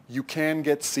 you can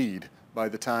get seed by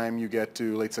the time you get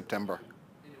to late September.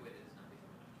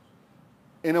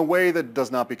 In a way that does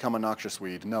not become a noxious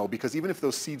weed, no, because even if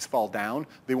those seeds fall down,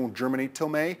 they won't germinate till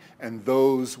May, and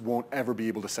those won't ever be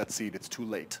able to set seed. It's too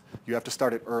late. You have to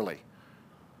start it early,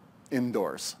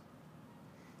 indoors.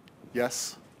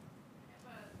 Yes? If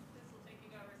a thistle taking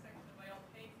over a section of my old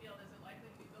hay field, is it likely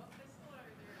to be milk thistle, or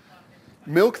is there a lot of different types?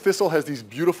 Milk thistle has these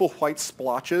beautiful white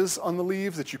splotches on the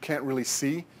leaves that you can't really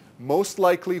see. Most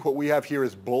likely what we have here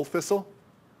is bull thistle,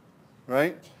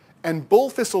 right? And bull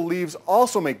thistle leaves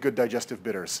also make good digestive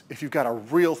bitters if you've got a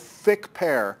real thick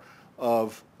pair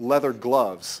of leather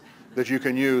gloves that you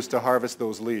can use to harvest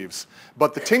those leaves.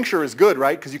 But the tincture is good,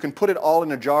 right? Because you can put it all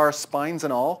in a jar, spines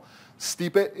and all,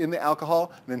 steep it in the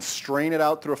alcohol, and then strain it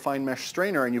out through a fine mesh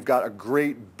strainer, and you've got a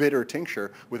great bitter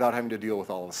tincture without having to deal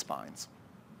with all the spines.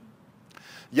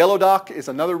 Yellow dock is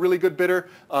another really good bitter.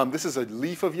 This is a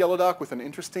leaf of yellow dock with an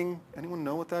interesting, anyone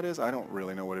know what that is? I don't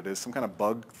really know what it is, some kind of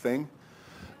bug thing.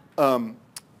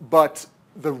 But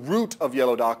the root of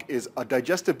yellow dock is a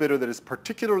digestive bitter that is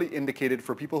particularly indicated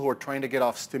for people who are trying to get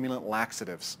off stimulant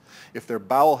laxatives if their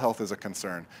bowel health is a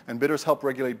concern. And bitters help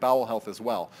regulate bowel health as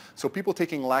well. So people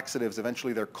taking laxatives,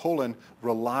 eventually their colon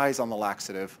relies on the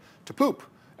laxative to poop.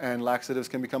 And laxatives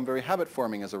can become very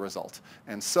habit-forming as a result.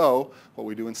 And so what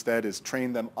we do instead is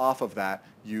train them off of that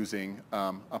using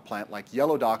a plant like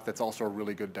yellow dock that's also a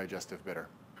really good digestive bitter.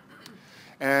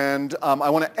 And I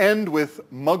want to end with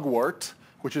mugwort,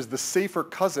 which is the safer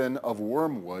cousin of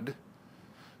wormwood,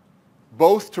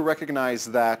 both to recognize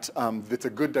that it's a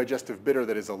good digestive bitter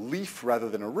that is a leaf rather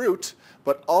than a root,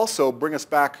 but also bring us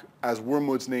back, as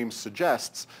wormwood's name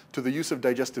suggests, to the use of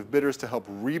digestive bitters to help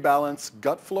rebalance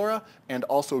gut flora and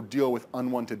also deal with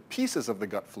unwanted pieces of the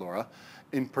gut flora,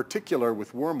 in particular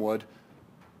with wormwood,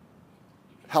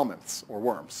 helminths or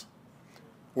worms.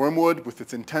 Wormwood, with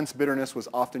its intense bitterness, was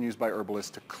often used by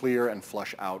herbalists to clear and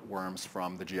flush out worms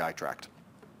from the GI tract.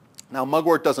 Now,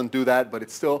 mugwort doesn't do that, but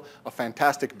it's still a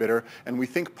fantastic bitter, and we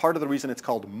think part of the reason it's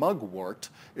called mugwort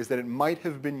is that it might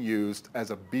have been used as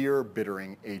a beer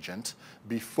bittering agent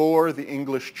before the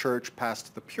English church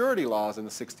passed the purity laws in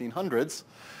the 1600s.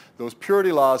 Those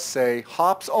purity laws say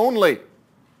hops only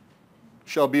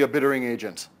shall be a bittering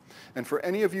agent. And for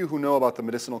any of you who know about the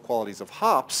medicinal qualities of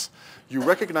hops, you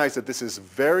recognize that this is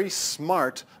very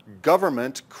smart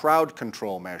government crowd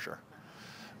control measure.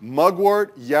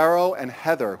 Mugwort, yarrow, and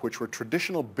heather, which were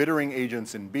traditional bittering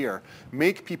agents in beer,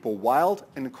 make people wild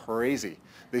and crazy.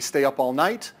 They stay up all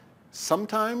night,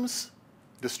 sometimes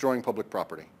destroying public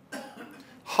property.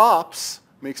 Hops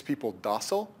makes people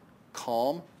docile,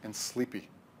 calm, and sleepy.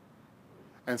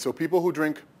 And so people who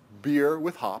drink beer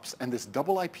with hops, and this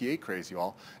double IPA craze, you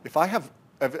all.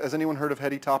 Has anyone heard of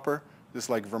Heady Topper? This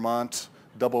like Vermont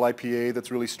double IPA that's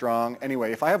really strong.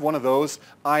 Anyway, if I have one of those,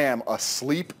 I am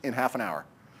asleep in half an hour.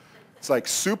 It's like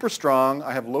super strong.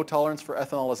 I have low tolerance for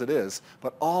ethanol as it is,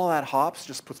 but all that hops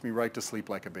just puts me right to sleep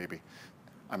like a baby.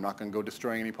 I'm not going to go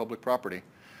destroying any public property.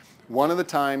 One of the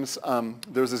times,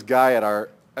 there was this guy at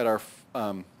our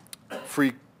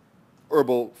free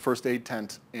herbal first aid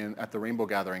tent at the Rainbow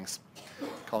Gatherings.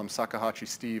 Call him Sakahachi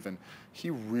Steve, and he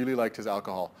really liked his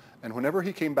alcohol. And whenever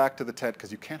he came back to the tent,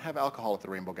 because you can't have alcohol at the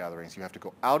Rainbow Gatherings, you have to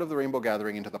go out of the Rainbow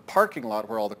Gathering into the parking lot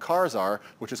where all the cars are,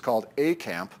 which is called A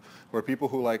Camp, where people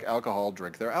who like alcohol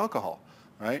drink their alcohol,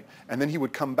 right? And then he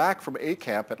would come back from A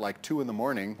Camp at like 2 in the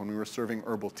morning when we were serving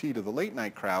herbal tea to the late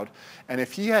night crowd, and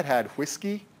if he had had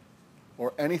whiskey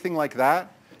or anything like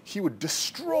that, he would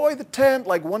destroy the tent.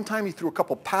 Like one time he threw a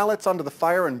couple pallets onto the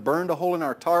fire and burned a hole in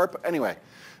our tarp. Anyway,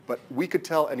 but we could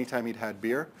tell anytime he'd had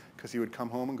beer because he would come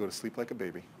home and go to sleep like a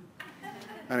baby.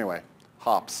 Anyway,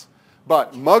 hops.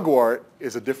 But mugwort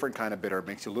is a different kind of bitter. It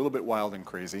makes you a little bit wild and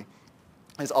crazy.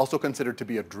 It's also considered to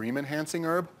be a dream-enhancing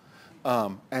herb.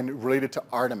 and related to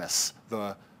Artemis,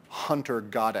 the hunter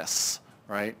goddess,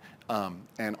 right?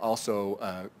 And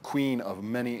also queen of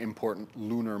many important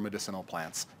lunar medicinal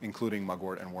plants, including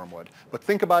mugwort and wormwood. But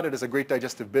think about it as a great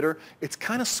digestive bitter. It's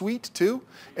kind of sweet too.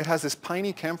 It has this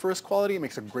piney camphorous quality. It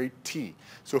makes a great tea.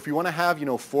 So if you want to have,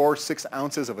 4 or 6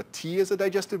 ounces of a tea as a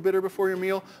digestive bitter before your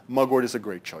meal, mugwort is a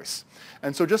great choice.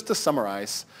 And so just to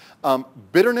summarize,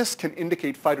 bitterness can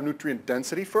indicate phytonutrient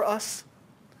density for us,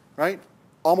 right?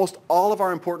 Almost all of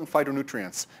our important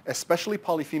phytonutrients, especially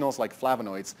polyphenols like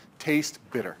flavonoids, taste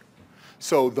bitter.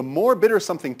 So the more bitter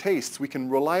something tastes, we can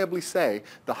reliably say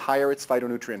the higher its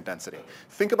phytonutrient density.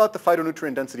 Think about the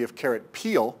phytonutrient density of carrot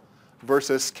peel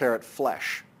versus carrot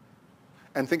flesh.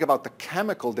 And think about the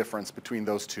chemical difference between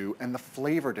those two and the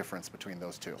flavor difference between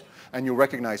those two. And you'll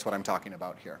recognize what I'm talking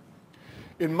about here.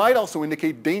 It might also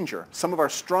indicate danger. Some of our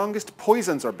strongest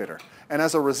poisons are bitter. And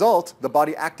as a result, the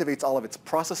body activates all of its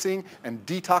processing and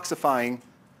detoxifying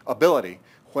ability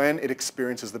when it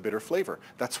experiences the bitter flavor.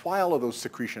 That's why all of those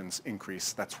secretions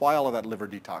increase. That's why all of that liver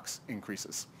detox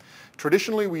increases.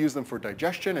 Traditionally, we use them for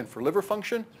digestion and for liver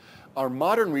function. Our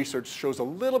modern research shows a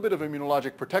little bit of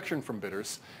immunologic protection from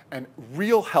bitters and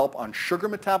real help on sugar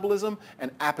metabolism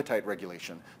and appetite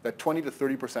regulation, that 20 to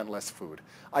 30% less food.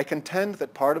 I contend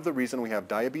that part of the reason we have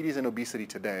diabetes and obesity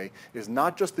today is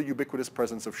not just the ubiquitous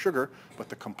presence of sugar, but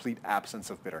the complete absence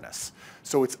of bitterness.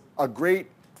 So it's a great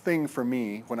thing for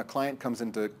me when a client comes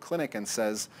into clinic and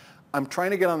says, I'm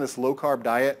trying to get on this low-carb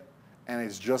diet and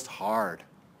it's just hard.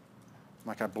 I'm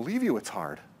like, I believe you, it's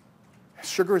hard.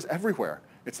 Sugar is everywhere.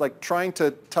 It's like trying to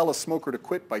tell a smoker to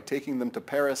quit by taking them to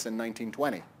Paris in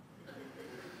 1920.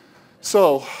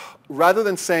 So rather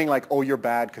than saying like, oh, you're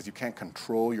bad because you can't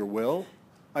control your will,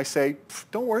 I say,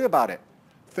 don't worry about it.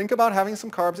 Think about having some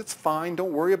carbs. It's fine.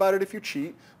 Don't worry about it if you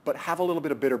cheat, but have a little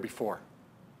bit of bitter before.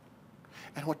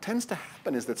 And what tends to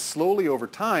happen is that slowly over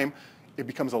time, it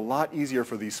becomes a lot easier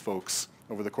for these folks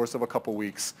over the course of a couple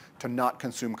weeks to not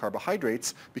consume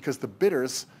carbohydrates because the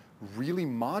bitters really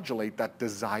modulate that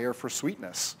desire for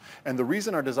sweetness. And the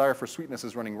reason our desire for sweetness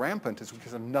is running rampant is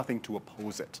because of nothing to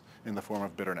oppose it in the form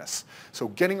of bitterness. So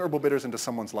getting herbal bitters into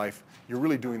someone's life, you're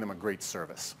really doing them a great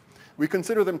service. We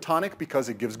consider them tonic because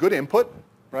it gives good input,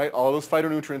 right? All those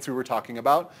phytonutrients we were talking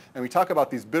about. And we talk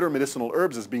about these bitter medicinal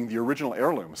herbs as being the original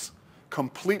heirlooms,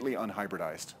 completely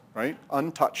unhybridized, right?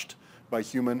 Untouched by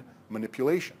human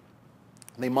manipulation.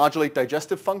 They modulate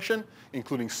digestive function,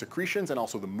 including secretions and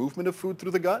also the movement of food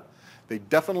through the gut. They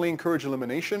definitely encourage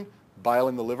elimination, bile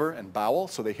in the liver and bowel,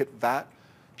 so they hit that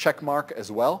check mark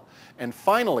as well. And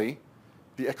finally,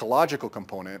 the ecological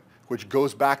component, which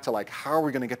goes back to like, how are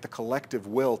we going to get the collective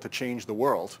will to change the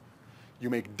world? You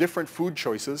make different food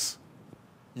choices.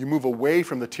 You move away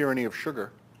from the tyranny of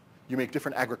sugar. You make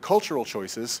different agricultural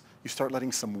choices. You start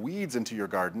letting some weeds into your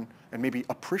garden and maybe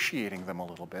appreciating them a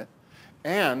little bit.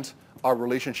 And our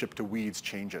relationship to weeds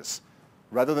changes.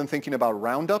 Rather than thinking about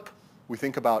Roundup, we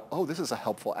think about, oh, this is a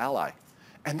helpful ally.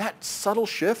 And that subtle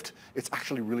shift, it's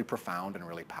actually really profound and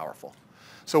really powerful.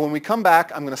 So when we come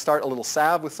back, I'm going to start a little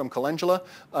salve with some calendula.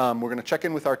 We're going to check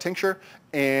in with our tincture,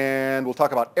 and we'll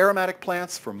talk about aromatic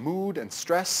plants for mood and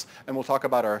stress, and we'll talk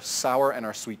about our sour and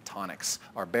our sweet tonics,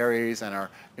 our berries and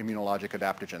our immunologic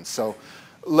adaptogens. So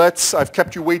I've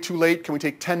kept you way too late. Can we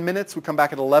take 10 minutes? We come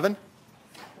back at 11.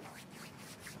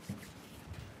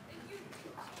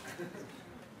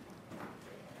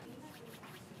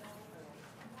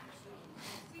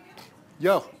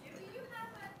 Yo.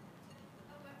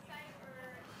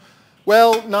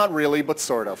 Well, not really, but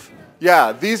sort of.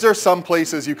 Yeah, these are some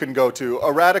places you can go to.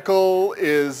 A Radical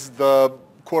is the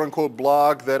quote-unquote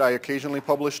blog that I occasionally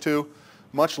publish to.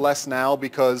 Much less now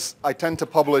because I tend to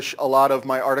publish a lot of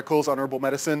my articles on herbal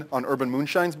medicine on Urban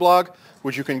Moonshine's blog,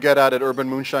 which you can get at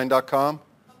urbanmoonshine.com.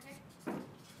 Okay. And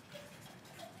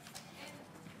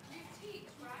you teach,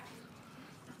 right?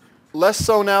 Less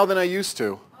so now than I used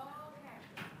to. Oh,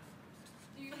 okay.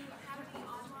 Do you have any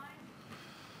online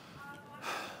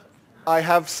modules? I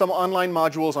have some online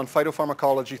modules on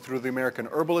phytopharmacology through the American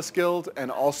Herbalist Guild and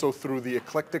also through the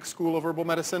Eclectic School of Herbal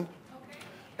Medicine.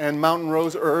 And Mountain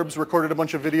Rose Herbs recorded a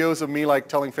bunch of videos of me like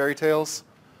telling fairy tales.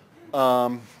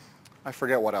 I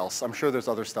forget what else. I'm sure there's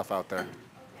other stuff out there.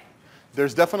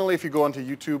 There's definitely, if you go onto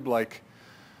YouTube, like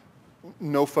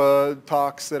NOFA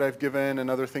talks that I've given and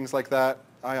other things like that.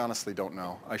 I honestly don't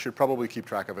know. I should probably keep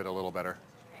track of it a little better.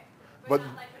 Okay. But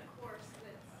Not like a course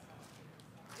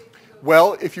that's...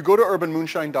 well, if you go to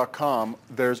urbanmoonshine.com,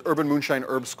 there's Urban Moonshine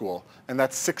Herb School, and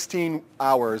that's 16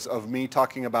 hours of me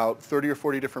talking about 30 or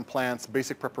 40 different plants,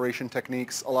 basic preparation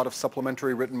techniques, a lot of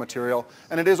supplementary written material,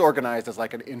 and it is organized as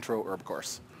like an intro herb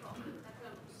course.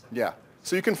 Yeah,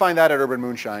 so you can find that at Urban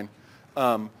Moonshine.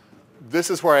 This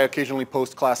is where I occasionally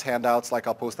post class handouts, like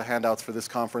I'll post the handouts for this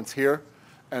conference here.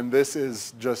 And this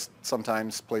is just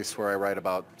sometimes a place where I write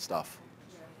about stuff.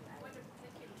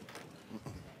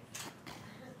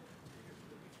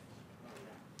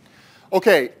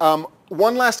 Okay,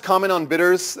 one last comment on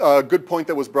bitters, a good point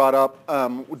that was brought up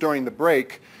during the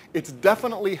break. It's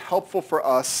definitely helpful for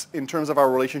us in terms of our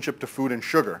relationship to food and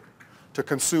sugar, to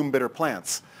consume bitter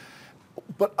plants.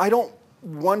 But I don't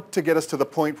want to get us to the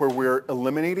point where we're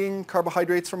eliminating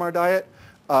carbohydrates from our diet.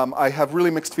 I have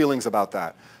really mixed feelings about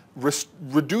that.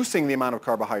 Reducing the amount of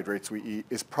carbohydrates we eat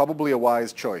is probably a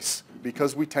wise choice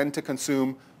because we tend to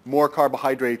consume more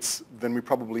carbohydrates than we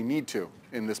probably need to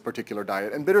in this particular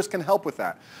diet. And bitters can help with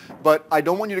that. But I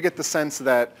don't want you to get the sense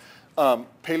that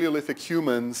Paleolithic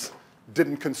humans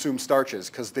didn't consume starches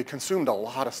because they consumed a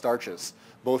lot of starches,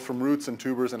 both from roots and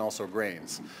tubers and also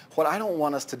grains. What I don't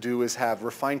want us to do is have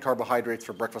refined carbohydrates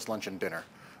for breakfast, lunch, and dinner.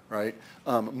 Right?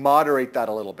 Moderate that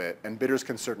a little bit, and bitters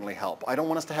can certainly help. I don't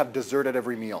want us to have dessert at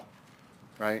every meal,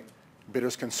 right?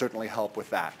 Bitters can certainly help with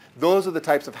that. Those are the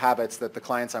types of habits that the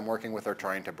clients I'm working with are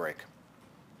trying to break.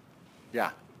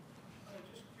 Yeah? I'm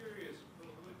just curious,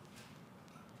 would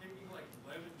taking like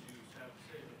lemon juice have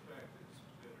the same effect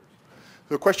as bitters?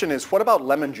 The question is, what about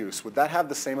lemon juice? Would that have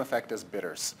the same effect as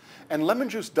bitters? And lemon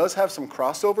juice does have some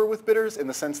crossover with bitters in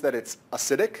the sense that it's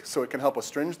acidic, so it can help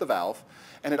astringe the valve.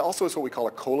 And it also is what we call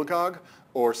a cholagogue,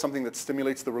 or something that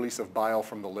stimulates the release of bile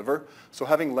from the liver. So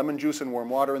having lemon juice and warm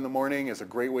water in the morning is a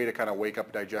great way to kind of wake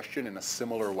up digestion in a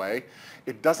similar way.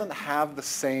 It doesn't have the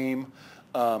same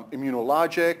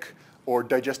immunologic or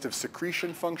digestive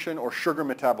secretion function or sugar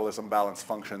metabolism balance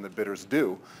function that bitters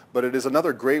do, but it is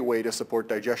another great way to support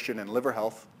digestion and liver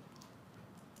health.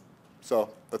 So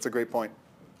that's a great point.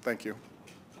 Thank you.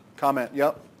 Comment,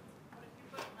 yep?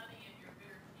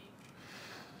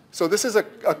 So this is a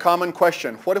common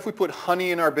question. What if we put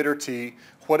honey in our bitter tea?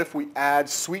 What if we add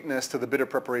sweetness to the bitter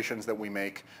preparations that we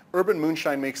make? Urban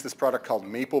Moonshine makes this product called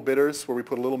maple bitters, where we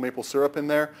put a little maple syrup in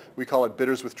there. We call it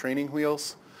bitters with training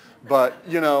wheels. But,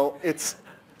 you know, it's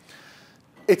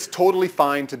totally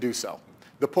fine to do so.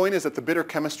 The point is that the bitter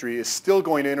chemistry is still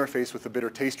going to interface with the bitter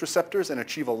taste receptors and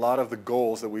achieve a lot of the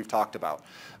goals that we've talked about.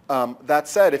 That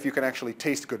said, if you can actually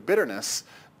taste good bitterness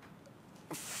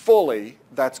fully,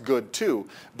 that's good too.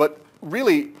 But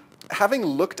really, having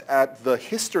looked at the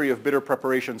history of bitter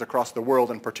preparations across the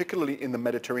world, and particularly in the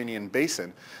Mediterranean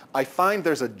basin, I find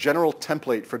there's a general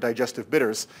template for digestive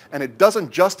bitters, and it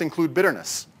doesn't just include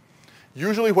bitterness.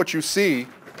 Usually what you see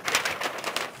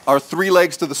are three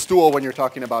legs to the stool when you're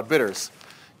talking about bitters.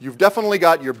 You've definitely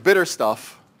got your bitter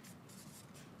stuff,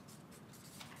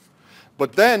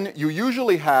 but then you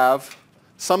usually have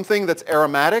something that's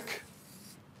aromatic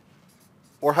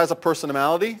or has a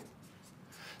personality.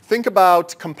 Think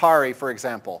about Campari, for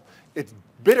example. It's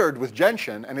bittered with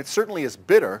gentian, and it certainly is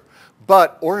bitter,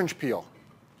 but orange peel,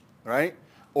 right?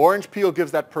 Orange peel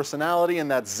gives that personality and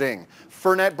that zing.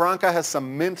 Fernet Branca has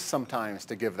some mint sometimes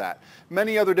to give that.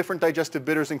 Many other different digestive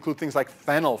bitters include things like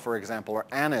fennel, for example, or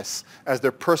anise as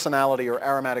their personality or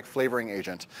aromatic flavoring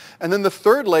agent. And then the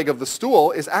third leg of the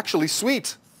stool is actually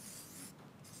sweet.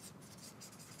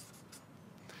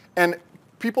 And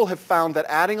people have found that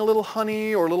adding a little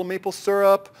honey or a little maple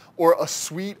syrup or a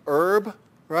sweet herb,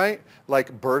 right,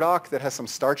 like burdock that has some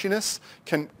starchiness,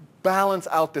 can balance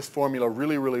out this formula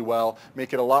really, really well,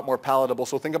 make it a lot more palatable.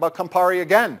 So think about Campari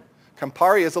again.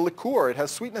 Campari is a liqueur. It has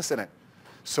sweetness in it.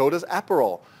 So does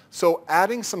Aperol. So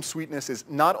adding some sweetness is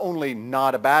not only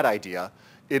not a bad idea,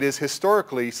 it is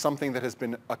historically something that has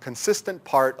been a consistent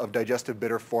part of digestive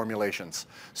bitter formulations.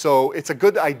 So it's a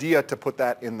good idea to put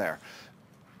that in there.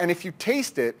 And if you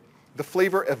taste it, the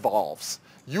flavor evolves.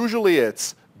 Usually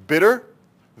it's bitter,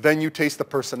 then you taste the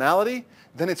personality,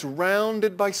 then it's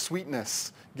rounded by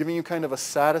sweetness, giving you kind of a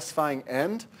satisfying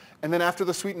end. And then after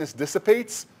the sweetness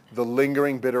dissipates, the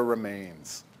lingering bitter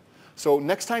remains. So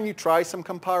next time you try some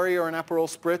Campari or an Aperol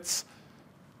Spritz,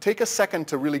 take a second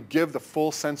to really give the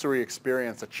full sensory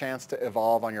experience a chance to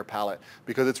evolve on your palate,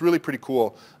 because it's really pretty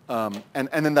cool. And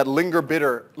then that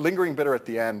lingering bitter at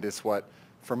the end is what,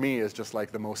 for me, is just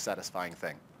like the most satisfying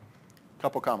thing.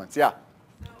 Couple comments, yeah?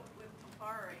 So with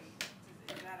Campari,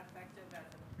 is that effective as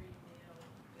a pre-meal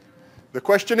bitter? The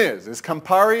question is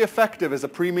Campari effective as a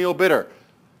pre-meal bitter?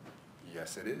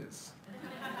 Yes, it is.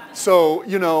 So,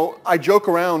 you know, I joke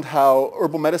around how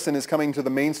herbal medicine is coming to the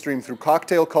mainstream through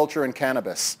cocktail culture and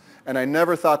cannabis, and I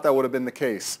never thought that would have been the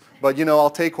case. But, you know, I'll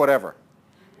take whatever.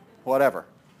 Whatever.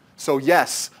 So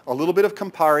yes, a little bit of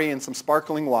Campari and some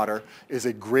sparkling water is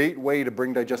a great way to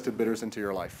bring digestive bitters into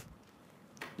your life.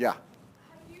 Yeah? Have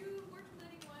you worked with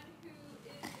anyone who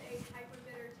is a hyper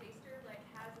bitter taster, like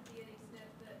has a DNA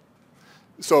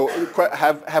So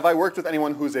have I worked with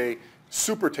anyone who's a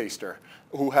super taster,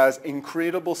 who has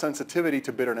incredible sensitivity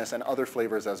to bitterness and other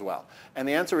flavors as well? And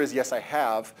the answer is yes, I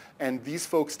have. And these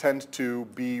folks tend to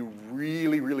be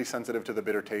really, really sensitive to the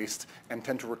bitter taste and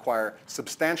tend to require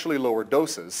substantially lower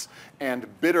doses. And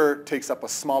bitter takes up a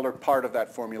smaller part of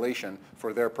that formulation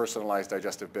for their personalized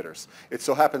digestive bitters. It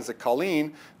so happens that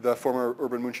Colleen, the former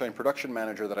Urban Moonshine production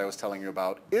manager that I was telling you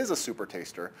about, is a super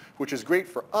taster, which is great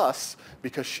for us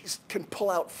because she can pull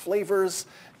out flavors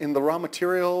in the raw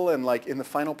material and like in the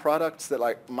final products that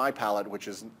like my palate, which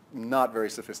is not very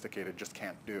sophisticated, just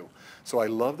can't do. So I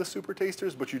love the super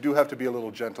tasters, but you do have to be a little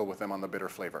gentle with them on the bitter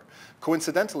flavor.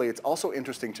 Coincidentally, it's also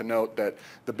interesting to note that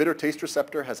the bitter taste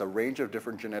receptor has a range of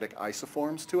different genetic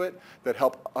isoforms to it that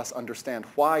help us understand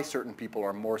why certain people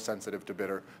are more sensitive to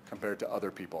bitter compared to other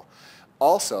people.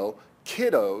 Also,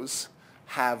 kiddos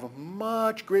have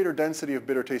much greater density of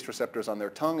bitter taste receptors on their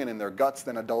tongue and in their guts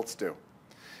than adults do.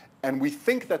 And we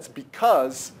think that's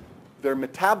because their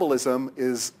metabolism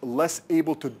is less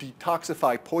able to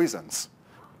detoxify poisons.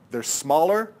 They're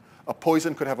smaller. A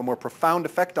poison could have a more profound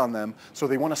effect on them, so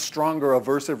they want a stronger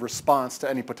aversive response to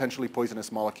any potentially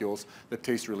poisonous molecules that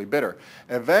taste really bitter.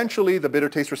 Eventually, the bitter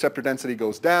taste receptor density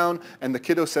goes down, and the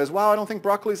kiddo says, wow, I don't think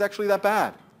broccoli is actually that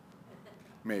bad.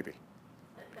 Maybe.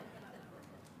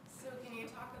 So can you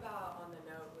talk about, on the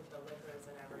note with the liquids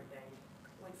and everything,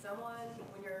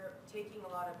 when you're taking a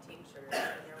lot of tinctures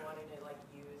and you're wanting to like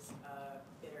use a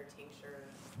bitter tincture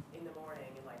in the morning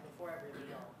and like before every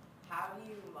meal, how do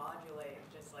you modulate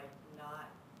just like not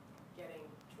getting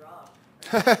drunk?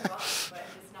 Or not drunk, but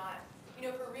it's not, you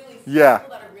know, for really Yeah.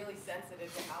 people that are really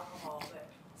sensitive to alcohol but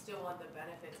still want the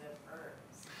benefits of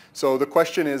herbs. So the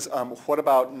question is, what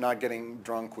about not getting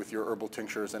drunk with your herbal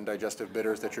tinctures and digestive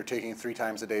bitters that you're taking 3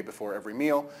 times a day before every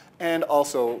meal? And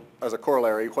also, as a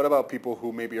corollary, what about people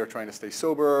who maybe are trying to stay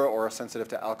sober or are sensitive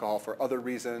to alcohol for other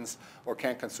reasons or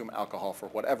can't consume alcohol for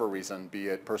whatever reason, be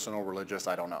it personal, religious,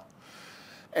 I don't know.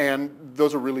 And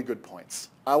those are really good points.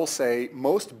 I will say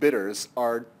most bitters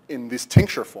are in this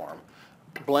tincture form,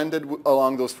 blended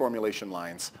along those formulation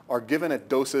lines, are given at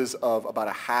doses of about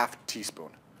a half teaspoon.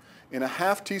 In a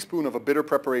half teaspoon of a bitter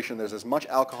preparation, there's as much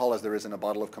alcohol as there is in a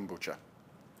bottle of kombucha.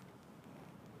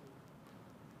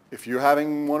 If you're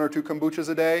having 1 or 2 kombuchas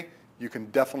a day, you can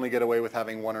definitely get away with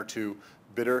having 1 or 2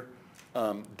 bitter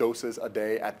doses a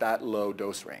day at that low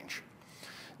dose range.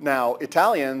 Now,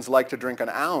 Italians like to drink an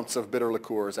ounce of bitter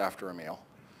liqueurs after a meal.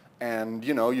 And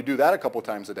you know, you do that a couple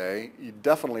times a day, you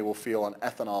definitely will feel an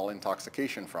ethanol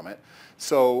intoxication from it.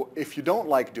 So if you don't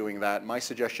like doing that, my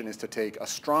suggestion is to take a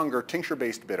stronger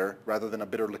tincture-based bitter rather than a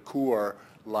bitter liqueur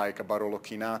like a Barolo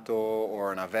Chinato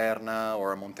or an Averna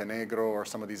or a Montenegro or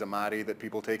some of these Amari that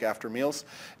people take after meals,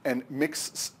 and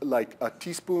mix like a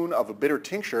teaspoon of a bitter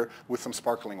tincture with some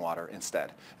sparkling water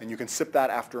instead. And you can sip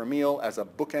that after a meal as a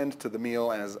bookend to the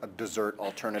meal and as a dessert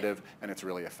alternative, and it's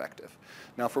really effective.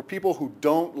 Now for people who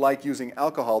don't like using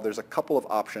alcohol, there's a couple of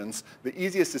options. The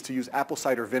easiest is to use apple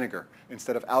cider vinegar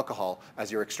instead of alcohol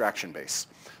as your extraction base.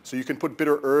 So you can put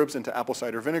bitter herbs into apple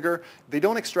cider vinegar. They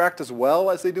don't extract as well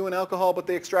as they do in alcohol, but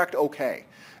they extract okay.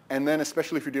 And then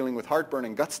especially if you're dealing with heartburn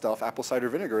and gut stuff, apple cider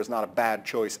vinegar is not a bad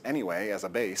choice anyway as a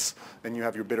base. Then you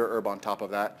have your bitter herb on top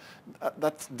of that.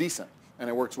 That's decent, and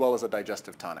it works well as a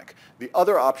digestive tonic. The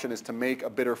other option is to make a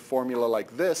bitter formula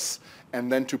like this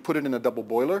and then to put it in a double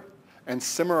boiler and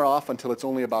simmer off until it's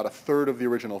only about 1/3 of the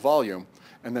original volume,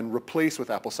 and then replace with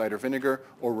apple cider vinegar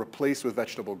or replace with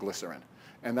vegetable glycerin.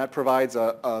 And that provides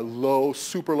a low,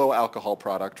 super low alcohol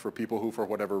product for people who, for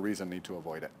whatever reason, need to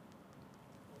avoid it.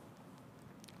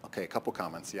 Okay, a couple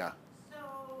comments, yeah.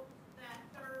 So that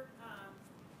third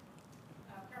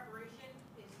preparation,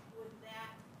 would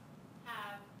that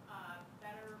have a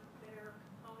better bitter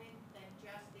component than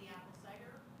just the apple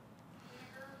cider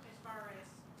vinegar as far as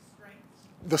strength?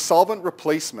 The solvent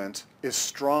replacement is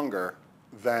stronger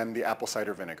than the apple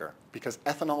cider vinegar because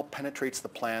ethanol penetrates the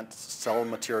plant cell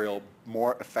material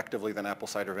more effectively than apple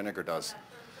cider vinegar does.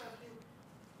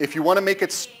 If you want to make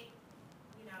it...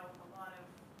 You know, a lot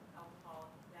of alcohol,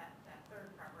 that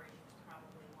third preparation is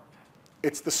probably more effective.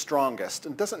 It's the strongest.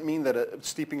 It doesn't mean that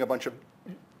steeping a bunch of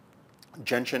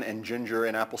gentian and ginger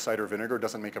in apple cider vinegar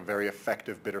doesn't make a very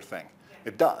effective bitter thing.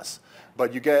 It does.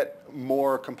 But you get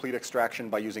more complete extraction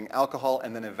by using alcohol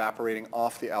and then evaporating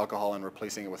off the alcohol and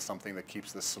replacing it with something that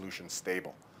keeps the solution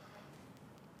stable.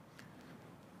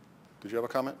 Did you have a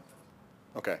comment?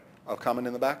 Okay. A comment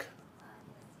in the back?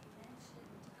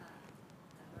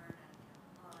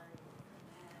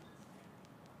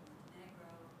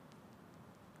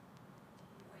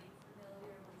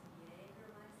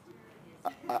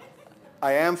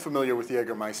 I am familiar with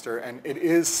Jägermeister, and it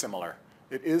is similar.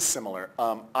 It is similar.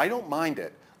 I don't mind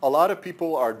it. A lot of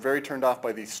people are very turned off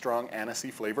by the strong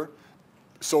anisey flavor.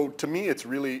 So to me, it's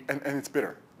really, and it's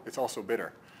bitter. It's also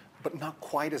bitter, but not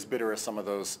quite as bitter as some of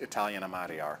those Italian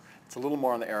Amati are. It's a little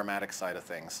more on the aromatic side of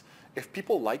things. If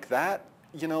people like that,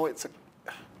 you know, it's a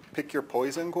pick your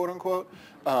poison, quote unquote.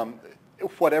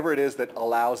 Whatever it is that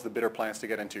allows the bitter plants to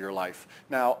get into your life.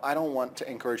 Now, I don't want to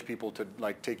encourage people to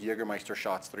like take Jägermeister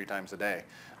shots 3 times a day.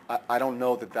 I don't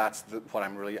know that that's what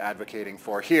I'm really advocating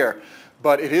for here,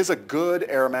 but it is a good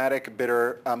aromatic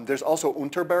bitter. There's also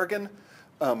Unterbergen,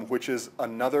 which is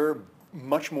another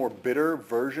much more bitter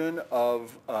version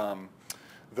of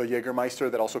the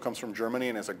Jägermeister that also comes from Germany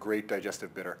and is a great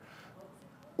digestive bitter.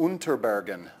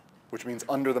 Unterbergen, which means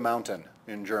under the mountain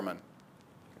in German.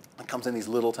 It comes in these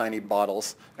little tiny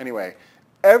bottles. Anyway,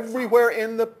 everywhere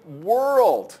in the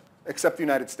world except the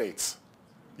United States,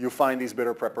 you find these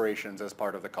bitter preparations as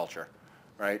part of the culture,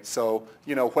 right? So,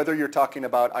 you know, whether you're talking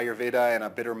about Ayurveda and a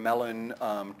bitter melon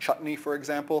chutney, for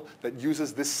example, that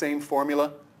uses this same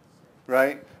formula,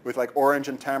 right? With like orange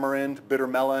and tamarind, bitter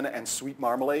melon, and sweet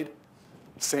marmalade.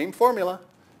 Same formula,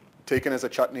 taken as a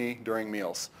chutney during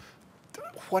meals.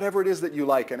 Whatever it is that you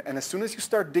like, and as soon as you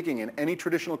start digging in any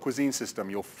traditional cuisine system,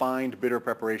 you'll find bitter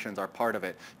preparations are part of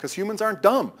it. Because humans aren't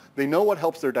dumb. They know what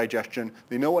helps their digestion,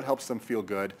 they know what helps them feel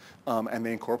good, and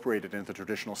they incorporate it into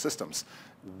traditional systems.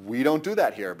 We don't do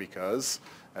that here because,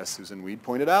 as Susan Weed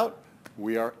pointed out,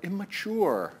 we are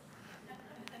immature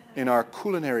in our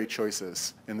culinary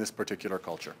choices in this particular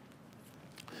culture.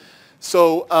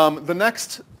 So the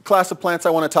next class of plants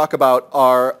I want to talk about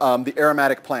are the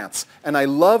aromatic plants. And I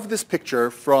love this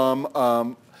picture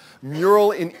from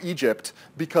Mural in Egypt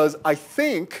because I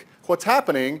think what's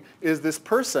happening is this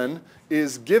person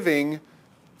is giving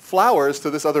flowers to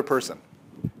this other person.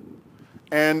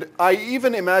 And I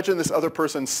even imagine this other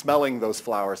person smelling those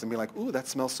flowers and being like, ooh, that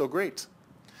smells so great.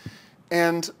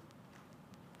 And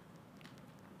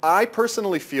I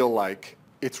personally feel like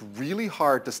it's really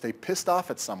hard to stay pissed off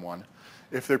at someone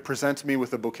if they present me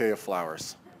with a bouquet of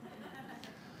flowers.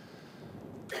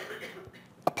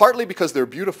 Partly because they're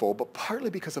beautiful, but partly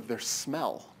because of their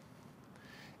smell.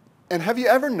 And have you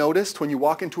ever noticed when you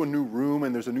walk into a new room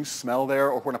and there's a new smell there,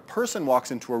 or when a person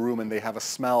walks into a room and they have a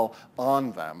smell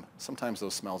on them, sometimes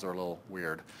those smells are a little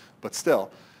weird, but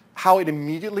still, how it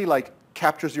immediately like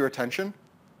captures your attention?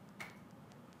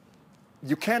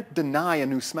 You can't deny a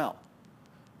new smell.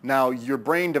 Now, your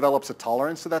brain develops a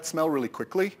tolerance to that smell really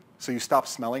quickly, so you stop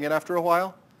smelling it after a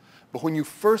while. But when you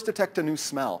first detect a new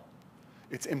smell,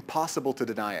 it's impossible to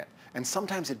deny it. And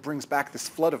sometimes it brings back this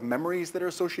flood of memories that are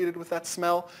associated with that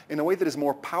smell in a way that is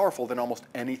more powerful than almost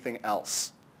anything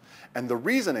else. And the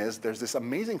reason is there's this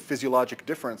amazing physiologic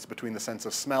difference between the sense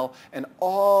of smell and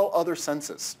all other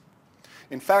senses.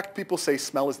 In fact, people say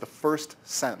smell is the first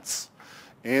sense,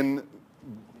 in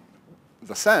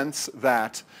the sense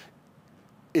that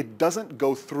it doesn't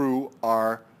go through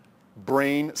our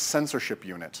brain censorship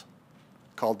unit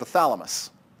called the thalamus.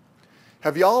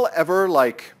 Have y'all ever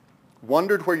like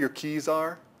wondered where your keys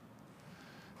are?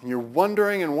 And you're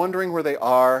wondering and wondering where they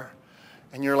are,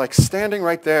 and you're like standing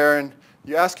right there and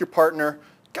you ask your partner,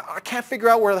 God, I can't figure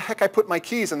out where the heck I put my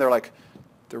keys, and they're like,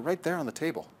 they're right there on the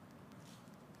table.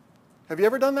 Have you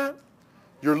ever done that?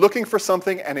 You're looking for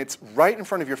something and it's right in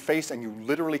front of your face and you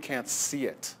literally can't see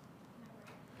it.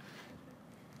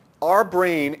 Our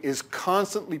brain is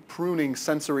constantly pruning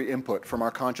sensory input from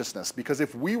our consciousness because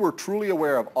if we were truly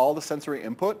aware of all the sensory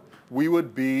input, we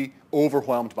would be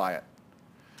overwhelmed by it.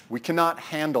 We cannot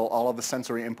handle all of the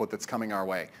sensory input that's coming our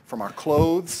way, from our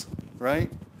clothes, right?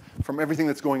 From everything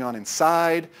that's going on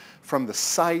inside, from the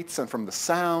sights and from the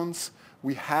sounds.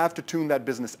 We have to tune that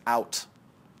business out.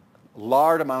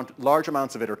 Large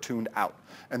amounts of it are tuned out.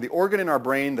 And the organ in our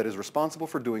brain that is responsible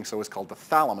for doing so is called the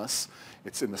thalamus.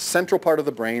 It's in the central part of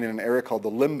the brain in an area called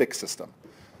the limbic system.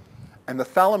 And the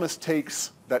thalamus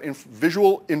takes that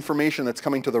visual information that's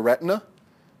coming to the retina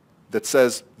that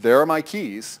says, there are my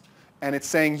keys, and it's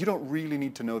saying, you don't really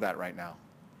need to know that right now,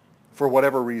 for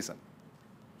whatever reason.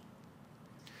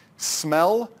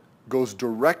 Smell goes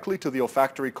directly to the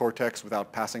olfactory cortex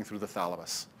without passing through the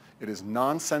thalamus. It is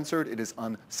non-censored, it is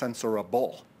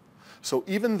uncensorable. So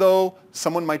even though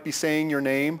someone might be saying your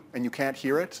name and you can't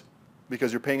hear it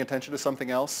because you're paying attention to something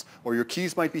else, or your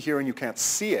keys might be here and you can't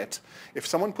see it, if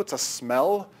someone puts a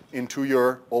smell into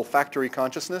your olfactory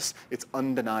consciousness, it's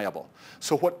undeniable.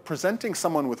 So what presenting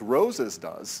someone with roses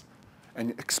does,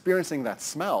 and experiencing that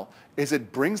smell, is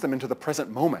it brings them into the present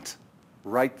moment,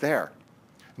 right there.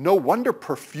 No wonder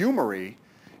perfumery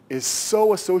is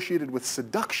so associated with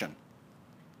seduction,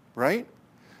 right?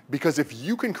 Because if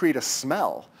you can create a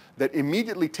smell that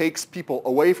immediately takes people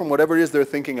away from whatever it is they're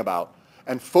thinking about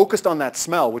and focused on that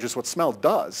smell, which is what smell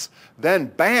does, then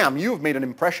bam, you've made an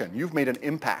impression. You've made an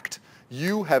impact.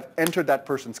 You have entered that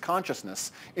person's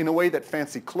consciousness in a way that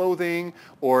fancy clothing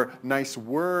or nice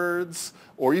words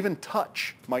or even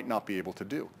touch might not be able to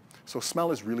do. So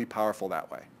smell is really powerful that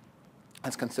way.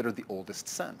 It's considered the oldest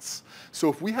sense. So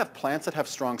if we have plants that have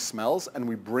strong smells and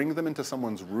we bring them into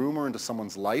someone's room or into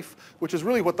someone's life, which is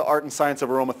really what the art and science of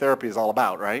aromatherapy is all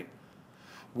about, right?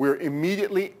 We're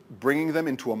immediately bringing them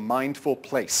into a mindful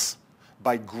place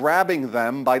by grabbing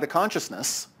them by the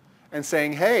consciousness and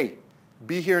saying, hey,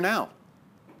 be here now.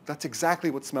 That's exactly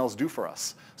what smells do for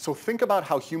us. So think about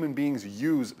how human beings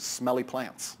use smelly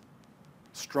plants.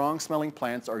 Strong smelling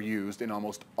plants are used in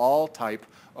almost all type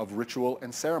of ritual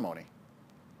and ceremony.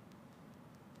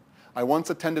 I once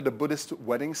attended a Buddhist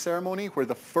wedding ceremony where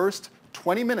the first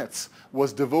 20 minutes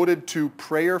was devoted to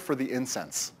prayer for the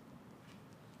incense,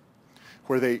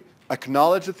 where they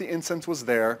acknowledged that the incense was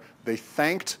there, they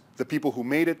thanked the people who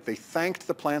made it, they thanked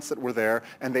the plants that were there,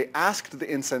 and they asked the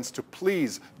incense to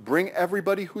please bring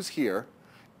everybody who's here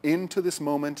into this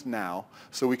moment now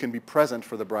so we can be present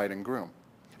for the bride and groom.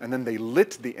 And then they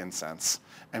lit the incense,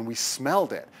 and we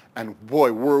smelled it, and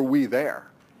boy, were we there,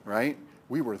 right?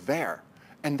 We were there.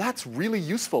 And that's really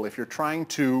useful if you're trying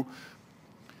to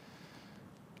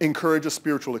encourage a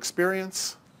spiritual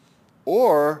experience,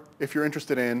 or if you're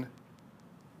interested in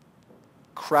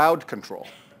crowd control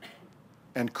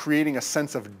and creating a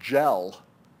sense of gel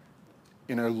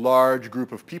in a large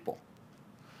group of people.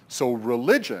 So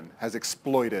religion has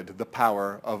exploited the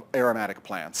power of aromatic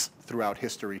plants throughout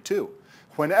history too.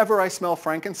 Whenever I smell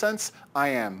frankincense, I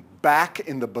am back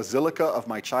in the basilica of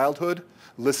my childhood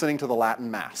listening to the Latin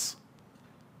Mass.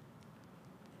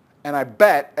 And I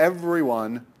bet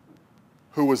everyone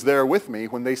who was there with me,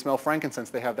 when they smell frankincense,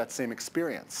 they have that same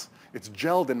experience. It's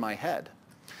gelled in my head.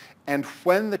 And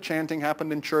when the chanting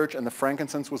happened in church and the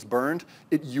frankincense was burned,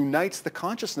 it unites the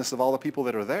consciousness of all the people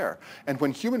that are there. And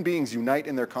when human beings unite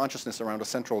in their consciousness around a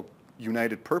central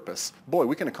united purpose, boy,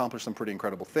 we can accomplish some pretty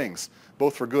incredible things,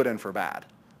 both for good and for bad,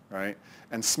 right?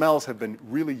 And smells have been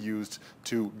really used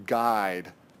to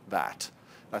guide that.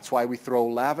 That's why we throw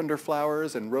lavender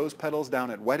flowers and rose petals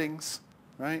down at weddings,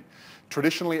 right?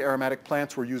 Traditionally, aromatic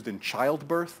plants were used in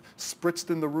childbirth, spritzed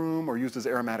in the room, or used as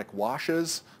aromatic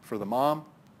washes for the mom.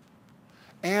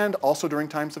 And also during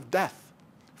times of death.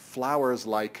 Flowers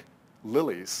like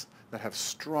lilies that have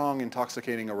strong,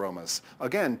 intoxicating aromas.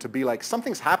 Again, to be like,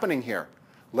 something's happening here.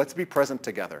 Let's be present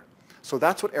together. So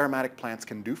that's what aromatic plants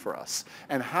can do for us.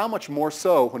 And how much more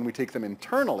so when we take them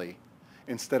internally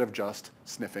instead of just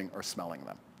sniffing or smelling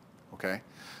them, okay?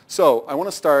 So I want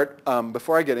to start,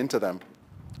 before I get into them,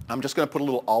 I'm just going to put a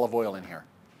little olive oil in here,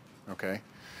 okay?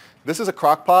 This is a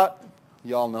crock pot.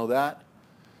 You all know that.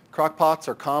 Crock pots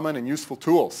are common and useful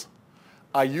tools.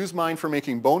 I use mine for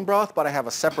making bone broth, but I have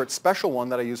a separate special one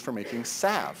that I use for making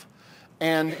salve.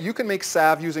 And you can make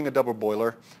salve using a double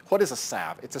boiler. What is a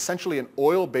salve? It's essentially an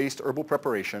oil-based herbal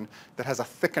preparation that has a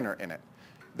thickener in it.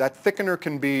 That thickener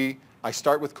can be, I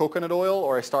start with coconut oil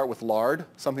or I start with lard,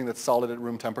 something that's solid at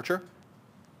room temperature.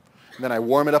 And then I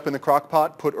warm it up in the crock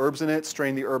pot, put herbs in it,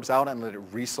 strain the herbs out, and let it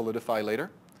re-solidify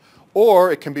later.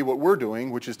 Or it can be what we're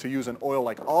doing, which is to use an oil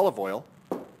like olive oil.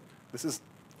 This is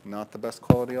not the best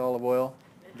quality olive oil,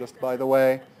 just by the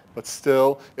way, but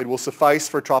still, it will suffice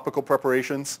for tropical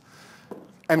preparations.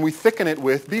 And we thicken it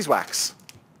with beeswax,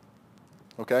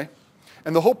 okay?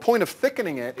 And the whole point of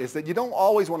thickening it is that you don't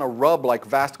always want to rub like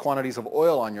vast quantities of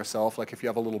oil on yourself, like if you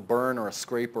have a little burn or a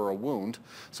scrape or a wound.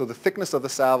 So the thickness of the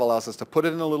salve allows us to put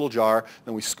it in a little jar,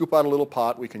 then we scoop out a little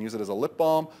pot, we can use it as a lip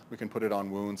balm, we can put it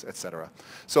on wounds, etc.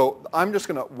 So I'm just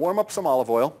going to warm up some olive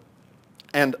oil.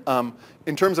 And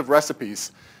in terms of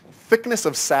recipes, thickness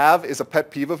of salve is a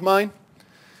pet peeve of mine.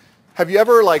 Have you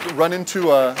ever like run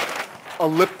into a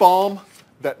lip balm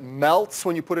that melts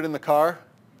when you put it in the car?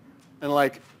 And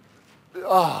like,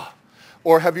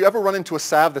 Or have you ever run into a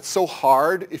salve that's so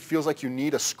hard it feels like you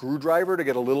need a screwdriver to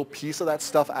get a little piece of that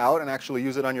stuff out and actually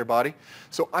use it on your body?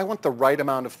 So I want the right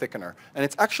amount of thickener. And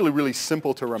it's actually really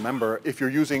simple to remember if you're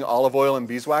using olive oil and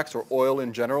beeswax or oil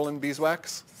in general in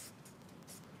beeswax.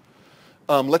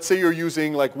 Let's say you're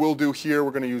using, like we'll do here,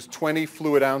 we're going to use 20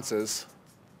 fluid ounces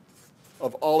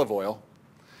of olive oil.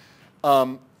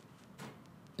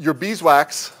 Your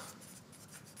beeswax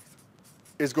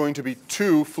is going to be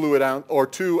 2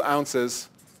 ounces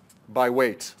by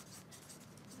weight.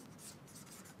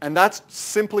 And that's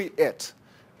simply it.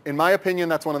 In my opinion,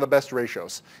 that's one of the best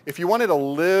ratios. If you want it a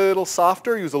little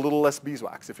softer, use a little less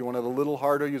beeswax. If you want it a little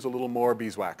harder, use a little more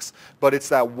beeswax. But it's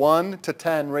that 1 to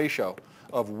 10 ratio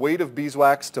of weight of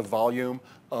beeswax to volume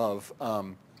of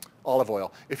olive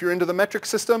oil. If you're into the metric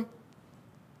system,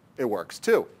 it works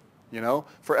too. You know,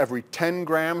 for every 10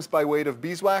 grams by weight of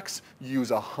beeswax, use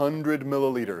 100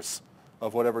 milliliters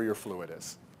of whatever your fluid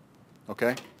is.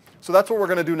 Okay? So that's what we're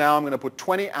going to do now. I'm going to put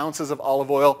 20 ounces of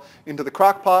olive oil into the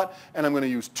crock pot, and I'm going to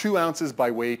use 2 ounces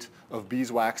by weight of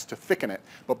beeswax to thicken it.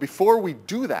 But before we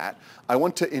do that, I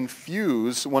want to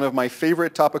infuse one of my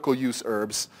favorite topical use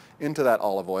herbs into that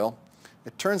olive oil.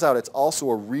 It turns out it's also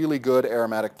a really good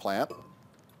aromatic plant,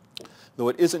 though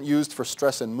it isn't used for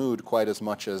stress and mood quite as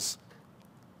much as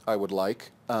I would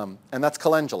like, and that's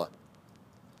calendula.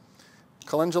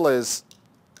 Calendula is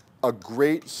a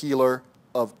great healer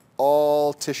of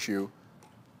all tissue,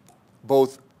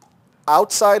 both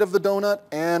outside of the donut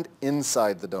and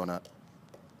inside the donut.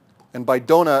 And by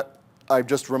donut, I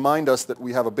just remind us that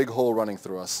we have a big hole running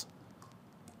through us.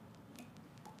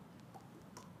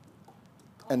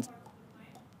 And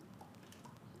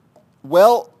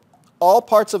well, all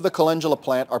parts of the calendula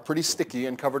plant are pretty sticky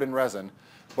and covered in resin,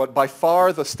 but by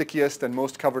far the stickiest and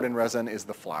most covered in resin is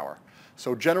the flower.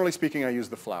 So generally speaking, I use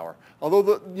the flower.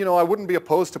 Although, I wouldn't be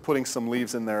opposed to putting some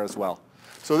leaves in there as well.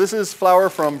 So this is flower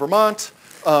from Vermont.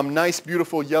 Nice,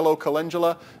 beautiful yellow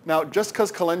calendula. Now, just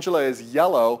because calendula is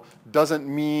yellow doesn't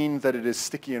mean that it is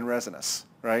sticky and resinous,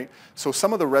 right? So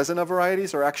some of the resina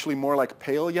varieties are actually more like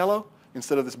pale yellow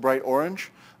instead of this bright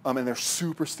orange, and they're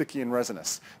super sticky and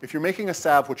resinous. If you're making a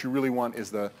salve, what you really want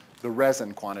is the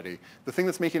resin quantity. The thing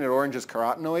that's making it orange is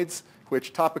carotenoids,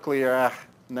 which topically are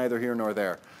neither here nor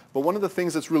there. But one of the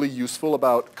things that's really useful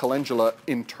about calendula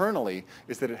internally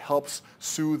is that it helps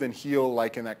soothe and heal,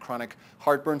 like in that chronic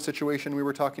heartburn situation we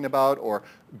were talking about, or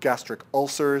gastric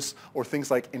ulcers, or things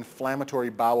like inflammatory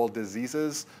bowel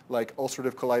diseases like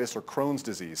ulcerative colitis or Crohn's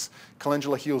disease.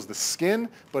 Calendula heals the skin,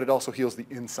 but it also heals the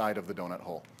inside of the donut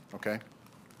hole. Okay?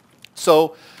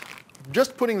 So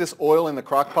just putting this oil in the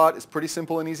crock pot is pretty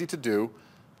simple and easy to do,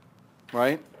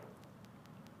 right?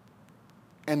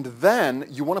 And then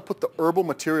you want to put the herbal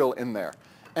material in there.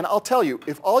 And I'll tell you,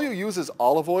 if all you use is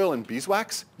olive oil and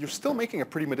beeswax, you're still making a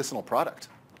pretty medicinal product,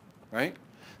 right?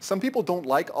 Some people don't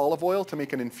like olive oil to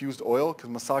make an infused oil because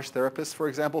massage therapists, for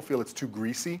example, feel it's too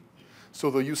greasy. So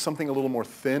they'll use something a little more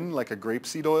thin, like a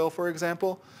grapeseed oil, for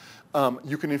example.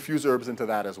 You can infuse herbs into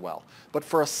that as well. But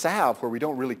for a salve where we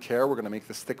don't really care, we're going to make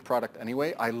this thick product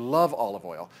anyway, I love olive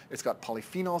oil. It's got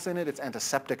polyphenols in it. It's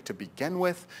antiseptic to begin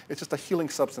with. It's just a healing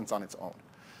substance on its own.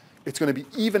 It's going to be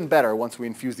even better once we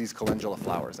infuse these calendula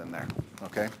flowers in there.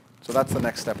 Okay? So that's the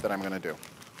next step that I'm going to do.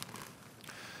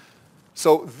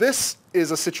 So this is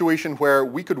a situation where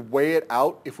we could weigh it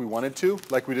out if we wanted to,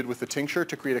 like we did with the tincture,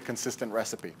 to create a consistent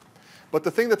recipe. But the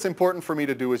thing that's important for me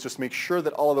to do is just make sure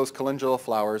that all of those calendula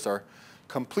flowers are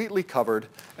completely covered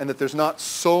and that there's not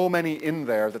so many in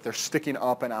there that they're sticking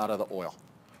up and out of the oil.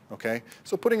 Okay?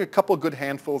 So putting a couple good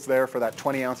handfuls there for that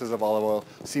 20 ounces of olive oil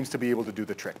seems to be able to do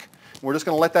the trick. We're just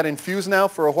going to let that infuse now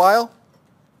for a while.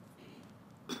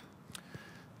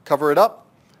 Cover it up.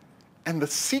 And the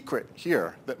secret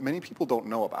here that many people don't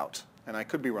know about, and I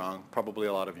could be wrong, probably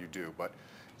a lot of you do, but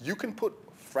you can put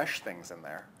fresh things in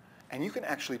there, and you can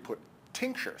actually put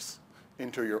tinctures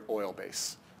into your oil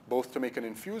base, both to make an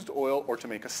infused oil or to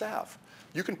make a salve.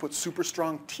 You can put super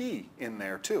strong tea in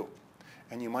there too.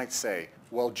 And you might say,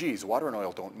 well, geez, water and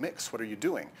oil don't mix. What are you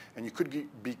doing? And you could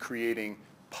be creating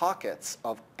pockets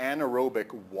of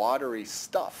anaerobic, watery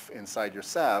stuff inside your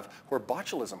salve where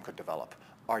botulism could develop.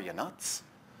 Are you nuts?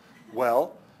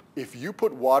 Well, if you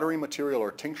put watery material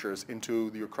or tinctures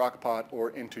into your crock pot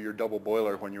or into your double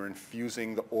boiler when you're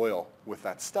infusing the oil with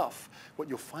that stuff, what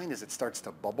you'll find is it starts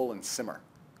to bubble and simmer.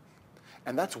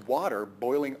 And that's water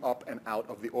boiling up and out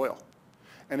of the oil.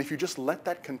 And if you just let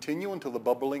that continue until the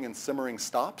bubbling and simmering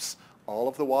stops, all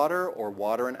of the water or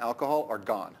water and alcohol are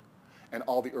gone. And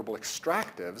all the herbal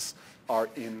extractives are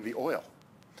in the oil.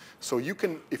 So you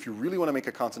can, if you really want to make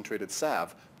a concentrated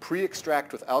salve,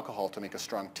 pre-extract with alcohol to make a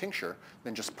strong tincture,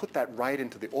 then just put that right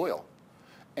into the oil.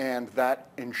 And that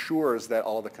ensures that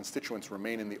all of the constituents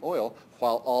remain in the oil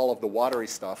while all of the watery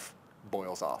stuff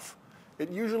boils off. It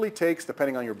usually takes,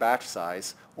 depending on your batch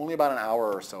size, only about an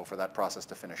hour or so for that process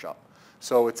to finish up.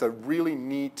 So it's a really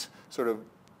neat sort of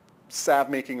salve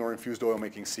making or infused oil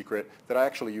making secret that I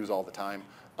actually use all the time.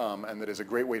 And that is a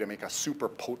great way to make a super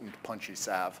potent, punchy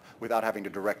salve without having to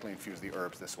directly infuse the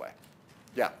herbs this way.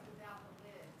 Yeah?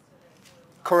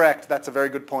 Correct. That's a very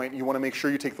good point. You want to make sure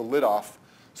you take the lid off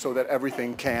so that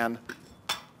everything can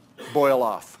boil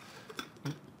off.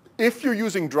 If you're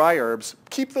using dry herbs,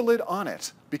 keep the lid on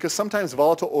it because sometimes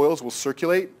volatile oils will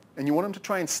circulate and you want them to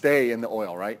try and stay in the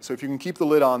oil, right? So if you can keep the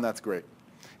lid on, that's great.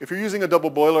 If you're using a double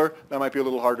boiler, that might be a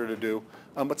little harder to do.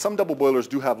 But some double boilers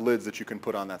do have lids that you can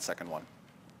put on that second one.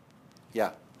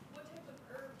 Yeah? What type of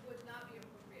herb would not be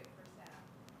appropriate for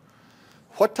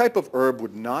salve? What type of herb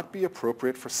would not be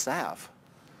appropriate for salve?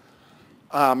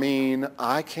 I mean,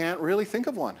 I can't really think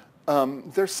of one.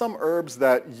 There's some herbs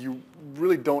that you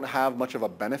really don't have much of a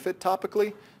benefit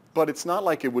topically, but it's not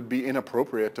like it would be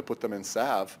inappropriate to put them in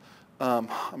salve. I'm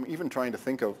even trying to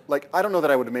think of, like, I don't know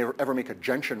that I would ever make a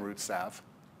gentian root salve.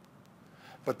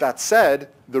 But that said,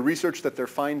 the research that they're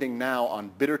finding now on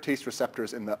bitter taste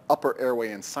receptors in the upper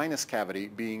airway and sinus cavity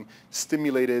being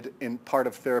stimulated in part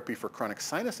of therapy for chronic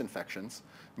sinus infections,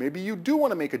 maybe you do want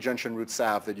to make a gentian root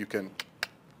salve that you can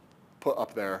put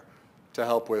up there to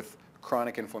help with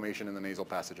chronic inflammation in the nasal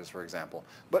passages, for example.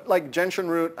 But like gentian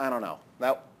root, I don't know.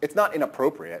 It's not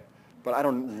inappropriate, but I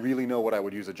don't really know what I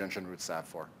would use a gentian root salve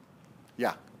for.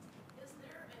 Yeah? Is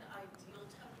there an ideal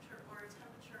temperature or a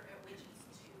temperature at which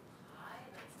it's too high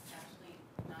that's actually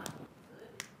not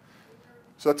good?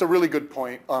 So that's a really good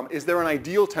point. Is there an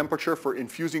ideal temperature for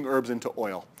infusing herbs into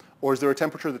oil? Or is there a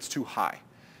temperature that's too high?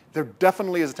 There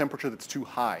definitely is a temperature that's too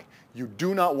high. You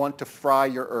do not want to fry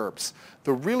your herbs.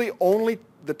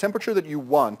 The temperature that you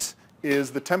want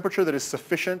is the temperature that is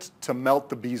sufficient to melt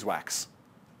the beeswax.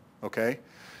 Okay?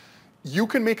 You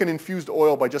can make an infused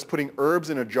oil by just putting herbs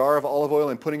in a jar of olive oil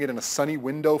and putting it in a sunny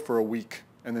window for a week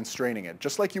and then straining it,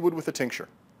 just like you would with a tincture.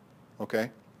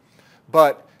 Okay?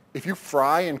 But if you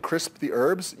fry and crisp the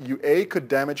herbs, you A, could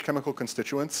damage chemical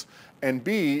constituents, and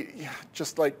B,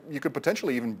 just like you could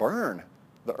potentially even burn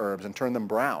the herbs and turn them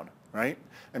brown, right?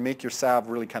 And make your salve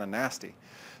really kind of nasty.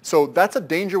 So that's a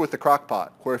danger with the crock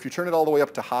pot, where if you turn it all the way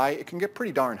up to high, it can get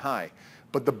pretty darn high.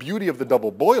 But the beauty of the double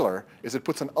boiler is it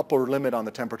puts an upper limit on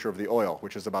the temperature of the oil,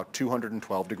 which is about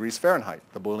 212 degrees Fahrenheit,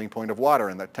 the boiling point of water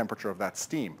and the temperature of that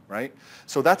steam, right?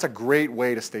 So that's a great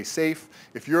way to stay safe.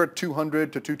 If you're at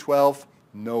 200 to 212,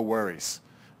 no worries,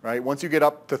 right? Once you get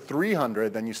up to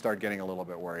 300, then you start getting a little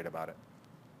bit worried about it.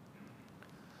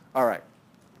 All right.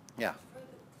 Yeah.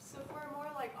 So for a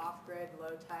more like off-grid,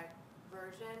 low-tech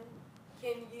version,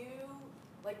 can you,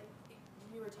 like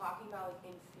you were talking about,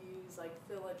 like infuse, like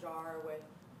fill a jar with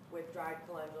dried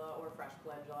calendula or fresh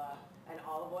calendula and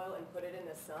olive oil and put it in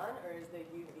the sun, or is the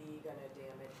UV going to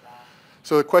damage that?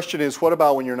 So the question is, what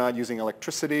about when you're not using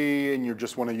electricity and you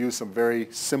just want to use some very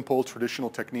simple traditional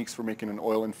techniques for making an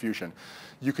oil infusion?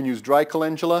 You can use dry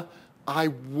calendula. I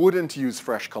wouldn't use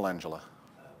fresh calendula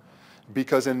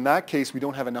because in that case we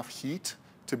don't have enough heat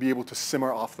to be able to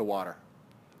simmer off the water.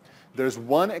 There's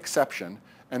one exception,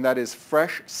 and that is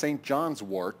fresh St. John's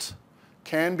wort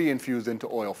can be infused into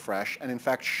oil fresh, and in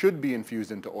fact should be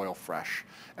infused into oil fresh.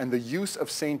 And the use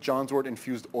of St. John's wort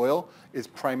infused oil is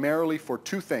primarily for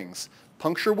two things.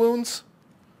 Puncture wounds,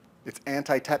 it's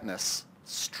anti-tetanus,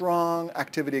 strong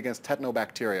activity against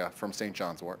tetanobacteria from St.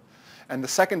 John's wort. And the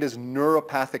second is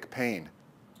neuropathic pain,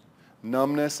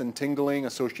 numbness and tingling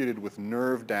associated with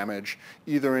nerve damage,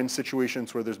 either in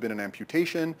situations where there's been an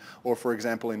amputation, or for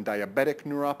example in diabetic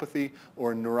neuropathy,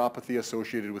 or neuropathy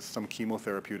associated with some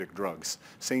chemotherapeutic drugs.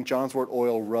 St. John's wort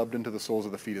oil rubbed into the soles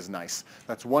of the feet is nice.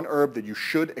 That's one herb that you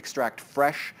should extract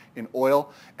fresh in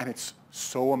oil, and it's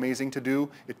so amazing to do,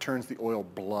 it turns the oil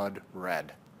blood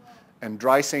red. And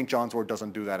dry St. John's wort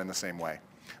doesn't do that in the same way.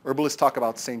 Herbalists talk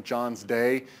about St. John's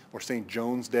Day or St.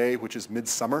 Joan's Day, which is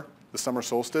midsummer, the summer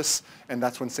solstice, and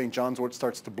that's when St. John's wort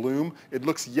starts to bloom. It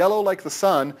looks yellow like the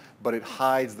sun, but it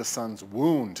hides the sun's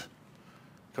wound.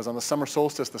 Because on the summer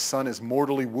solstice, the sun is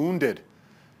mortally wounded,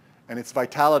 and its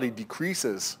vitality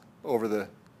decreases over the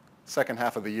second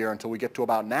half of the year until we get to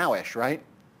about now-ish, right?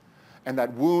 And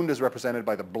that wound is represented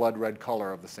by the blood red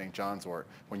color of the St. John's wort.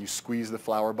 When you squeeze the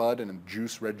flower bud and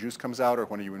red juice comes out, or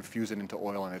when you infuse it into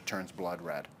oil and it turns blood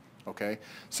red. Okay?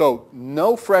 So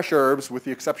no fresh herbs with the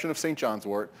exception of St. John's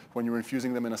wort when you're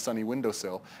infusing them in a sunny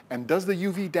windowsill. And does the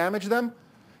UV damage them?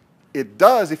 It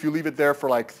does if you leave it there for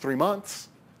like 3 months.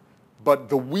 But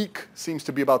the week seems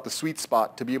to be about the sweet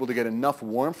spot to be able to get enough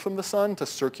warmth from the sun to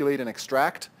circulate and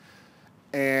extract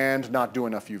and not do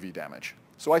enough UV damage.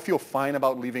 So I feel fine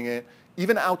about leaving it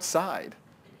even outside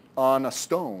on a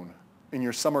stone in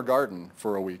your summer garden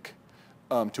for a week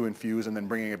to infuse and then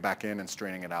bringing it back in and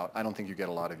straining it out. I don't think you get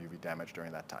a lot of UV damage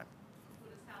during that time.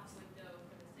 Would a south window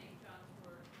for the St. John's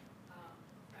wort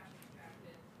fresh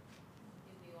extracted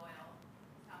in the oil,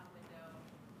 south window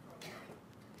for a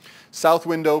week? South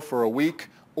window for a week,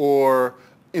 or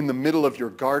in the middle of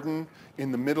your garden,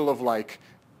 in the middle of like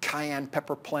cayenne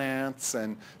pepper plants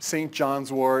and St.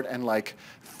 John's wort and like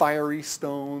fiery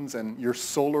stones and your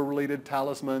solar related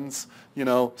talismans, you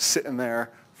know, sitting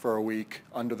there for a week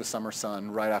under the summer sun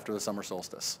right after the summer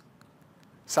solstice.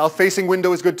 South-facing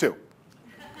window is good too.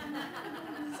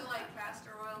 So like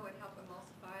castor oil would help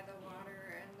emulsify the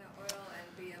water and the oil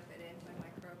and be a bit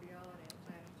antimicrobial and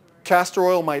inflammatory. Castor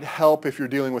oil might help if you're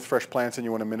dealing with fresh plants and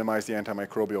you want to minimize the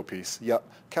antimicrobial piece. Yep.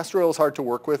 Castor oil is hard to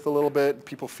work with a little bit.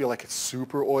 People feel like it's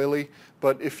super oily,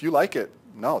 but if you like it,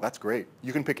 no, that's great.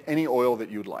 You can pick any oil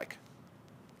that you'd like.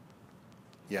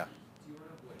 Yeah. Do you want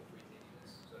to avoid freezing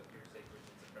this? So if you're, say, for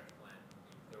instance, a fresh plant,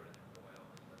 you throw it in there with oil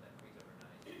and let that freeze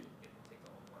overnight, it will take the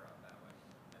whole water out that way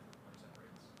as the water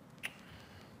separates.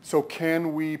 So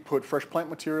can we put fresh plant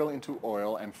material into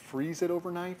oil and freeze it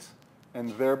overnight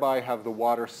and thereby have the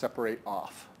water separate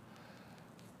off?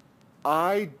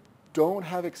 I don't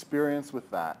have experience with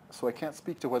that, so I can't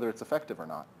speak to whether it's effective or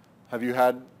not. Have you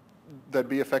had that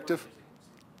be effective?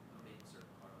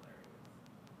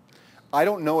 I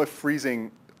don't know if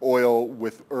freezing oil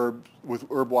with herb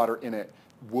water in it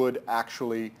would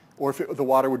actually, or if the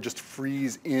water would just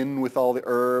freeze in with all the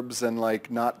herbs and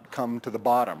like not come to the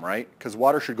bottom, right? Because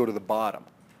water should go to the bottom.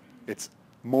 It's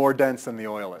more dense than the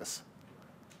oil is.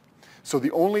 So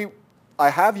I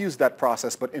have used that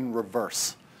process, but in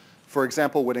reverse. For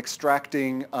example, when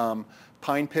extracting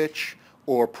pine pitch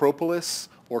or propolis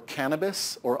or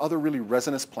cannabis or other really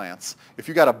resinous plants, if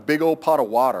you got a big old pot of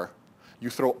water, you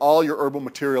throw all your herbal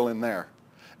material in there,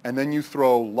 and then you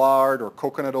throw lard or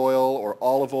coconut oil or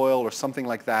olive oil or something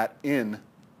like that in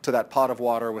to that pot of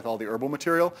water with all the herbal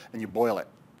material, and you boil it.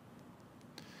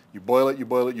 You boil it, you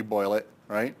boil it, you boil it,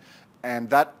 right? And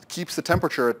that keeps the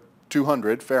temperature at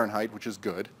 200 Fahrenheit, which is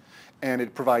good, and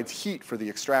it provides heat for the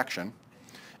extraction.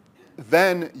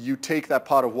 Then you take that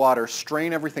pot of water,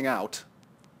 strain everything out,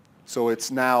 so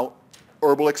it's now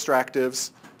herbal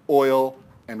extractives, oil,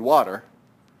 and water,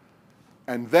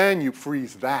 and then you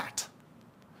freeze that.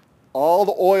 All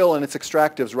the oil and its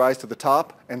extractives rise to the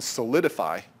top and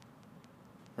solidify,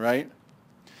 right?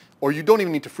 Or you don't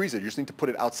even need to freeze it, you just need to put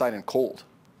it outside and cold.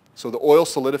 So the oil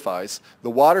solidifies,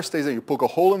 the water stays there, you poke a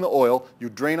hole in the oil, you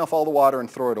drain off all the water and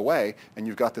throw it away, and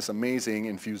you've got this amazing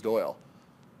infused oil.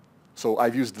 So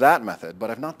I've used that method, but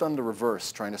I've not done the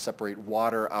reverse, trying to separate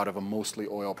water out of a mostly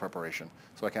oil preparation.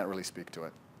 So I can't really speak to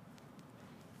it.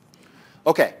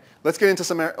 Okay, let's get into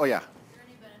some, oh yeah.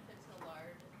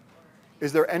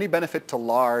 Is there any benefit to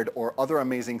lard or other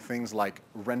amazing things like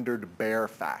rendered bear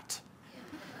fat?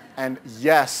 And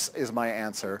yes is my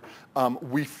answer.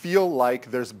 We feel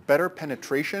like there's better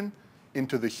penetration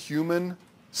into the human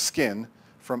skin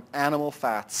from animal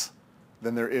fats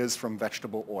than there is from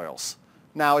vegetable oils.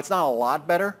 Now, it's not a lot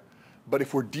better, but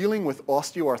if we're dealing with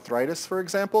osteoarthritis, for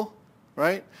example,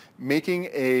 right, making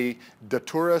a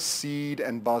datura seed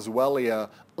and boswellia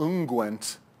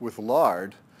unguent with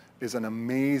lard is an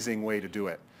amazing way to do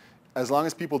it. As long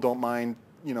as people don't mind,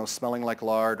 smelling like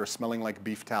lard or smelling like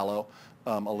beef tallow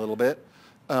a little bit,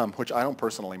 which I don't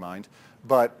personally mind.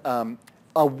 But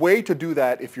a way to do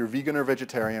that if you're vegan or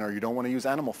vegetarian or you don't want to use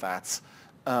animal fats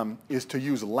is to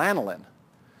use lanolin,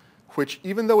 which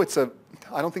even though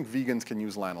I don't think vegans can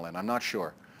use lanolin, I'm not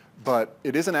sure. But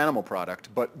it is an animal product,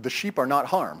 but the sheep are not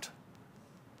harmed.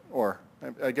 Or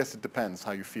I guess it depends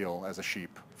how you feel as a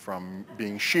sheep from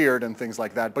being sheared and things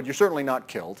like that, but you're certainly not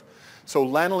killed. So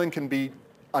lanolin can be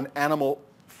an animal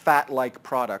fat-like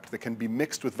product that can be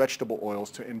mixed with vegetable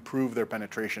oils to improve their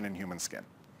penetration in human skin.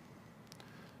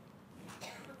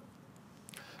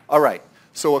 All right,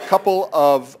 so a couple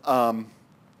of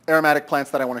aromatic plants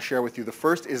that I want to share with you. The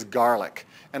first is garlic.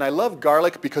 And I love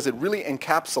garlic because it really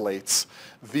encapsulates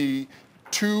the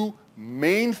two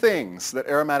main things that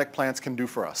aromatic plants can do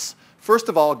for us. First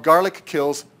of all, garlic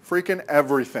kills freaking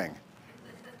everything,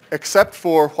 except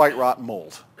for white rot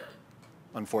mold,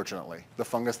 unfortunately, the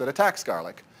fungus that attacks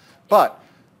garlic. But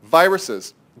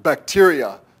viruses,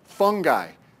 bacteria,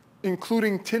 fungi,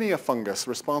 including tinea fungus,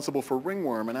 responsible for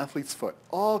ringworm and athlete's foot,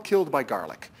 all killed by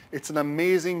garlic. It's an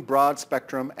amazing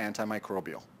broad-spectrum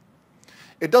antimicrobial.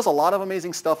 It does a lot of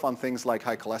amazing stuff on things like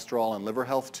high cholesterol and liver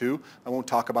health too. I won't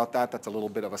talk about that. That's a little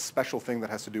bit of a special thing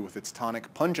that has to do with its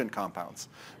tonic pungent compounds.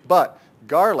 But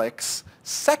garlic's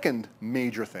second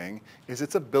major thing is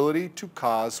its ability to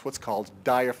cause what's called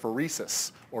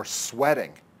diaphoresis, or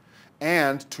sweating,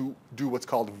 and to do what's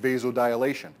called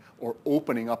vasodilation, or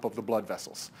opening up of the blood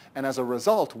vessels. And as a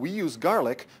result, we use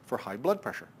garlic for high blood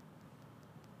pressure.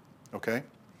 Okay?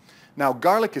 Now,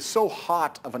 garlic is so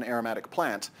hot of an aromatic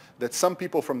plant that some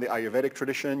people from the Ayurvedic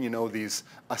tradition, these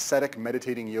ascetic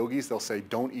meditating yogis, they'll say,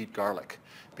 don't eat garlic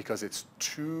because it's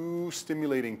too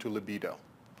stimulating to libido.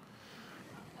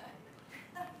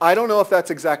 I don't know if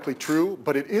that's exactly true,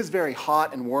 but it is very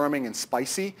hot and warming and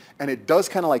spicy, and it does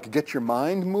kind of like get your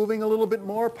mind moving a little bit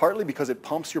more, partly because it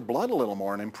pumps your blood a little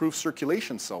more and improves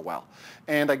circulation so well.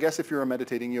 And I guess if you're a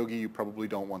meditating yogi, you probably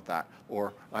don't want that.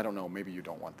 Or, I don't know, maybe you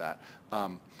don't want that.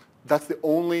 That's the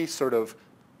only sort of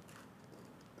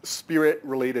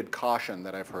spirit-related caution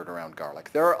that I've heard around garlic.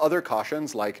 There are other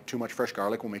cautions, like too much fresh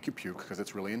garlic will make you puke because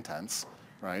it's really intense.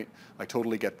 Right? I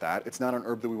totally get that. It's not an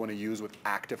herb that we want to use with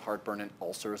active heartburn and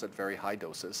ulcers at very high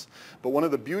doses. But one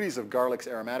of the beauties of garlic's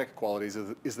aromatic qualities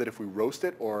is that if we roast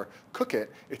it or cook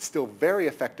it, it's still very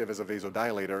effective as a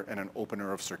vasodilator and an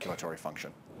opener of circulatory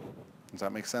function. Does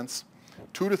that make sense?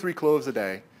 2 to 3 cloves a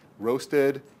day,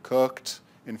 roasted, cooked,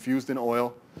 infused in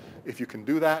oil. If you can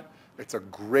do that, it's a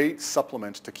great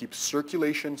supplement to keep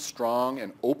circulation strong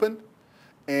and open,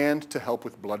 and to help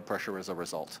with blood pressure as a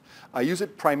result. I use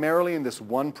it primarily in this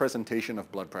one presentation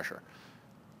of blood pressure.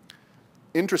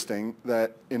 Interesting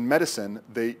that in medicine,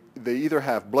 they either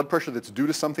have blood pressure that's due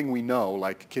to something we know,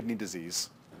 like kidney disease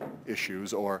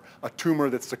issues, or a tumor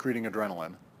that's secreting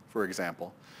adrenaline, for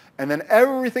example. And then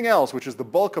everything else, which is the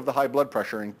bulk of the high blood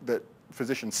pressure that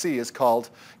physicians see, is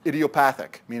called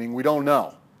idiopathic, meaning we don't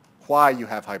know why you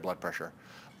have high blood pressure.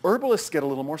 Herbalists get a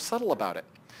little more subtle about it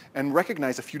and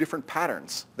recognize a few different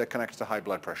patterns that connect to high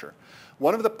blood pressure.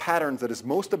 One of the patterns that is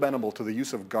most amenable to the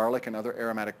use of garlic and other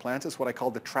aromatic plants is what I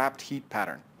call the trapped heat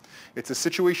pattern. It's a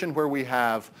situation where we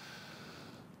have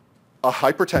a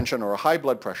hypertension or a high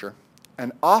blood pressure,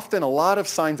 and often a lot of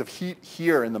signs of heat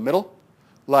here in the middle,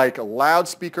 like a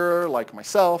loudspeaker, like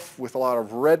myself, with a lot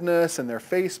of redness in their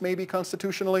face maybe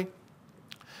constitutionally,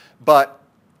 but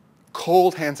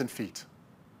cold hands and feet,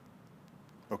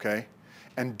 okay?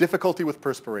 And difficulty with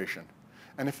perspiration.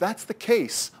 And if that's the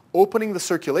case, opening the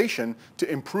circulation to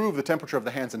improve the temperature of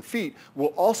the hands and feet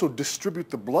will also distribute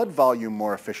the blood volume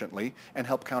more efficiently and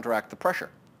help counteract the pressure.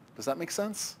 Does that make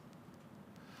sense?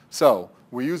 So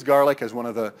we use garlic as one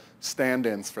of the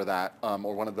stand-ins for that,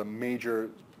 or one of the major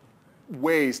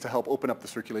ways to help open up the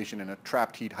circulation in a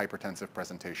trapped heat hypertensive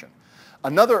presentation.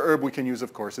 Another herb we can use,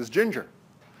 of course, is ginger.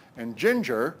 And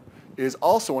ginger is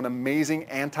also an amazing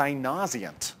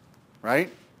anti-nauseant.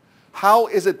 Right? How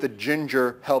is it that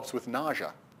ginger helps with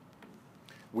nausea?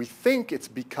 We think it's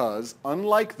because,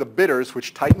 unlike the bitters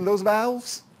which tighten those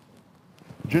valves,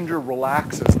 ginger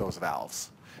relaxes those valves,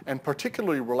 and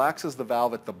particularly relaxes the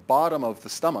valve at the bottom of the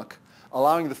stomach,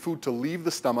 allowing the food to leave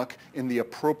the stomach in the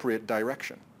appropriate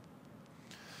direction.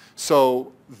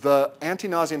 So the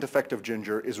anti-nauseant effect of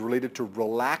ginger is related to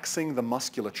relaxing the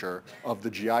musculature of the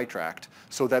GI tract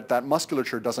so that that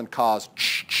musculature doesn't cause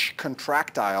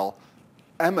contractile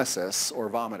emesis or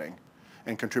vomiting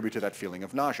and contribute to that feeling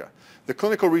of nausea. The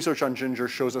clinical research on ginger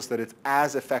shows us that it's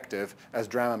as effective as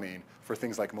Dramamine for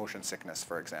things like motion sickness,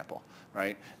 for example,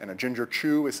 right? And a ginger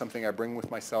chew is something I bring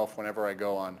with myself whenever I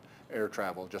go on air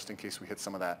travel, just in case we hit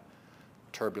some of that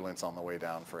turbulence on the way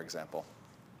down, for example.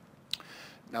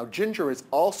 Now, ginger is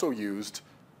also used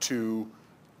to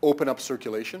open up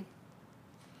circulation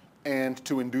and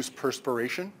to induce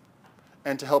perspiration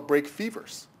and to help break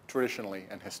fevers, traditionally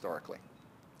and historically.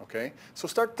 Okay? So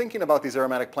start thinking about these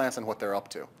aromatic plants and what they're up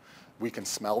to. We can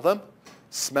smell them.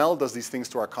 Smell does these things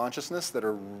to our consciousness that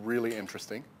are really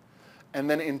interesting. And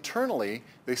then internally,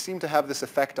 they seem to have this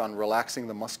effect on relaxing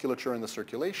the musculature in the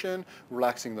circulation,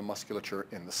 relaxing the musculature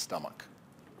in the stomach.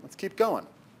 Let's keep going.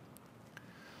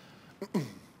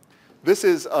 This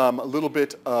is a little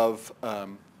bit of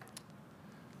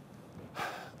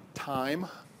thyme.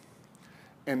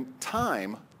 And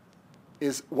thyme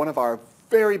is one of our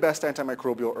very best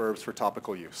antimicrobial herbs for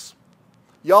topical use.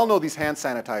 Y'all know these hand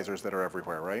sanitizers that are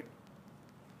everywhere, right?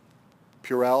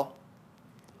 Purell,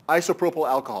 isopropyl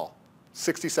alcohol,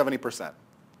 60–70%.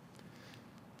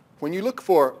 When you look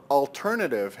for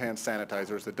alternative hand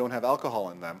sanitizers that don't have alcohol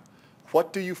in them,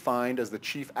 what do you find as the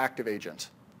chief active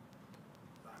agent?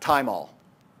 Thymol,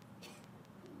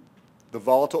 the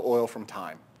volatile oil from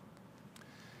thyme.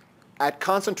 At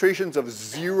concentrations of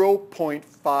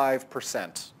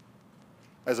 0.5%,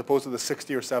 as opposed to the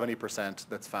 60 or 70%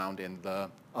 that's found in the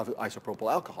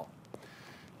isopropyl alcohol.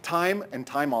 Thyme and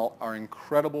thymol are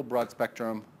incredible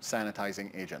broad-spectrum sanitizing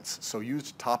agents. So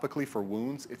used topically for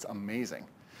wounds, it's amazing.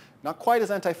 Not quite as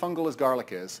antifungal as garlic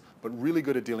is, but really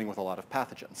good at dealing with a lot of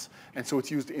pathogens. And so it's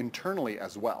used internally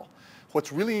as well.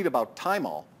 What's really neat about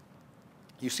thymol,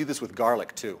 you see this with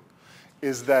garlic too,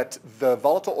 is that the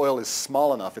volatile oil is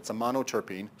small enough, it's a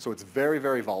monoterpene, so it's very,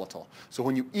 very volatile. So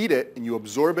when you eat it and you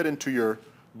absorb it into your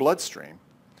bloodstream,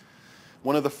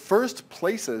 one of the first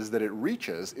places that it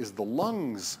reaches is the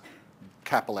lungs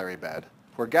capillary bed,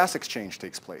 where gas exchange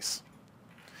takes place.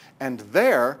 And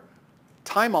there,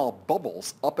 thymol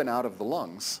bubbles up and out of the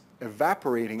lungs,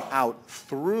 evaporating out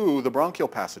through the bronchial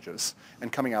passages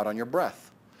and coming out on your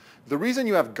breath. The reason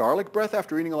you have garlic breath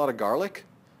after eating a lot of garlic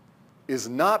is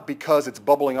not because it's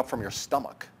bubbling up from your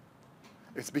stomach.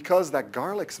 It's because that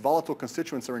garlic's volatile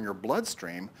constituents are in your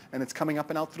bloodstream and it's coming up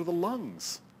and out through the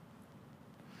lungs.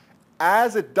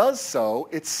 As it does so,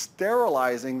 it's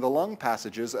sterilizing the lung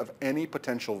passages of any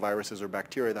potential viruses or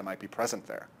bacteria that might be present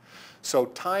there. So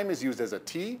thyme is used as a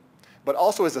tea, but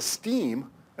also as a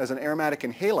steam, as an aromatic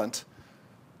inhalant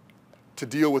to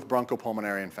deal with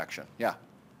bronchopulmonary infection. Yeah?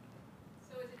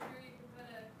 So is it true you can put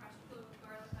a crushed clove of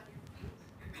garlic on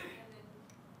your feet,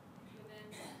 and then within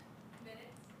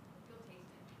minutes you'll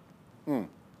taste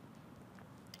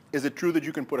it? Is it true that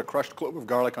you can put a crushed clove of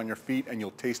garlic on your feet and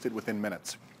you'll taste it within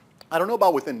minutes? I don't know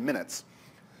about within minutes,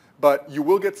 but you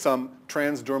will get some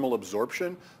transdermal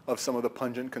absorption of some of the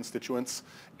pungent constituents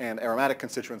and aromatic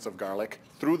constituents of garlic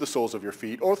through the soles of your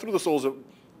feet or through the soles of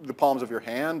the palms of your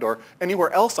hand or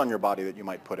anywhere else on your body that you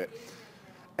might put it.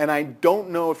 And I don't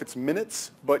know if it's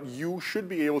minutes, but you should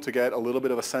be able to get a little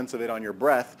bit of a sense of it on your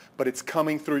breath, but it's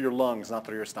coming through your lungs, not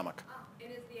through your stomach.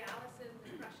 And is the allicin,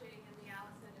 the crushing and the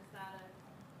allicin, is that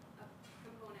a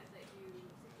component that you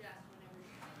suggest whenever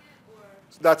you're doing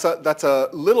it, or? That's a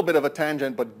little bit of a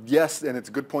tangent, but yes, and it's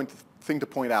a good thing to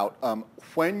point out.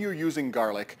 When you're using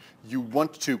garlic, you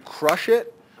want to crush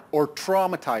it or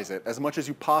traumatize it as much as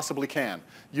you possibly can.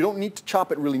 You don't need to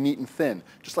chop it really neat and thin.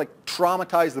 Just like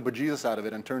traumatize the bejesus out of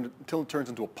it until it turns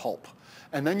into a pulp.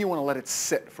 And then you want to let it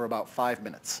sit for about 5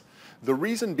 minutes. The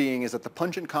reason being is that the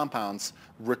pungent compounds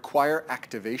require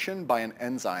activation by an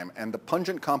enzyme, and the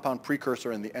pungent compound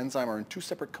precursor and the enzyme are in 2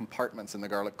 separate compartments in the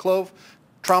garlic clove.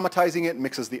 Traumatizing it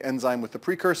mixes the enzyme with the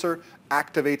precursor,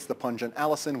 activates the pungent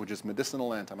allicin, which is medicinal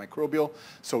antimicrobial.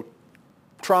 So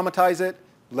traumatize it,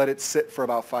 let it sit for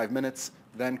about 5 minutes,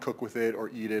 then cook with it or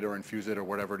eat it or infuse it or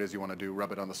whatever it is you want to do.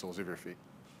 Rub it on the soles of your feet.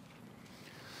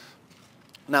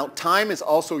 Now, thyme is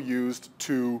also used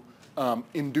to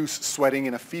induce sweating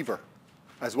in a fever,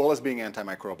 as well as being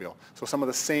antimicrobial. So some of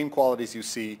the same qualities you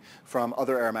see from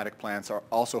other aromatic plants are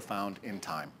also found in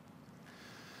thyme.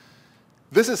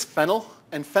 This is fennel,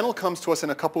 and fennel comes to us in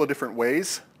a couple of different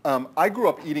ways. I grew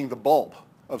up eating the bulb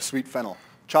of sweet fennel,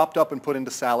 chopped up and put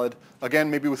into salad,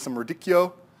 again, maybe with some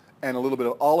radicchio and a little bit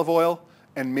of olive oil,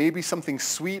 and maybe something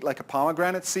sweet like a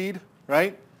pomegranate seed,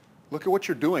 right? Look at what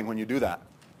you're doing when you do that.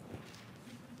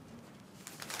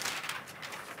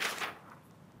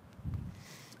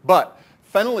 But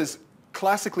fennel is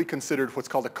classically considered what's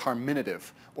called a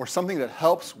carminative, or something that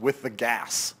helps with the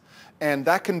gas. And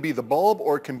that can be the bulb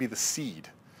or it can be the seed.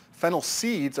 Fennel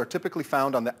seeds are typically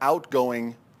found on the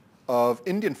outgoing of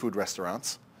Indian food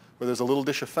restaurants, where there's a little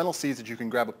dish of fennel seeds that you can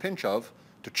grab a pinch of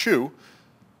to chew.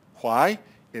 Why?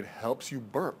 It helps you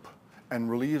burp and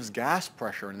relieves gas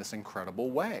pressure in this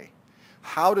incredible way.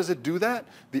 How does it do that?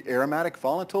 The aromatic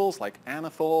volatiles like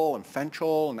anethol and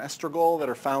fenchol and estragol that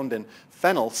are found in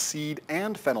fennel seed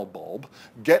and fennel bulb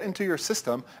get into your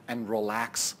system and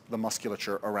relax the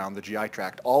musculature around the GI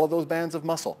tract, all of those bands of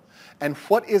muscle. And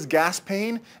what is gas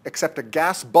pain except a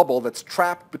gas bubble that's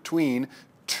trapped between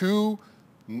 2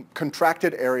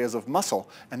 contracted areas of muscle,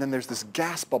 and then there's this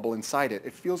gas bubble inside it.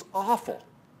 It feels awful.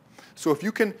 So if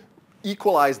you can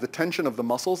equalize the tension of the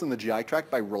muscles in the GI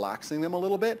tract by relaxing them a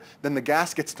little bit, then the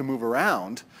gas gets to move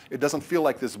around. It doesn't feel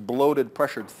like this bloated,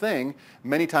 pressured thing.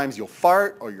 Many times you'll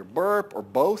fart or you'll burp or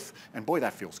both, and boy,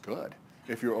 that feels good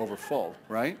if you're overfull,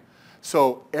 right?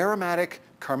 So aromatic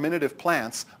carminative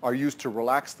plants are used to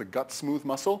relax the gut smooth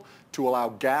muscle to allow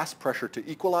gas pressure to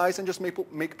equalize and just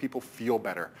make people feel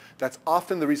better. That's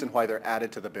often the reason why they're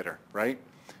added to the bitter, right?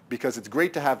 Because it's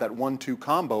great to have that 1-2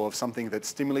 combo of something that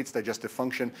stimulates digestive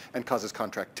function and causes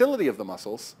contractility of the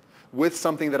muscles with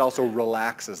something that also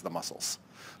relaxes the muscles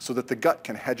so that the gut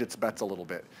can hedge its bets a little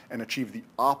bit and achieve the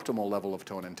optimal level of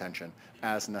tone and tension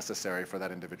as necessary for that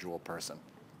individual person.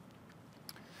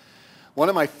 One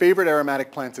of my favorite aromatic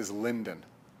plants is linden.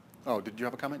 Oh, did you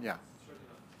have a comment? Yeah.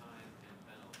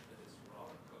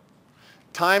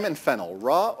 Thyme and fennel,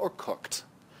 raw or cooked.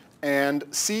 And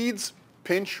seeds,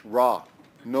 pinch raw.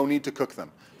 No need to cook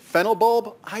them. Fennel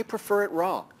bulb, I prefer it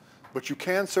raw, but you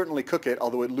can certainly cook it,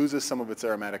 although it loses some of its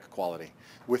aromatic quality.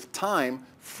 With thyme,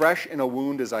 fresh in a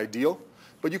wound is ideal,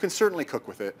 but you can certainly cook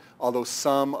with it, although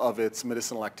some of its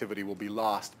medicinal activity will be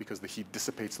lost because the heat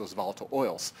dissipates those volatile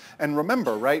oils. And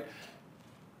remember, right,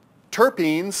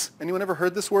 terpenes, anyone ever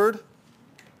heard this word?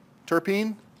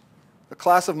 Terpene? A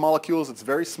class of molecules that's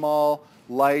very small,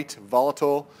 light,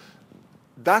 volatile.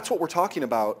 That's what we're talking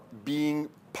about being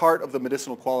part of the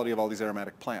medicinal quality of all these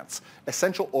aromatic plants.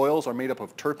 Essential oils are made up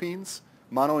of terpenes,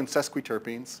 mono and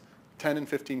sesquiterpenes, 10 and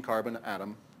 15 carbon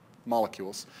atom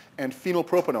molecules, and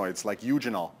phenylpropanoids like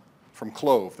eugenol from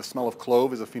clove. The smell of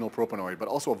clove is a phenylpropanoid, but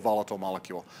also a volatile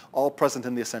molecule, all present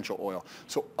in the essential oil.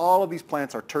 So all of these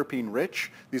plants are terpene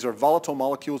rich. These are volatile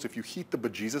molecules. If you heat the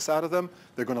bejesus out of them,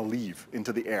 they're going to leave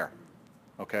into the air.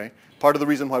 Okay? Part of the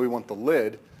reason why we want the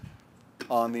lid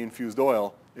on the infused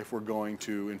oil if we're going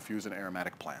to infuse an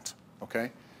aromatic plant.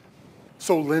 Okay?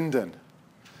 So linden.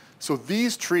 So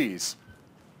these trees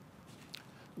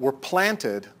were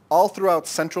planted all throughout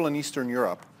Central and Eastern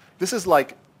Europe. This is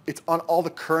like, it's on all the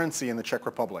currency in the Czech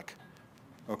Republic.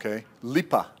 Okay?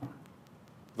 Lipa,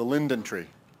 the linden tree.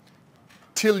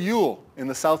 Tilleul in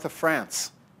the south of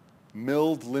France.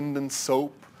 Milled linden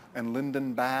soap and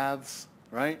linden baths,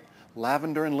 right?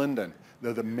 Lavender and linden,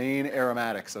 they're the main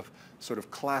aromatics of sort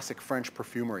of classic French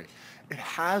perfumery. It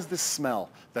has this smell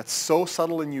that's so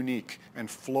subtle and unique and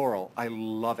floral. I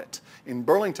love it. In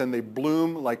Burlington, they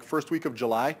bloom like first week of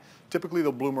July. Typically,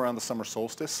 they'll bloom around the summer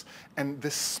solstice. And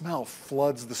this smell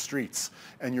floods the streets.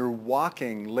 And you're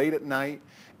walking late at night,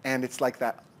 and it's like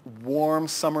that warm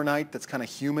summer night that's kind of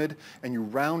humid, and you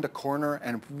round a corner,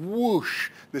 and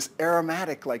whoosh, this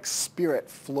aromatic like spirit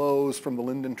flows from the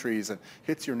linden trees and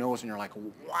hits your nose, and you're like,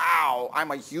 wow,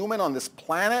 I'm a human on this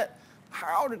planet?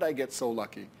 How did I get so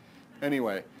lucky?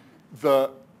 Anyway, the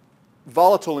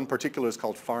volatile in particular is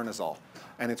called farnesol,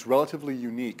 and it's relatively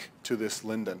unique to this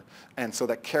linden. And so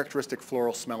that characteristic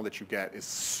floral smell that you get is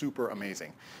super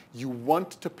amazing. You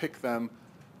want to pick them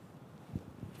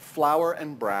flower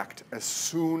and bract as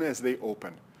soon as they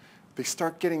open. They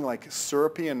start getting like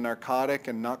syrupy and narcotic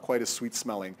and not quite as sweet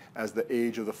smelling as the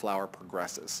age of the flower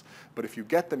progresses. But if you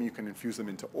get them, you can infuse them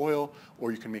into oil,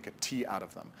 or you can make a tea out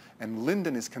of them. And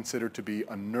linden is considered to be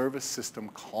a nervous system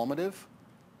calmative,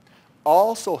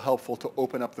 also helpful to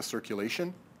open up the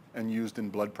circulation and used in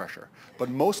blood pressure. But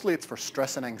mostly it's for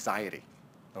stress and anxiety,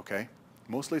 okay?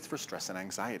 Mostly it's for stress and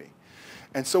anxiety.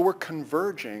 And so we're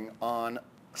converging on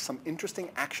some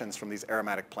interesting actions from these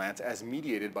aromatic plants as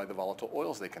mediated by the volatile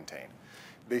oils they contain.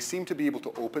 They seem to be able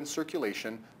to open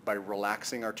circulation by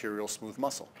relaxing arterial smooth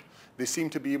muscle. They seem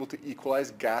to be able to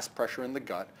equalize gas pressure in the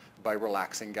gut by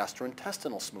relaxing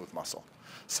gastrointestinal smooth muscle.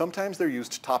 Sometimes they're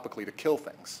used topically to kill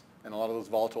things, and a lot of those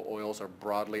volatile oils are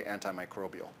broadly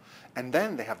antimicrobial. And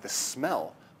then they have this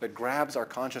smell that grabs our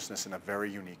consciousness in a very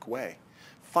unique way.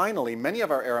 Finally, many of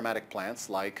our aromatic plants,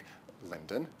 like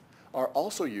linden, are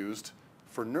also used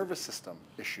for nervous system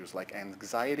issues like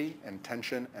anxiety and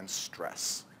tension and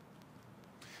stress.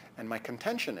 And my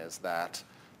contention is that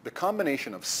the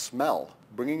combination of smell,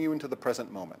 bringing you into the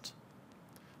present moment,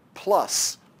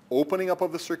 plus opening up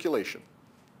of the circulation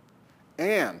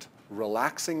and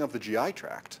relaxing of the GI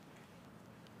tract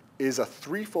is a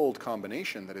threefold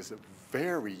combination that is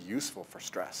very useful for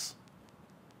stress.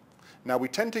 Now, we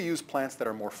tend to use plants that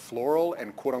are more floral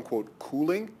and quote-unquote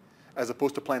cooling as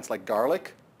opposed to plants like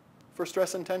garlic for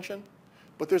stress and tension,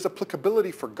 but there's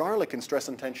applicability for garlic in stress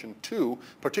and tension too,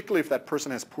 particularly if that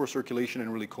person has poor circulation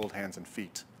and really cold hands and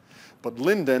feet. But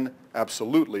linden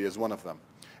absolutely is one of them.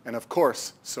 And of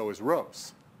course, so is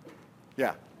rose.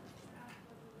 Yeah?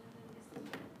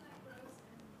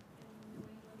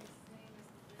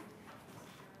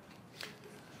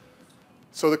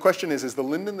 So the question is the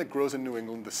linden that grows in New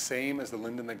England the same as the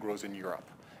linden that grows in Europe?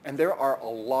 And there are a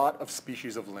lot of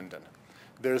species of linden.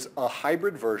 There's a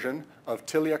hybrid version of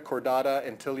Tilia cordata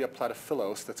and Tilia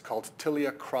platyphilus that's called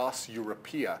Tilia cross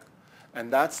europea.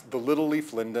 And that's the little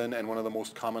leaf linden and one of the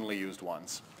most commonly used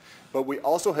ones. But we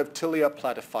also have Tilia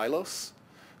platyphilus,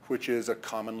 which is a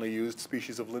commonly used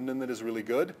species of linden that is really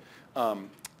good,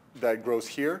 that grows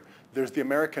here. There's the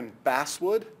American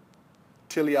basswood,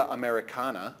 Tilia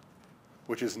americana,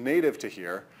 which is native to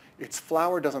here. Its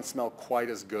flower doesn't smell quite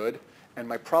as good. And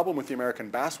my problem with the American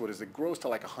basswood is it grows to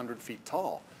like 100 feet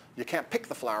tall. You can't pick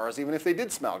the flowers even if they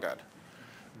did smell good.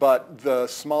 But the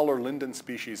smaller linden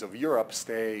species of Europe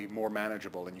stay more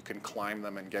manageable, and you can climb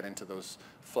them and get into those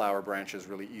flower branches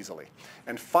really easily.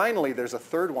 And finally, there's a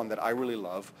third one that I really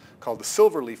love called the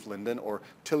silverleaf linden, or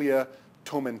Tilia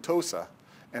tomentosa.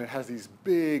 And it has these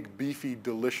big, beefy,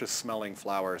 delicious smelling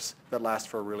flowers that last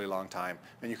for a really long time.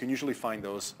 And you can usually find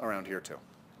those around here too.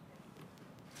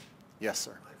 Yes,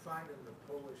 sir. I find in the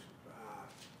Polish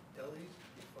delis,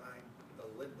 you find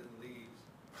the linden leaves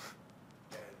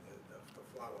and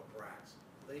the flower bracts.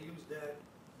 They use that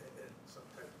in some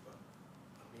type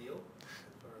of a meal?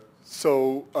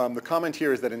 So the comment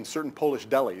here is that in certain Polish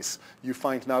delis, you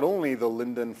find not only the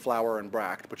linden flower and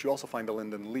bract, but you also find the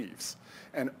linden leaves.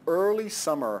 And early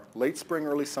summer, late spring,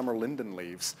 early summer linden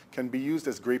leaves can be used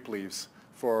as grape leaves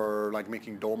for like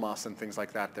making dolmas and things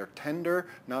like that. They're tender,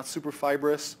 not super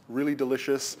fibrous, really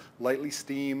delicious, lightly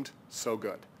steamed, so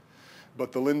good.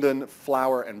 But the linden,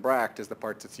 flower, and bract is the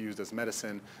part that's used as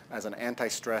medicine as an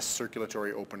anti-stress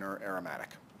circulatory opener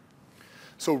aromatic.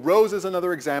 So rose is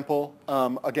another example,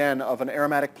 again, of an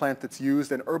aromatic plant that's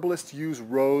used, and herbalists use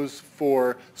rose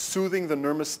for soothing the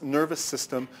nervous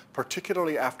system,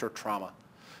 particularly after trauma,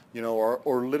 you know,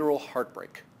 or literal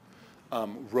heartbreak.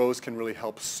 Rose can really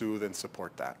help soothe and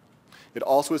support that. It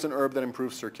also is an herb that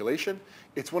improves circulation.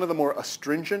 It's one of the more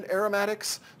astringent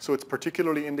aromatics, so it's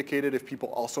particularly indicated if people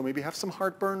also maybe have some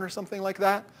heartburn or something like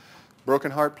that. Broken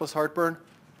heart plus heartburn,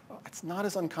 it's not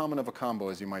as uncommon of a combo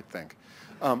as you might think.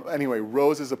 Anyway,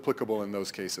 rose is applicable in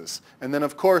those cases. And then,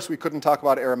 of course, we couldn't talk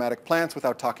about aromatic plants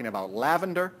without talking about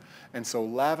lavender. And so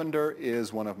lavender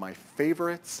is one of my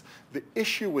favorites. The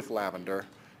issue with lavender,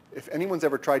 if anyone's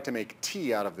ever tried to make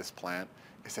tea out of this plant,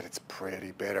 is that it's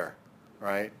pretty bitter,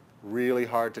 right? Really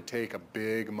hard to take a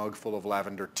big mugful of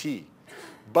lavender tea.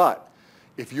 But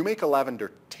if you make a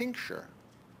lavender tincture,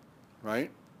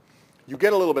 right, you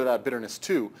get a little bit of that bitterness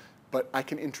too, but I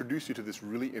can introduce you to this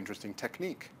really interesting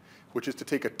technique, which is to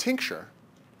take a tincture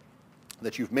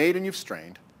that you've made and you've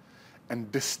strained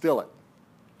and distill it.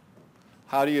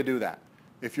 How do you do that?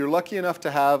 If you're lucky enough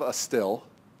to have a still,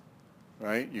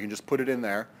 right, you can just put it in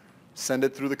there, send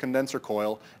it through the condenser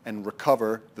coil, and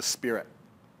recover the spirit.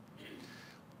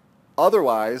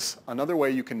 Otherwise, another way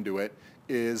you can do it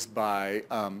is by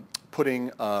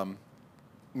putting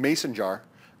mason jar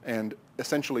and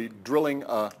essentially drilling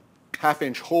a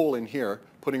half-inch hole in here,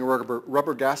 putting a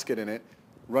rubber gasket in it,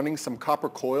 running some copper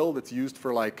coil that's used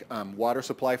for like water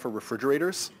supply for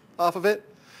refrigerators off of it,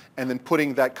 and then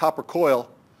putting that copper coil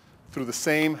through the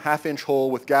same half-inch hole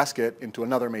with gasket into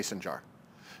another mason jar.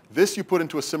 This you put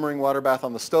into a simmering water bath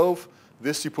on the stove.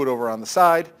 This you put over on the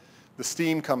side. The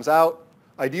steam comes out.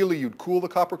 Ideally, you'd cool the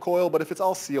copper coil, but if it's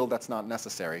all sealed, that's not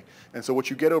necessary. And so what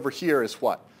you get over here is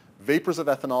what? Vapors of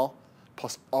ethanol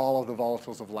plus all of the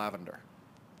volatiles of lavender.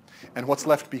 And what's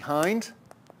left behind?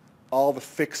 All the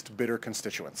fixed bitter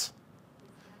constituents.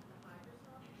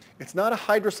 It's not a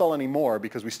hydrosol anymore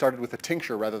because we started with a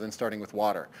tincture rather than starting with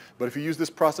water. But if you use this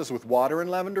process with water and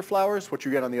lavender flowers, what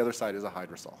you get on the other side is a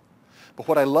hydrosol. But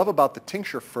what I love about the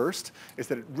tincture first is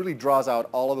that it really draws out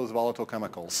all of those volatile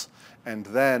chemicals. And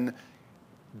then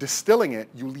distilling it,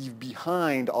 you leave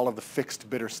behind all of the fixed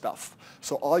bitter stuff.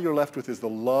 So all you're left with is the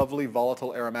lovely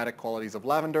volatile aromatic qualities of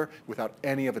lavender without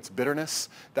any of its bitterness.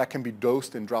 That can be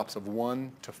dosed in drops of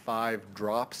 1 to 5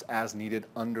 drops as needed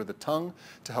under the tongue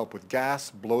to help with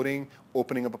gas, bloating,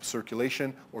 opening up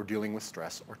circulation, or dealing with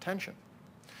stress or tension.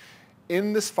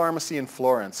 In this pharmacy in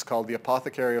Florence called the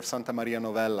Apothecary of Santa Maria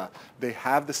Novella, they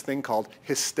have this thing called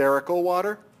hysterical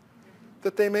water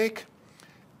that they make.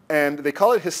 And they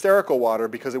call it hysterical water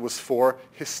because it was for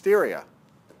hysteria.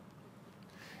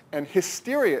 And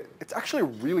hysteria, it's actually a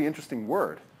really interesting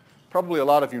word. Probably a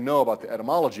lot of you know about the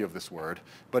etymology of this word,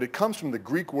 but it comes from the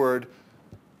Greek word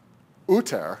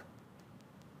uter,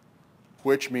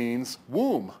 which means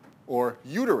womb or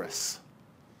uterus.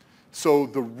 So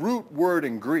the root word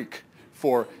in Greek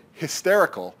for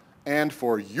hysterical and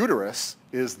for uterus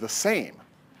is the same.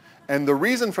 And the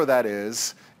reason for that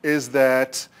is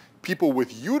that people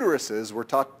with uteruses were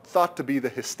thought to be the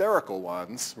hysterical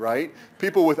ones, right?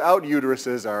 People without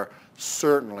uteruses are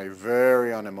certainly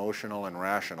very unemotional and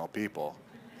rational people,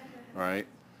 right?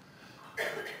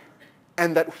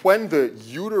 And that when the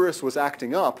uterus was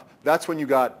acting up, that's when you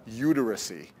got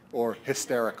uterusy or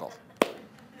hysterical.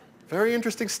 Very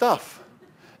interesting stuff.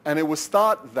 And it was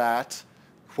thought that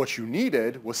what you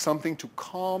needed was something to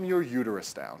calm your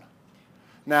uterus down.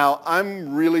 Now,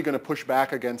 I'm really going to push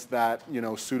back against that,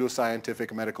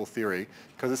 pseudoscientific medical theory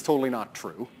because it's totally not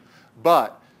true.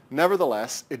 But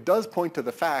nevertheless, it does point to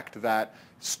the fact that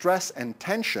stress and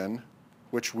tension,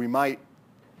 which we might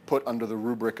put under the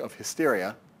rubric of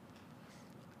hysteria,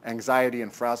 anxiety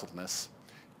and frazzledness,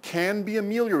 can be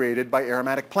ameliorated by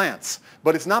aromatic plants.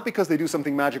 But it's not because they do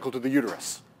something magical to the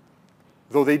uterus,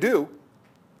 though they do.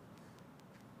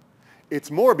 It's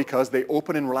more because they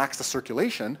open and relax the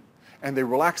circulation, and they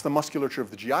relax the musculature of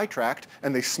the GI tract,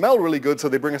 and they smell really good, so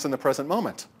they bring us in the present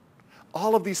moment.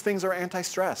 All of these things are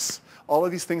anti-stress. All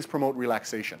of these things promote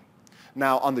relaxation.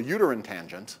 Now, on the uterine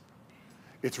tangent,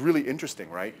 it's really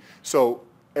interesting, right? So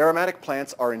aromatic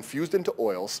plants are infused into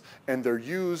oils, and they're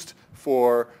used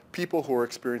for people who are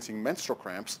experiencing menstrual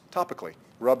cramps topically,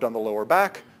 rubbed on the lower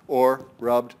back or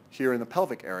rubbed here in the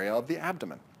pelvic area of the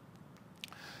abdomen.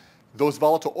 Those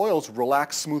volatile oils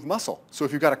relax smooth muscle. So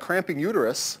if you've got a cramping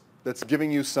uterus that's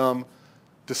giving you some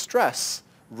distress,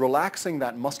 relaxing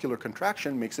that muscular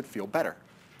contraction makes it feel better.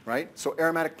 right? So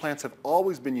aromatic plants have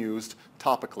always been used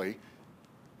topically,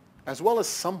 as well as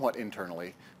somewhat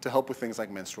internally, to help with things like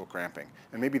menstrual cramping.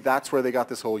 And maybe that's where they got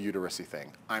this whole uterusy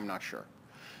thing. I'm not sure.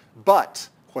 But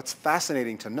what's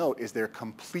fascinating to note is they're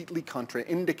completely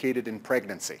contraindicated in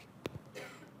pregnancy.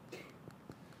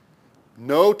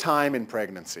 No thyme in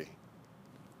pregnancy.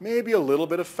 Maybe a little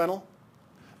bit of fennel,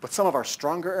 but some of our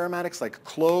stronger aromatics like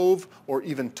clove or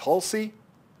even tulsi,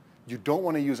 you don't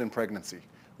want to use in pregnancy.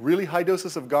 Really high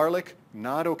doses of garlic,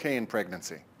 not okay in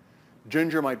pregnancy.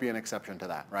 Ginger might be an exception to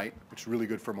that, right? Which is really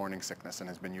good for morning sickness and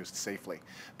has been used safely.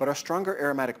 But our stronger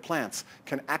aromatic plants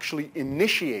can actually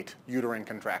initiate uterine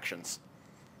contractions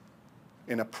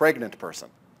in a pregnant person,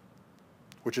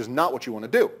 which is not what you want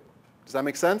to do. Does that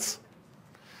make sense?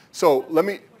 So let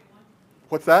me,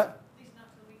 what's that?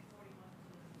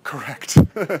 Correct.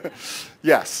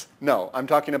 Yes. No, I'm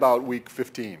talking about week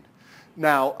 15.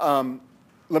 Now,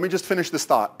 let me just finish this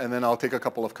thought, and then I'll take a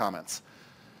couple of comments.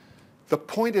 The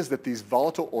point is that these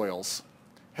volatile oils,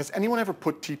 has anyone ever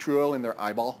put tea tree oil in their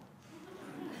eyeball?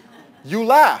 You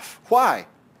laugh. Why?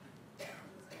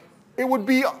 It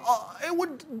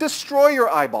would destroy your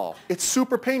eyeball. It's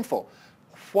super painful.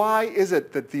 Why is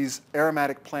it that these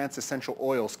aromatic plants' essential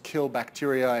oils kill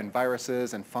bacteria and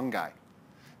viruses and fungi?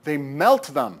 They melt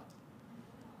them,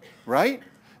 right?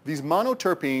 These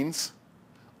monoterpenes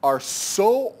are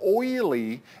so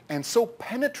oily and so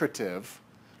penetrative.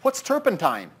 What's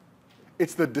turpentine?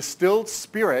 It's the distilled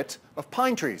spirit of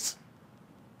pine trees.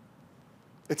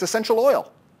 It's essential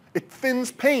oil. It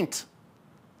thins paint.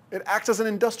 It acts as an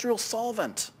industrial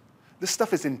solvent. This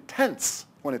stuff is intense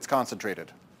when it's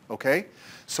concentrated, okay?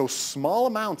 So small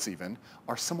amounts even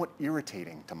are somewhat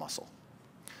irritating to muscle.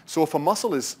 So if a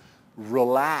muscle is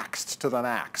relaxed to the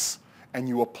max and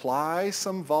you apply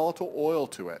some volatile oil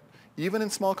to it, even in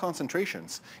small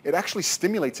concentrations, it actually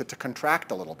stimulates it to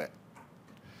contract a little bit.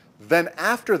 Then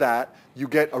after that, you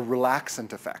get a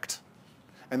relaxant effect.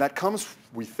 And that comes,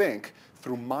 we think,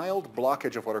 through mild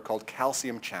blockage of what are called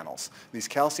calcium channels. These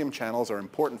calcium channels are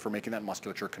important for making that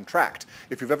musculature contract.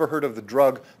 If you've ever heard of the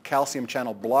drug calcium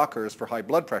channel blockers for high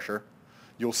blood pressure,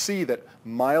 you'll see that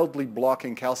mildly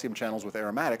blocking calcium channels with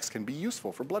aromatics can be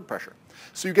useful for blood pressure.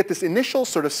 So you get this initial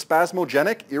sort of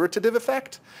spasmogenic, irritative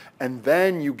effect, and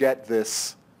then you get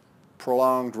this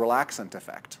prolonged relaxant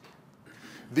effect.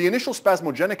 The initial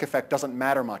spasmogenic effect doesn't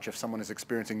matter much if someone is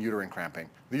experiencing uterine cramping.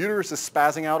 The uterus is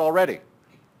spazzing out already,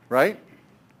 right?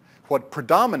 What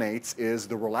predominates is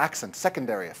the relaxant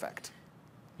secondary effect.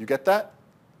 You get that?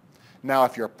 Now,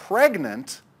 if you're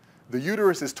pregnant, the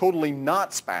uterus is totally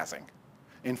not spazzing.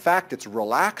 In fact, it's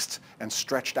relaxed and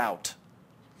stretched out.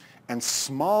 And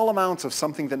small amounts of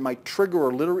something that might trigger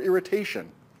a little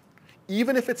irritation,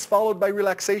 even if it's followed by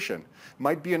relaxation,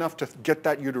 might be enough to get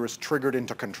that uterus triggered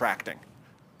into contracting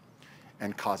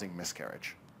and causing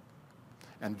miscarriage.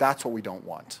 And that's what we don't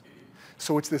want.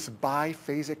 So it's this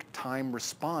biphasic time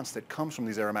response that comes from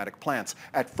these aromatic plants.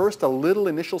 At first, a little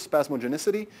initial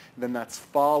spasmogenicity, then that's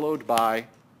followed by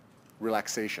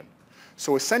relaxation.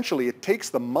 So essentially, it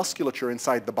takes the musculature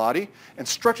inside the body and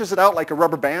stretches it out like a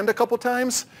rubber band a couple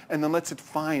times, and then lets it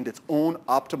find its own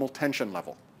optimal tension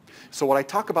level. So what I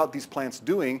talk about these plants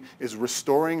doing is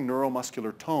restoring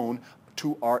neuromuscular tone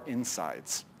to our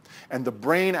insides. And the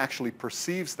brain actually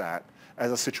perceives that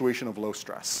as a situation of low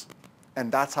stress. And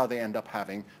that's how they end up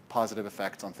having positive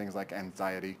effects on things like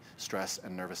anxiety, stress,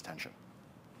 and nervous tension.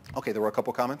 Okay, there were a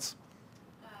couple comments.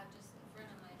 Just a friend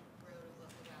of mine wrote a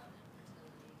book about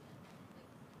infertility and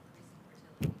like increasing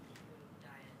fertility through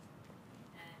diet,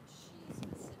 and she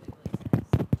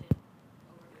specifically says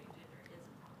overdoing ginger is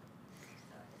a problem.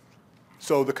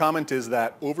 So the comment is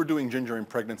that overdoing ginger in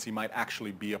pregnancy might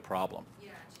actually be a problem.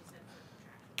 Yeah, she said for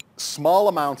contraction. Small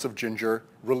amounts of ginger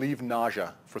relieve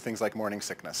nausea for things like morning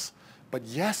sickness. But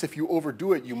yes, if you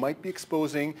overdo it, you might be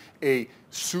exposing a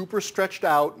super stretched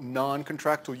out,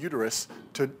 non-contractile uterus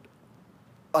to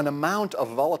an amount of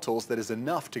volatiles that is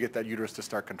enough to get that uterus to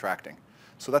start contracting.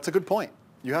 So that's a good point.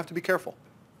 You have to be careful.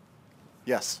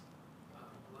 Yes?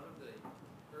 A lot of the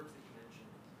herbs that you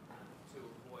mentioned to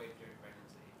avoid during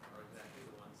pregnancy are exactly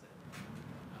the ones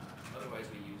that otherwise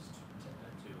we use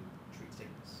to treat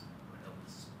sickness or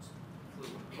illness, flu,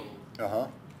 cold. Uh-huh.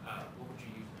 What would you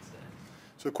use instead?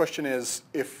 So the question is,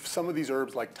 if some of these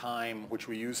herbs like thyme, which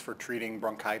we use for treating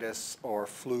bronchitis or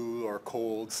flu or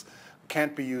colds,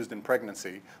 can't be used in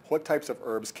pregnancy, what types of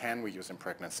herbs can we use in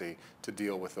pregnancy to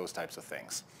deal with those types of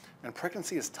things? And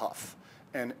pregnancy is tough.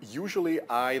 And usually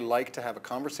I like to have a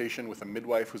conversation with a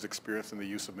midwife who's experienced in the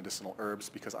use of medicinal herbs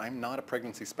because I'm not a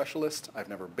pregnancy specialist, I've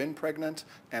never been pregnant,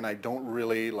 and I don't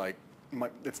really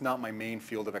it's not my main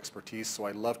field of expertise, so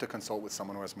I love to consult with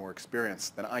someone who has more experience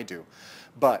than I do.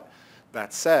 But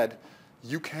that said,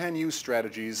 you can use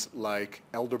strategies like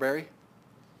elderberry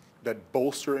that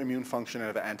bolster immune function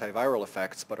and have antiviral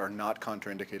effects but are not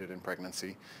contraindicated in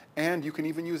pregnancy. And you can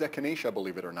even use echinacea,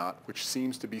 believe it or not, which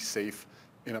seems to be safe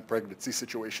in a pregnancy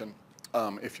situation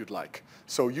if you'd like.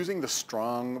 So using the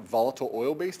strong volatile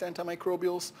oil-based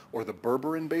antimicrobials or the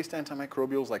berberine-based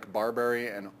antimicrobials like barberry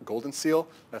and golden seal,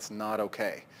 that's not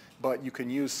okay. But you can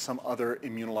use some other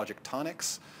immunologic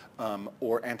tonics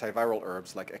or antiviral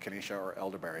herbs like echinacea or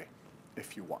elderberry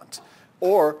if you want.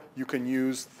 Or you can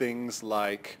use things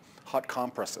like hot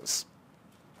compresses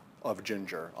of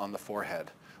ginger on the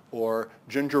forehead, or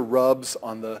ginger rubs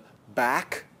on the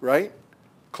back, right,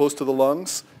 close to the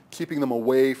lungs, keeping them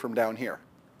away from down here.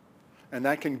 And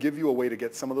that can give you a way to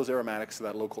get some of those aromatics to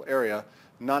that local area,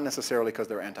 not necessarily because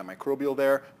they're antimicrobial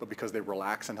there, but because they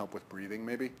relax and help with breathing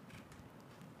maybe. Could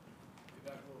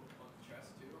that go on the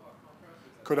chest too, a hot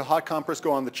compress? Could a hot compress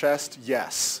go on the chest?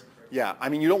 Yes. Yeah, I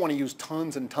mean, you don't want to use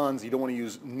tons and tons. You don't want to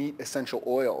use neat essential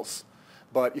oils.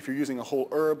 But if you're using a whole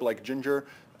herb like ginger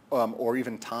or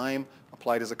even thyme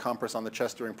applied as a compress on the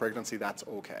chest during pregnancy, that's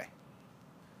okay.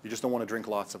 You just don't want to drink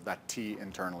lots of that tea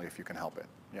internally if you can help it.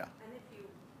 Yeah. And if you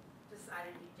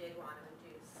decided you did want to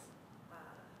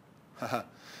induce,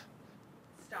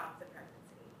 stop the pregnancy.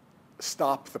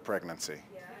 Stop the pregnancy.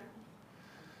 Yeah.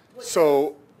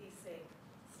 So Be safe.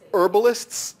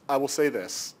 herbalists, I will say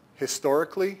this,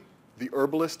 historically, the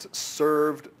herbalist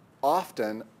served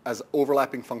often as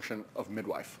overlapping function of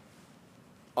midwife.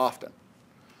 Often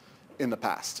in the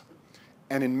past.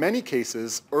 And in many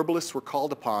cases, herbalists were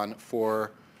called upon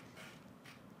for,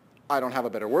 I don't have a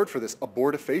better word for this,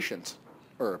 abortifacient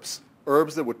herbs.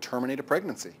 Herbs that would terminate a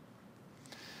pregnancy.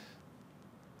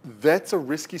 That's a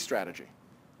risky strategy.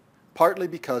 Partly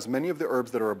because many of the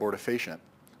herbs that are abortifacient,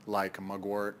 like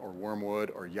mugwort or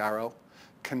wormwood or yarrow,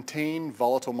 contain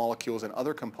volatile molecules and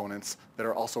other components that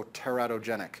are also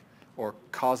teratogenic, or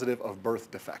causative of birth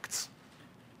defects.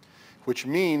 Which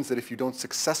means that if you don't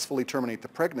successfully terminate the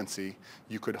pregnancy,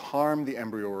 you could harm the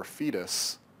embryo or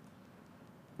fetus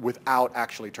without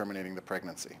actually terminating the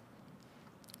pregnancy.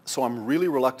 So I'm really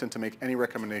reluctant to make any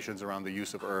recommendations around the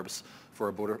use of herbs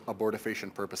for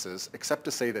abortifacient purposes, except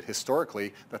to say that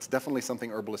historically, that's definitely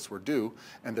something herbalists would do,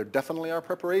 and there definitely are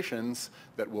preparations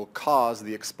that will cause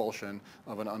the expulsion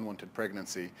of an unwanted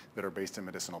pregnancy that are based in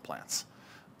medicinal plants.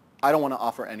 I don't want to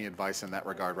offer any advice in that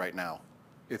regard right now.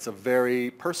 It's a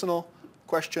very personal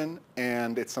question,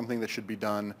 and it's something that should be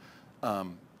done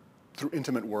through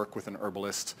intimate work with an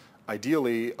herbalist,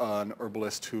 ideally an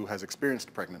herbalist who has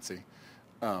experienced pregnancy,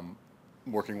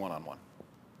 working one-on-one.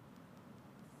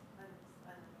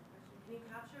 Can you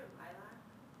capture lilac?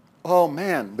 Oh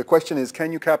man, the question is,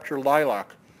 can you capture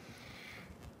lilac?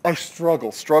 I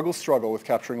struggle with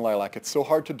capturing lilac. It's so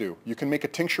hard to do. You can make a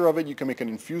tincture of it, you can make an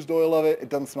infused oil of it, it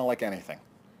doesn't smell like anything.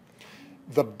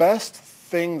 The best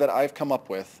thing that I've come up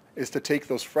with is to take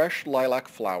those fresh lilac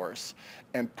flowers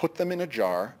and put them in a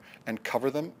jar and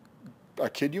cover them, I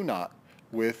kid you not,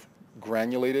 with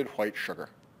granulated white sugar.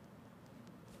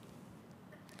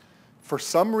 For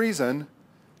some reason,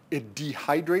 it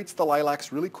dehydrates the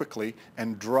lilacs really quickly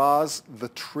and draws the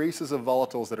traces of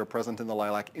volatiles that are present in the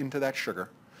lilac into that sugar.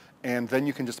 And then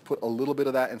you can just put a little bit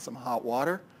of that in some hot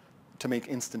water to make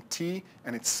instant tea,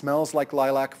 and it smells like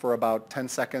lilac for about 10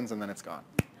 seconds, and then it's gone.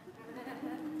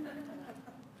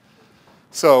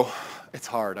 So it's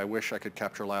hard. I wish I could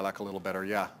capture lilac a little better,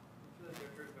 yeah. I feel like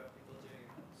I've heard about people doing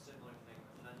a similar thing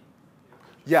with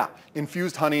honey. Yeah,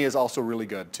 infused honey is also really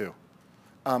good too.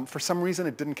 For some reason,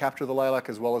 it didn't capture the lilac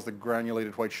as well as the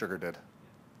granulated white sugar did.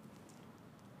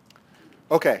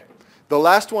 Okay, the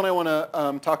last one I want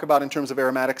to talk about in terms of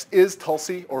aromatics is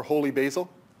Tulsi or holy basil.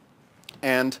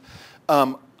 And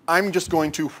I'm just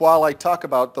going to, while I talk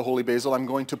about the holy basil, I'm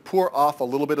going to pour off a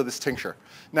little bit of this tincture.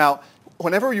 Now,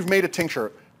 whenever you've made a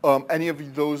tincture, any of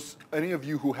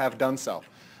you who have done so,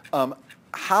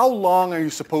 how long are you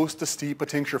supposed to steep a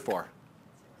tincture for?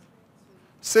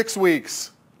 6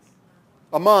 weeks,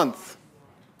 a month,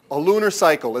 a lunar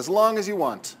cycle, as long as you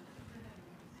want.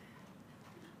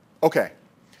 Okay,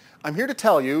 I'm here to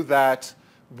tell you that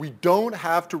we don't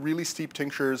have to really steep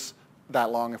tinctures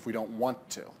that long if we don't want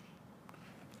to.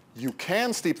 You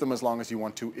can steep them as long as you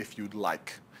want to if you'd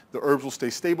like. The herbs will stay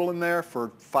stable in there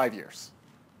for 5 years.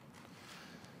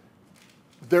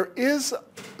 There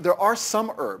are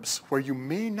some herbs where you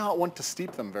may not want to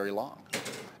steep them very long.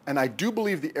 And I do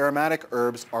believe the aromatic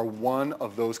herbs are one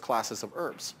of those classes of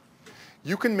herbs.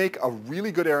 You can make a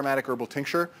really good aromatic herbal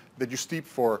tincture that you steep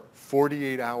for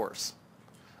 48 hours.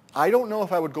 I don't know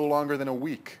if I would go longer than a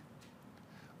week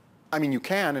I mean, you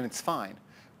can and it's fine.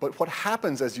 But what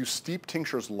happens as you steep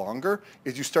tinctures longer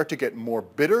is you start to get more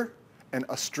bitter and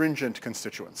astringent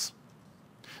constituents.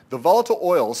 The volatile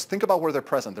oils, think about where they're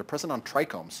present. They're present on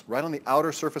trichomes, right on the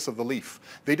outer surface of the leaf.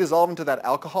 They dissolve into that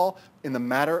alcohol in the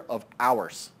matter of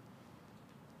hours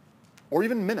or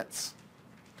even minutes.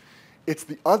 It's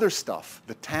the other stuff,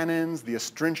 the tannins, the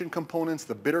astringent components,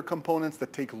 the bitter components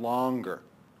that take longer.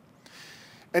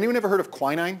 Anyone ever heard of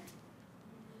quinine?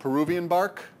 Peruvian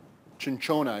bark?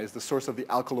 Cinchona is the source of the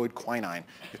alkaloid quinine.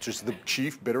 It's just the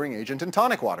chief bittering agent in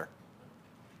tonic water.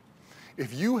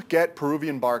 If you get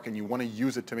Peruvian bark and you want to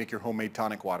use it to make your homemade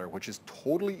tonic water, which is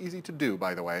totally easy to do,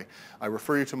 by the way, I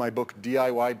refer you to my book,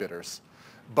 DIY Bitters.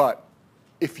 But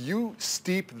if you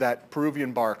steep that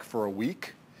Peruvian bark for a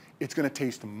week, it's going to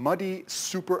taste muddy,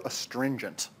 super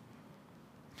astringent.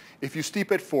 If you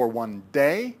steep it for 1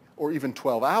 day or even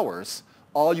 12 hours,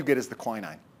 all you get is the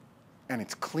quinine. And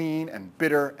it's clean and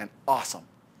bitter and awesome.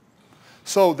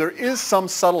 So there is some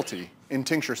subtlety in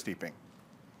tincture steeping,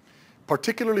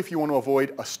 particularly if you want to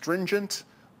avoid astringent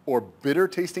or bitter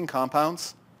tasting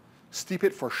compounds. Steep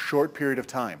it for a short period of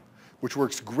time, which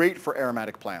works great for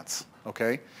aromatic plants.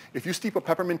 Okay? If you steep a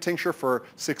peppermint tincture for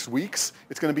 6 weeks,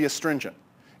 it's going to be astringent.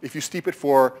 If you steep it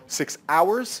for 6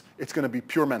 hours, it's going to be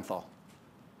pure menthol.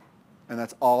 And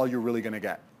that's all you're really going to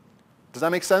get. Does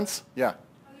that make sense? Yeah. Are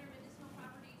there medicinal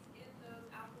properties in those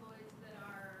alkaloids that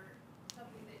are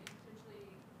something that you potentially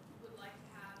would like to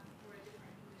have for a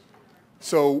different condition?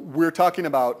 So we're talking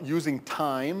about using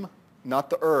thyme,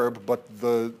 not the herb, but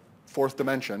the fourth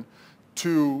dimension,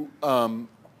 to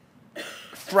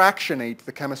fractionate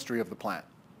the chemistry of the plant.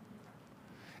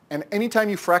 And anytime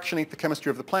you fractionate the chemistry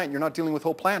of the plant, you're not dealing with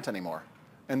whole plant anymore.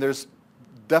 And there's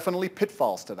definitely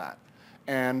pitfalls to that.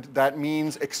 And that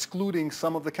means excluding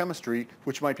some of the chemistry,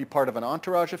 which might be part of an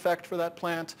entourage effect for that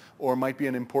plant, or might be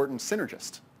an important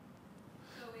synergist.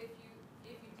 So if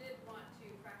you did want to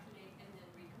fractionate and then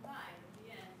recombine, at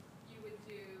the end, you would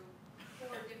do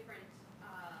four different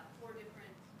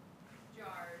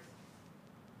jars,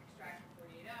 extracted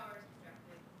 48 hours,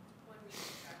 extracted 1 week,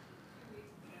 extracted 2 weeks.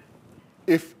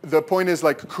 If the point is,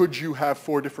 like, could you have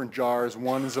 4 different jars?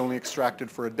 One is only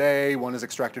extracted for a day, one is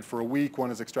extracted for a week,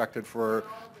 one is extracted for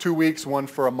 2 weeks, one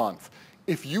for a month.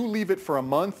 If you leave it for a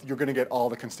month, you're going to get all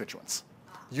the constituents.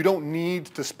 You don't need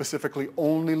to specifically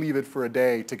only leave it for a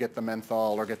day to get the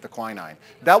menthol or get the quinine.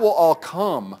 That will all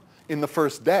come in the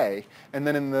first day, and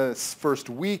then in the first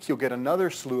week, you'll get another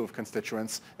slew of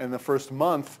constituents, and in the first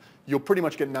month, you'll pretty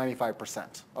much get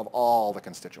 95% of all the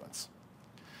constituents.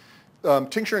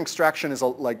 Tincture extraction is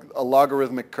like a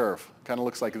logarithmic curve. Kind of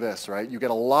looks like this, right? You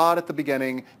get a lot at the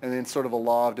beginning and then sort of a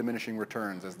law of diminishing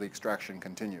returns as the extraction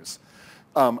continues.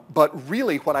 But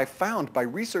really what I found by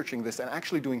researching this and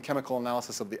actually doing chemical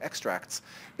analysis of the extracts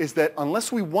is that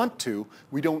unless we want to,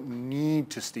 we don't need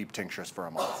to steep tinctures for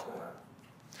a month.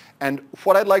 And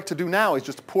what I'd like to do now is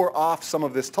just pour off some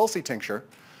of this Tulsi tincture.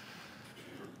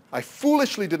 I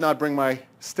foolishly did not bring my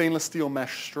stainless steel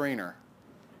mesh strainer.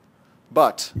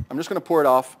 But I'm just going to pour it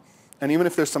off, and even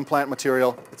if there's some plant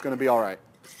material, it's going to be all right.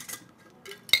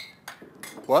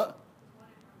 What?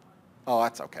 Oh,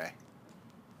 that's okay.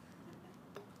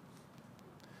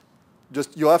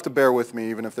 Just, you'll have to bear with me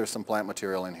even if there's some plant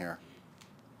material in here.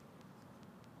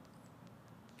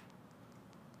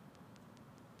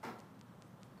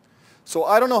 So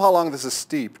I don't know how long this is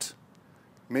steeped.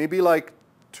 Maybe like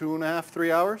 2.5,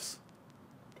 3 hours?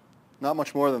 Not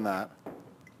much more than that.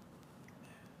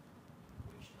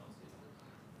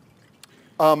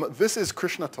 This is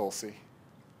Krishna Tulsi.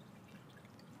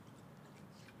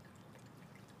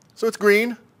 So it's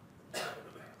green.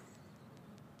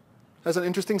 Has an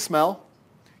interesting smell.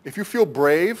 If you feel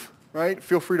brave, right,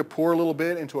 feel free to pour a little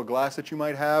bit into a glass that you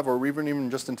might have, or even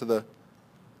just into the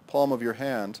palm of your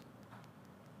hand.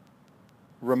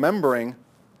 Remembering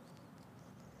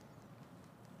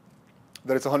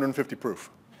that it's 150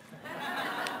 proof.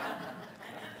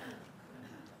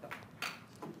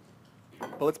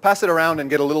 But let's pass it around and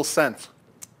get a little sense.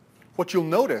 What you'll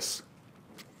notice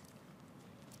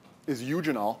is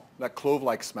eugenol, that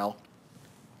clove-like smell,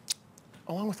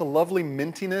 along with a lovely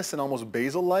mintiness and almost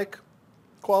basil-like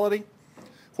quality.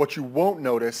 What you won't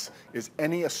notice is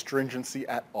any astringency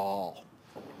at all.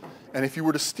 And if you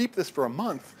were to steep this for a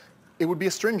month, it would be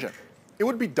astringent. It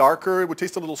would be darker, it would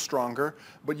taste a little stronger,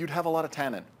 but you'd have a lot of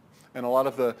tannin and a lot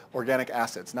of the organic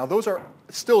acids. Now those are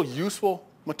still useful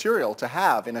material to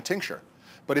have in a tincture.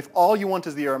 But if all you want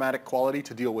is the aromatic quality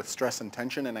to deal with stress and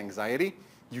tension and anxiety,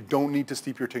 you don't need to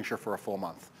steep your tincture for a full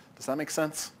month. Does that make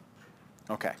sense?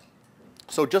 Okay.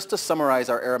 So just to summarize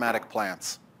our aromatic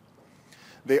plants,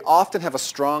 they often have a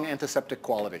strong antiseptic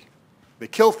quality. They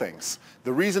kill things.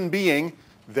 The reason being,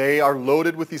 they are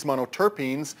loaded with these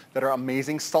monoterpenes that are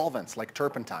amazing solvents, like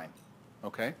turpentine,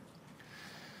 okay?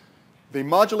 They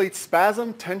modulate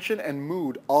spasm, tension, and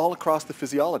mood all across the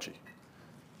physiology.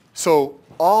 So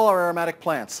all our aromatic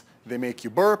plants, they make you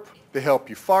burp, they help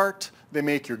you fart, they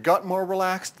make your gut more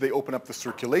relaxed, they open up the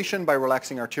circulation by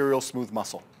relaxing arterial smooth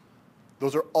muscle.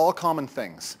 Those are all common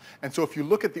things. And so if you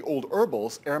look at the old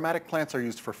herbals, aromatic plants are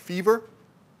used for fever,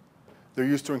 they're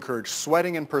used to encourage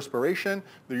sweating and perspiration,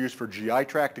 they're used for GI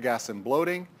tract gas and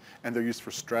bloating, and they're used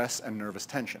for stress and nervous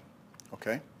tension,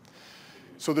 okay?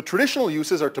 So the traditional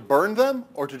uses are to burn them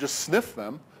or to just sniff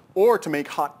them or to make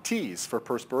hot teas for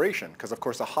perspiration, because of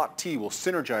course a hot tea will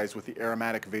synergize with the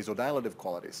aromatic vasodilative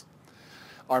qualities.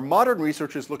 Our modern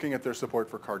research is looking at their support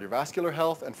for cardiovascular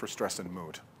health and for stress and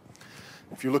mood.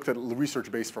 If you looked at research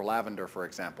base for lavender, for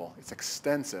example, it's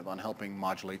extensive on helping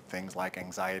modulate things like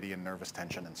anxiety and nervous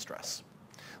tension and stress.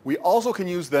 We also can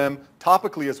use them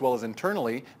topically as well as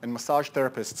internally, and massage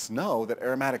therapists know that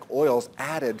aromatic oils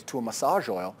added to a massage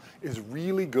oil is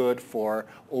really good for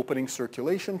opening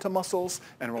circulation to muscles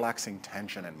and relaxing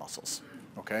tension in muscles,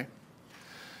 okay?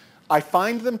 I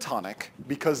find them tonic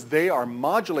because they are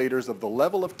modulators of the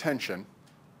level of tension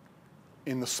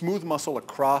in the smooth muscle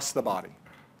across the body,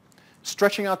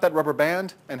 stretching out that rubber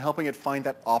band and helping it find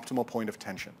that optimal point of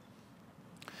tension.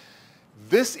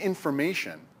 This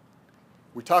information,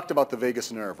 we talked about the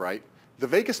vagus nerve, right? The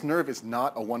vagus nerve is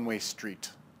not a one-way street.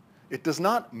 It does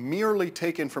not merely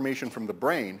take information from the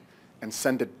brain and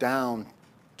send it down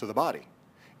to the body.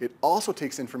 It also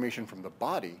takes information from the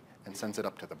body and sends it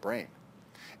up to the brain.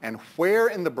 And where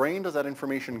in the brain does that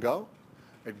information go?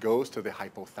 It goes to the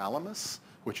hypothalamus,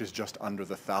 which is just under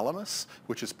the thalamus,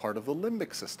 which is part of the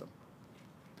limbic system.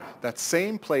 That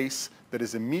same place that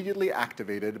is immediately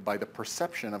activated by the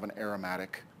perception of an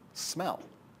aromatic smell.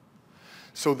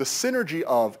 So the synergy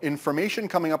of information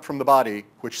coming up from the body,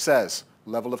 which says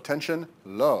level of tension,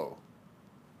 low.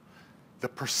 The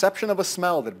perception of a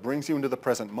smell that brings you into the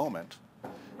present moment,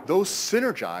 those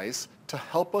synergize to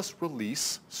help us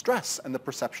release stress and the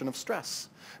perception of stress,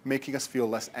 making us feel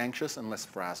less anxious and less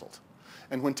frazzled.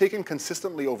 And when taken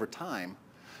consistently over time,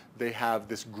 they have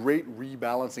this great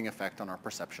rebalancing effect on our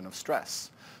perception of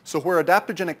stress. So where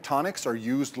adaptogenic tonics are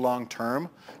used long-term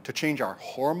to change our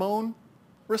hormone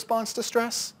response to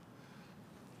stress,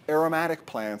 aromatic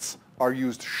plants are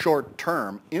used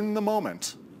short-term in the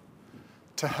moment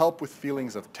to help with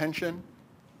feelings of tension,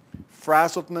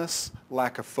 frazzledness,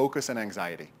 lack of focus, and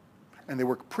anxiety. And they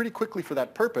work pretty quickly for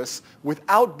that purpose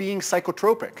without being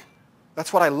psychotropic.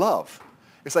 That's what I love.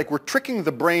 It's like we're tricking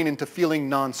the brain into feeling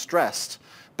non-stressed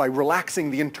by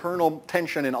relaxing the internal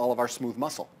tension in all of our smooth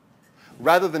muscle,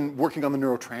 rather than working on the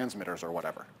neurotransmitters or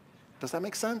whatever. Does that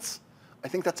make sense? I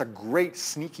think that's a great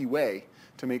sneaky way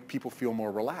to make people feel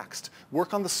more relaxed.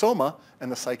 Work on the soma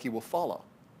and the psyche will follow,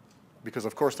 because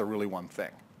of course they're really one thing.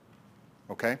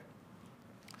 Okay?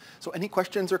 So any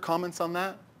questions or comments on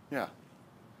that? Yeah.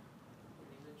 You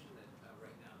mentioned that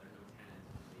right now there are no tannins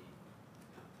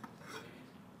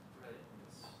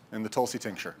In the Tulsi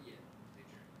tincture. Yeah,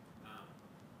 tincture.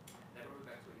 That brings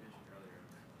back to what you mentioned earlier.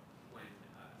 When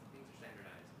things are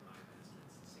standardized, in my opinion,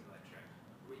 it's single extract.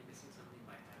 Were you missing something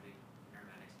by having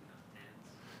aromatics and not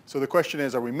tannins? So the question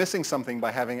is, are we missing something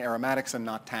by having aromatics and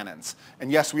not tannins?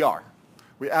 And yes, we are.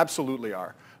 We absolutely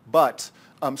are. But,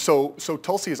 so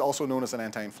Tulsi is also known as an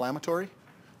anti-inflammatory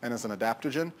and as an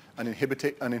adaptogen, an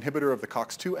inhibitor of the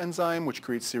COX-2 enzyme, which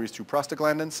creates series 2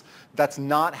 prostaglandins. That's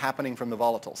not happening from the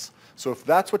volatiles. So if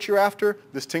that's what you're after,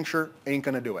 this tincture ain't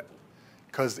going to do it,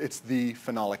 because it's the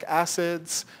phenolic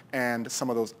acids and some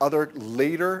of those other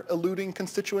later eluting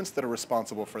constituents that are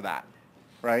responsible for that,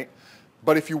 right?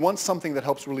 But if you want something that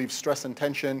helps relieve stress and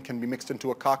tension, can be mixed into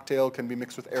a cocktail, can be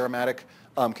mixed with aromatic,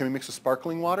 can be mixed with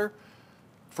sparkling water,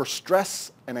 for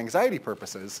stress and anxiety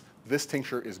purposes, this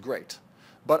tincture is great.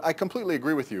 But I completely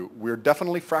agree with you. We're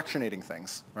definitely fractionating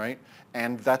things, right?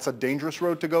 And that's a dangerous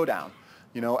road to go down.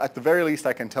 You know, at the very least,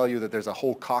 I can tell you that there's a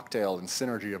whole cocktail and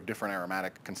synergy of different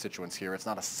aromatic constituents here. It's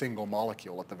not a single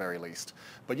molecule at the very least.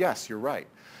 But yes, you're right.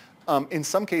 In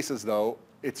some cases, though,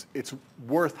 it's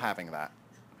worth having that,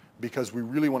 because we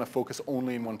really want to focus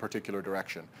only in one particular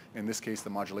direction. In this case,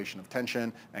 the modulation of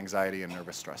tension, anxiety, and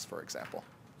nervous stress, for example.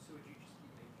 So would you just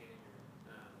keep maintaining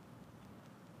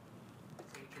your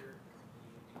tincture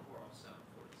in oral cell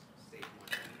for stage 1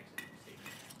 and next stage 2?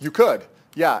 You could,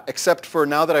 yeah, except for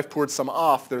now that I've poured some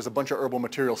off, there's a bunch of herbal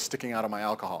material sticking out of my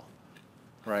alcohol,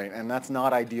 right? And that's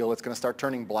not ideal. It's going to start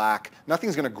turning black.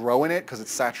 Nothing's going to grow in it because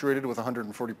it's saturated with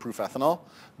 140 proof ethanol,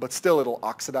 but still it'll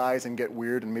oxidize and get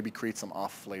weird and maybe create some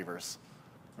off flavors,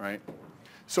 right?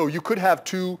 So you could have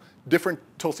two different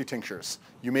Tulsi tinctures.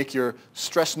 You make your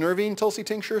stress-nervine Tulsi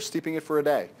tincture, steeping it for a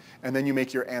day. And then you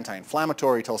make your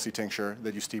anti-inflammatory Tulsi tincture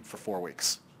that you steep for 4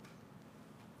 weeks.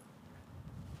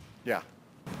 Yeah.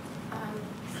 Some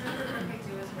of the work I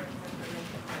do is work with women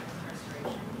with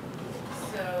incarceration.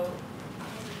 So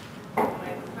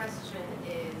my question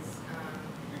is,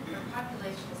 for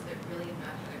populations that really have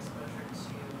not had exposure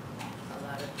to a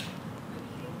lot of good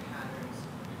eating patterns,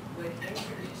 would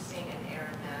introducing an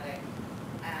aromatic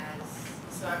as,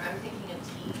 so I'm thinking of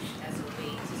tea as a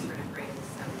way to sort of bring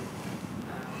some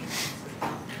sort of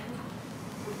health in.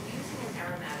 Would using an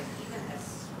aromatic, even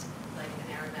as like an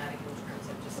aromatic in terms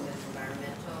of just an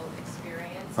environmental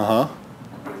experience,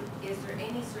 is there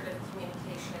any sort of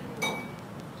communication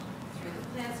through the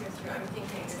plants or through, I'm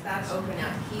thinking, does that open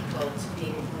up people to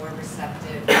being more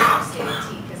receptive to say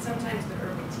tea? Because sometimes the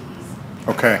herbal teas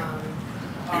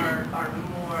are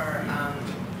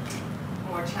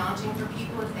more challenging for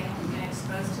people if they haven't been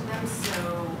exposed to them.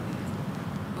 So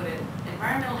would an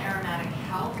environmental aromatic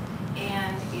help?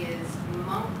 And is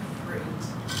monk fruit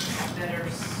a better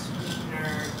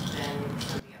sweetener than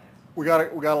some of the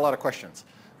others? We got a lot of questions.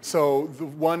 So the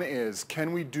one is,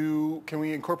 can we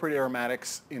incorporate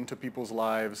aromatics into people's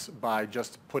lives by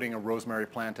just putting a rosemary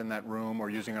plant in that room or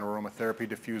using an aromatherapy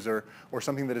diffuser or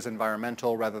something that is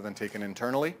environmental rather than taken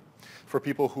internally? For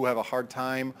people who have a hard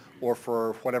time or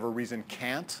for whatever reason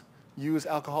can't use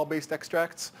alcohol-based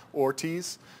extracts or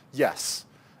teas, yes.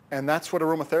 And that's what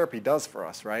aromatherapy does for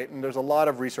us, right? And there's a lot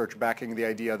of research backing the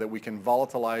idea that we can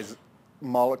volatilize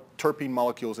terpene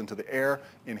molecules into the air,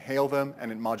 inhale them,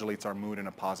 and it modulates our mood in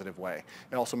a positive way.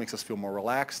 It also makes us feel more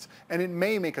relaxed, and it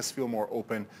may make us feel more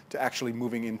open to actually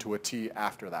moving into a tea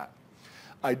after that.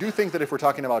 I do think that if we're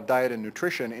talking about diet and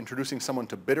nutrition, introducing someone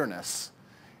to bitterness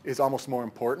is almost more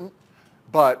important,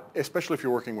 but especially if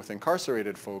you're working with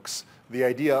incarcerated folks, the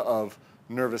idea of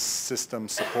nervous system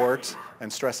support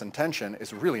and stress and tension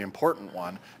is a really important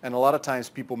one. And a lot of times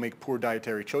people make poor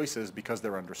dietary choices because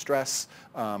they're under stress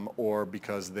or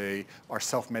because they are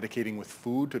self-medicating with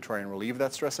food to try and relieve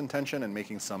that stress and tension and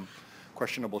making some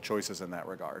questionable choices in that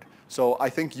regard. So I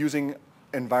think using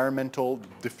environmental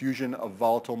diffusion of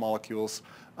volatile molecules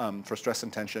for stress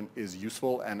and tension is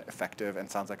useful and effective and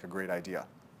sounds like a great idea.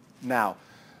 Now,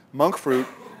 monk fruit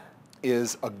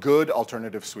is a good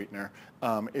alternative sweetener.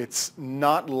 It's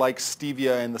not like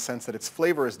stevia in the sense that its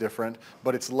flavor is different,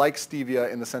 but it's like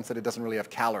stevia in the sense that it doesn't really have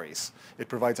calories. It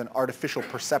provides an artificial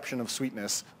perception of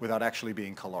sweetness without actually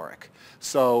being caloric.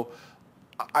 So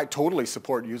I totally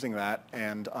support using that,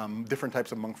 and different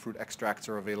types of monk fruit extracts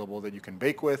are available that you can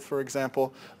bake with, for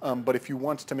example. But if you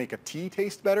want to make a tea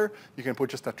taste better, you can put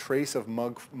just a trace of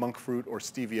monk fruit or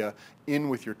stevia in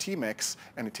with your tea mix,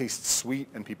 and it tastes sweet,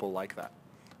 and people like that.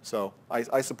 So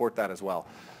I support that as well.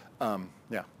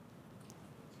 Yeah.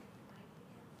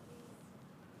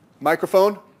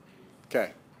 Microphone?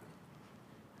 Okay.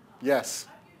 Yes.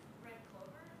 I've used red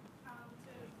clover to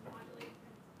modulate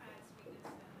sweetness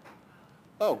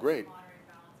and Oh, great. moderate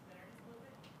balance bitterness a little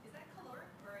bit. Is that caloric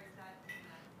or is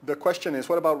that? The question is,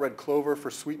 what about red clover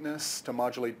for sweetness to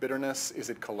modulate bitterness? Is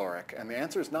it caloric? And the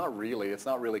answer is not really. It's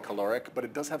not really caloric, but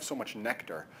it does have so much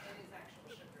nectar. It is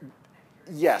actual sugar.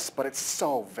 Yes, but it's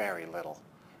so very little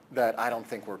that I don't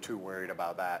think we're too worried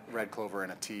about that. Red clover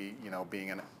in a tea,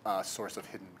 being a source of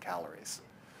hidden calories.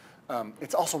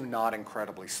 It's also not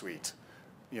incredibly sweet,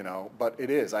 but it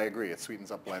is. I agree. It sweetens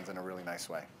up blends in a really nice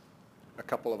way. A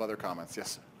couple of other comments.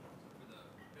 Yes, sir. For the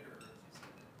bitter herbs, you said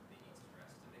that they need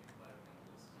stress to make the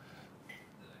phytochemicals.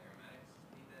 The aromatics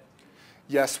need that too?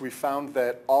 Yes, we found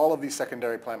that all of these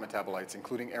secondary plant metabolites,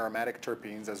 including aromatic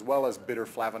terpenes, as well as bitter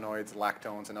flavonoids,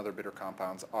 lactones, and other bitter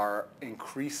compounds, are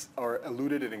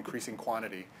eluted in increasing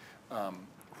quantity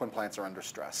when plants are under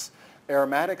stress.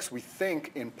 Aromatics, we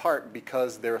think, in part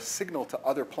because they're a signal to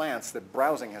other plants that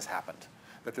browsing has happened,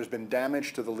 that there's been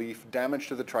damage to the leaf, damage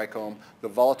to the trichome, the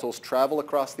volatiles travel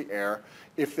across the air.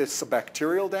 If it's a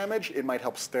bacterial damage, it might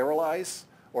help sterilize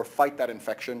or fight that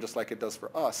infection just like it does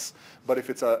for us. But if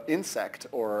it's an insect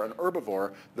or an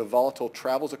herbivore, the volatile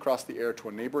travels across the air to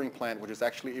a neighboring plant which is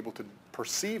actually able to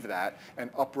perceive that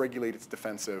and upregulate its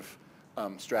defensive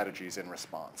strategies in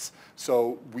response.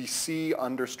 So we see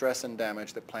under stress and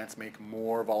damage that plants make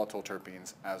more volatile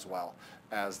terpenes as well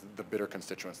as the bitter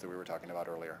constituents that we were talking about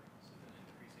earlier.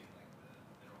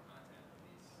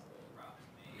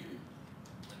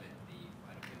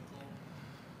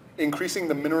 Increasing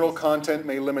the mineral content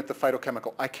may limit the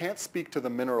phytochemical. I can't speak to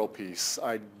the mineral piece.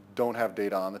 I don't have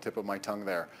data on the tip of my tongue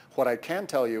there. What I can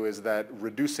tell you is that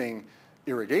reducing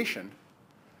irrigation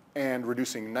and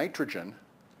reducing nitrogen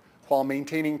while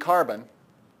maintaining carbon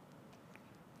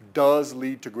does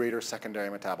lead to greater secondary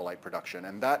metabolite production.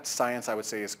 And that science, I would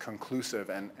say, is conclusive,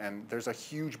 and there's a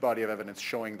huge body of evidence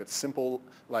showing that simple,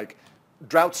 like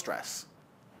drought stress,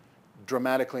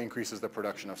 dramatically increases the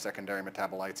production of secondary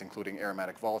metabolites, including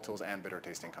aromatic volatiles and bitter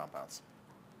tasting compounds.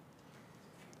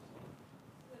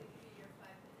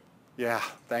 Yeah,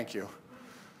 thank you.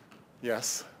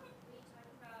 Yes? When you talk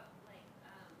about like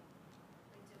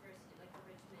diversity, like a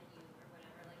rich menu or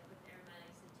whatever, like with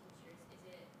aromatics and tinctures, is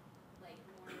it like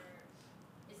more,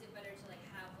 is it better to like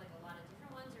have like a lot of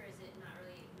different ones, or is it not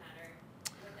really matter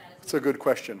what that is? It's a good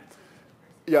question.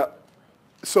 Yeah.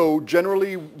 So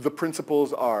generally the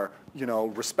principles are, you know,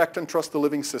 respect and trust the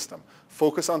living system,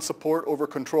 focus on support over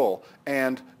control,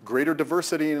 and greater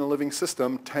diversity in a living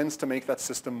system tends to make that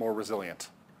system more resilient.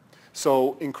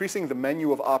 So increasing the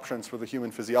menu of options for the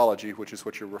human physiology, which is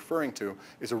what you're referring to,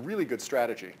 is a really good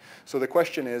strategy. So the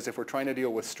question is, if we're trying to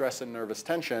deal with stress and nervous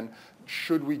tension,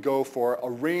 should we go for a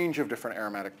range of different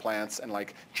aromatic plants and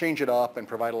like change it up and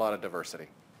provide a lot of diversity?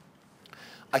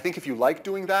 I think if you like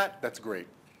doing that, that's great.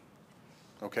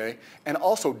 Okay? And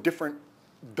also different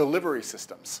delivery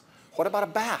systems. What about a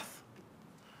bath?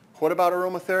 What about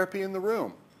aromatherapy in the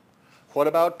room? What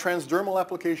about transdermal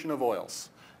application of oils?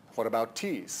 What about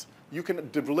teas? You can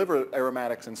deliver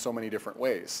aromatics in so many different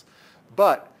ways.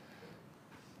 But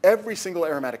every single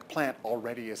aromatic plant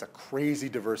already is a crazy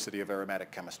diversity of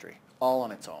aromatic chemistry, all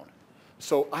on its own.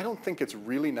 So I don't think it's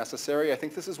really necessary. I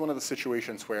think this is one of the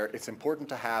situations where it's important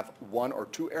to have one or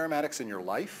two aromatics in your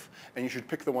life, and you should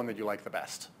pick the one that you like the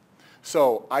best.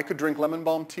 So I could drink lemon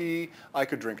balm tea, I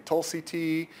could drink tulsi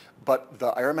tea, but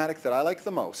the aromatic that I like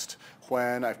the most,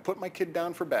 when I've put my kid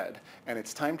down for bed and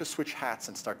it's time to switch hats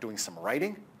and start doing some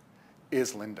writing,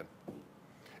 is linden.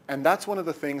 And that's one of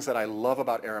the things that I love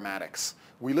about aromatics.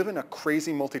 We live in a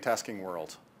crazy multitasking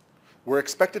world. We're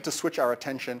expected to switch our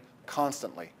attention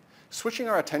constantly. Switching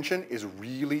our attention is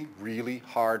really, really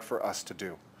hard for us to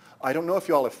do. I don't know if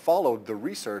you all have followed the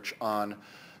research on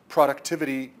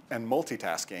productivity and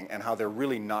multitasking and how they're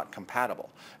really not compatible,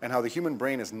 and how the human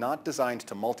brain is not designed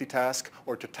to multitask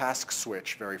or to task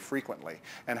switch very frequently,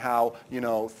 and how, you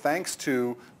know, thanks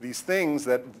to these things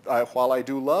that while I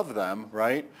do love them,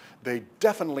 right, they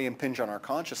definitely impinge on our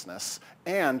consciousness,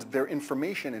 and their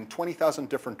information in 20,000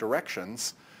 different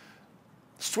directions,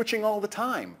 switching all the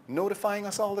time, notifying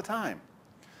us all the time.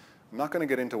 I'm not going to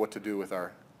get into what to do with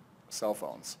our cell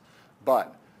phones,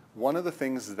 but one of the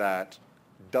things that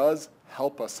does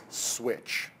help us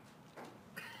switch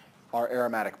are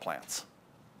aromatic plants.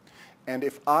 And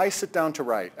if I sit down to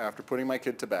write after putting my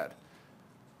kid to bed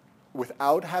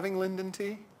without having linden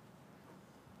tea,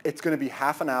 it's going to be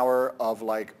half an hour of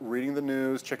like reading the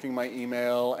news, checking my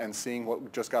email, and seeing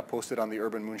what just got posted on the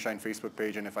Urban Moonshine Facebook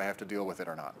page and if I have to deal with it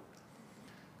or not.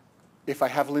 If I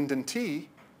have linden tea,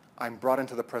 I'm brought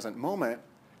into the present moment,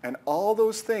 and all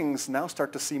those things now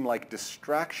start to seem like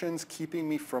distractions keeping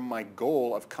me from my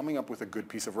goal of coming up with a good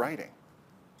piece of writing.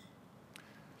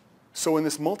 So in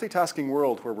this multitasking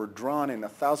world where we're drawn in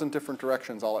 1,000 different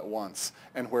directions all at once,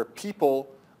 and where people,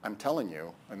 I'm telling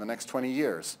you, in the next 20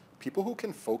 years, people who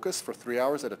can focus for 3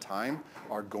 hours at a time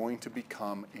are going to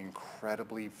become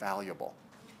incredibly valuable.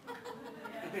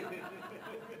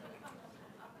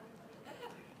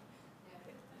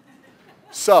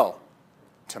 So,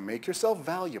 to make yourself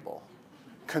valuable,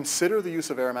 consider the use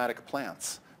of aromatic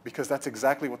plants, because that's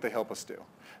exactly what they help us do.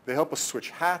 They help us switch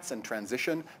hats and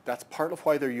transition. That's part of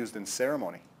why they're used in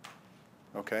ceremony.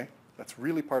 Okay? That's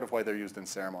really part of why they're used in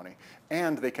ceremony.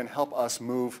 And they can help us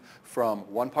move from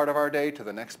one part of our day to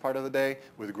the next part of the day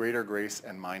with greater grace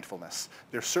and mindfulness.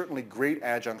 They're certainly great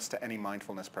adjuncts to any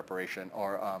mindfulness preparation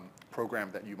or program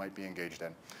that you might be engaged in.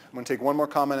 I'm going to take one more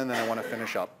comment and then I want to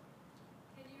finish up.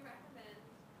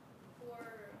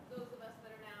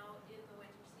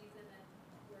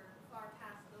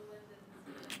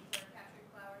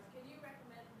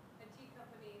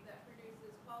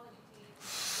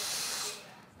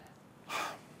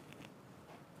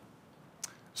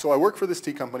 So I work for this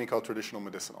tea company called Traditional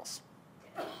Medicinals.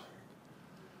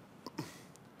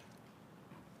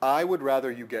 I would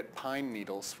rather you get pine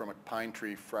needles from a pine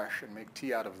tree fresh and make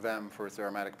tea out of them for its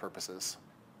aromatic purposes.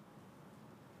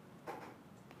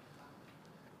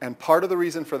 And part of the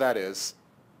reason for that is,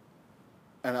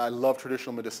 and I love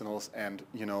Traditional Medicinals, and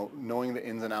you know, knowing the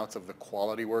ins and outs of the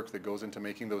quality work that goes into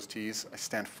making those teas, I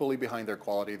stand fully behind their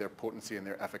quality, their potency, and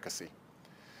their efficacy.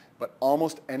 But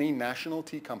almost any national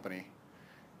tea company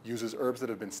uses herbs that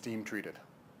have been steam treated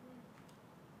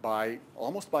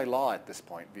almost by law at this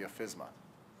point via FSMA.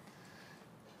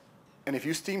 And if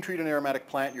you steam treat an aromatic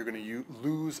plant, you're going to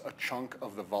lose a chunk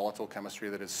of the volatile chemistry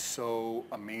that is so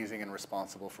amazing and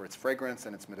responsible for its fragrance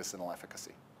and its medicinal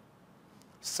efficacy.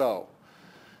 So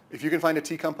if you can find a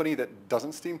tea company that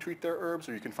doesn't steam treat their herbs,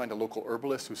 or you can find a local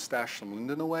herbalist who stashed some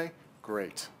linden away,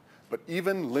 great. But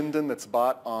even linden that's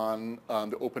bought on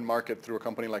the open market through a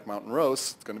company like Mountain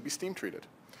Rose, it's going to be steam treated.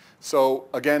 So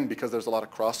again, because there's a lot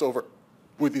of crossover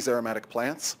with these aromatic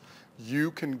plants,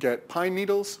 you can get pine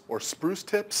needles or spruce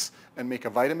tips and make a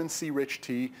vitamin C rich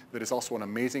tea that is also an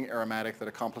amazing aromatic that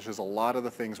accomplishes a lot of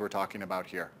the things we're talking about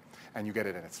here. And you get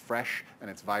it and it's fresh and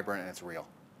it's vibrant and it's real.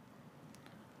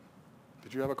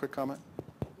 Did you have a quick comment?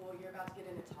 Well, you're about to get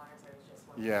into tonics. I was just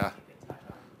wondering Yeah. if you could touch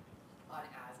on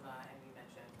asthma, and you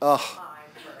mentioned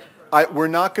time for We're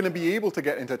not going to be able to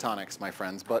get into tonics, my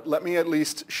friends, but let me at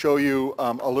least show you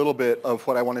a little bit of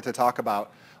what I wanted to talk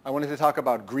about. I wanted to talk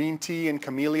about green tea and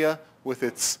camellia with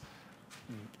its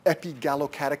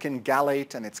epigallocatechin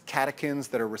gallate and its catechins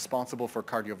that are responsible for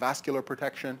cardiovascular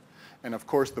protection. And of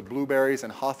course the blueberries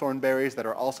and hawthorn berries that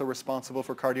are also responsible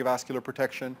for cardiovascular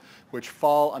protection, which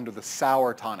fall under the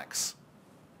sour tonics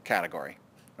category,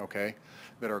 okay,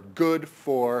 that are good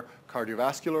for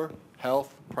cardiovascular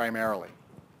health primarily.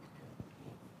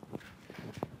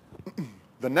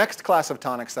 The next class of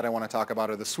tonics that I want to talk about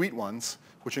are the sweet ones,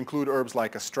 which include herbs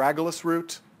like astragalus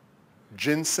root,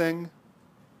 ginseng,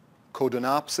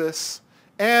 codonopsis,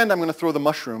 and I'm going to throw the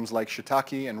mushrooms like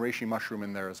shiitake and reishi mushroom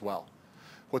in there as well.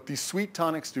 What these sweet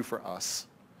tonics do for us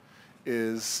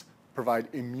is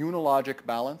provide immunologic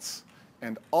balance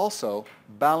and also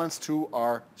balance to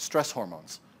our stress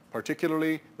hormones,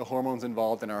 particularly the hormones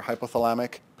involved in our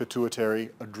hypothalamic, pituitary,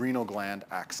 adrenal gland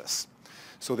axis.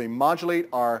 So they modulate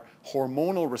our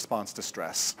hormonal response to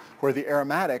stress, where the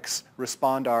aromatics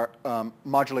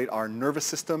modulate our nervous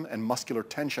system and muscular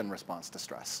tension response to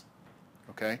stress.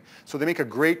 Okay? So they make a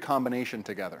great combination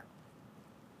together.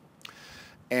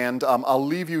 And I'll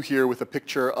leave you here with a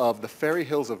picture of the fairy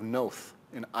hills of Noath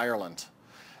in Ireland.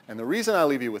 And the reason I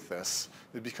leave you with this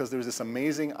is because there's this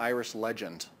amazing Irish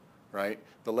legend, right?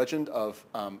 The legend of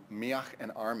Miach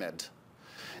and Armed.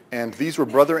 And these were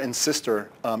brother and sister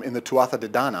in the Tuatha De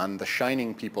Danann, the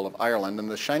shining people of Ireland. And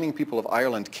the shining people of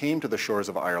Ireland came to the shores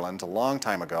of Ireland a long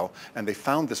time ago, and they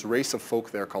found this race of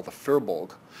folk there called the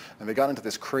Firbolg. And they got into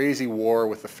this crazy war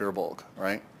with the Firbolg,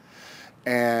 right?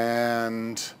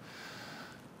 And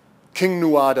King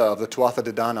Nuada of the Tuatha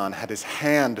De Danann had his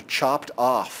hand chopped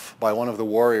off by one of the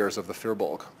warriors of the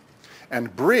Firbolg.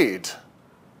 And Breed,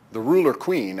 the ruler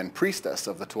queen and priestess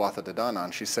of the Tuatha De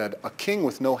Danann, she said, "A king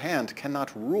with no hand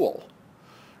cannot rule.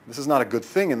 This is not a good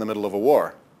thing in the middle of a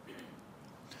war."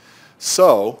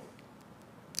 So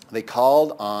they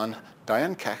called on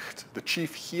Dian Cecht, the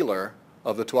chief healer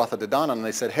of the Tuatha De Danann, and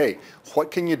they said, "Hey,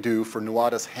 what can you do for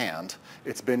Nuada's hand?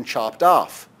 It's been chopped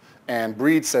off. And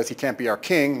Breed says he can't be our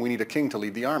king. We need a king to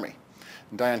lead the army."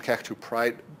 And Dian Cecht, who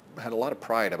had a lot of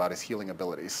pride about his healing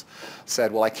abilities,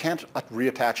 said, "Well, I can't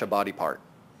reattach a body part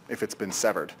if it's been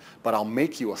severed, but I'll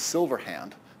make you a silver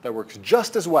hand that works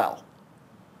just as well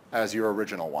as your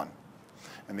original one."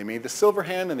 And they made the silver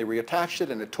hand and they reattached it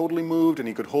and it totally moved and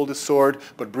he could hold his sword,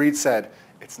 but Breed said,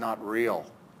 "It's not real.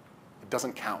 It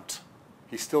doesn't count.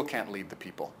 He still can't lead the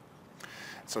people."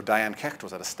 So Dian Cecht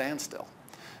was at a standstill.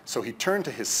 So he turned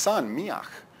to his son, Miach,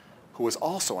 who was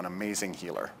also an amazing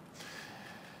healer.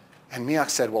 And Miach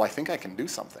said, "Well, I think I can do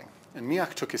something." And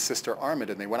Miach took his sister Armid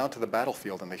and they went out to the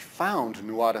battlefield and they found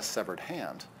Nuada's severed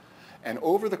hand. And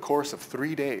over the course of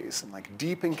 3 days, and like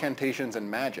deep incantations and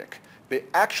magic, they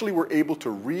actually were able to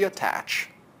reattach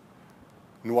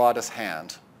Nuada's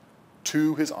hand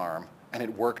to his arm, and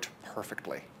it worked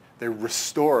perfectly. They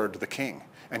restored the king,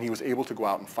 and he was able to go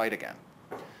out and fight again.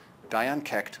 Dian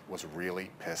Cecht was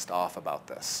really pissed off about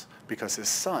this because his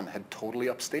son had totally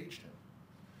upstaged him.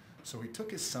 So he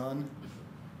took his son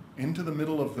into the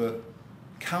middle of the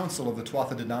council of the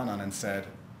Tuatha De Danann and said,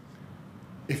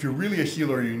 "If you're really a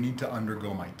healer, you need to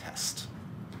undergo my test."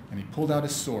 And he pulled out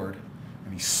his sword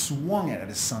and he swung it at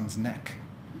his son's neck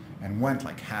and went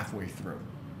like halfway through.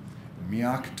 And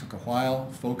Miach took a while,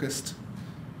 focused,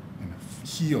 and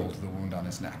healed the wound on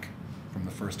his neck from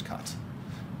the first cut.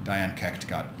 Dian Cecht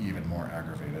got even more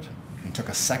aggravated. He took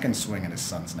a second swing at his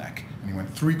son's neck and he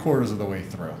went 3/4 of the way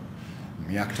through.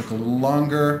 Miach took a little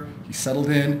longer, he settled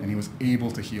in, and he was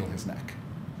able to heal his neck,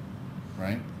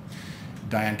 right?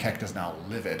 Dian Cecht is now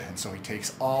livid, and so he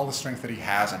takes all the strength that he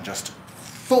has and just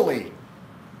fully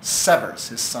severs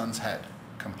his son's head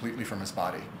completely from his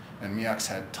body, and Miach's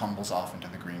head tumbles off into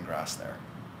the green grass there.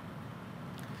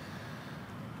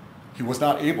 He was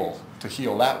not able to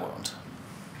heal that wound,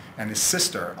 and his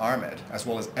sister, Armed, as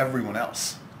well as everyone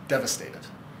else, devastated.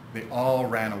 They all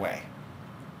ran away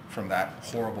from that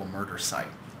horrible murder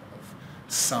site of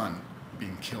son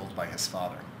being killed by his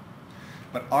father.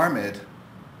 But Armed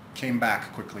came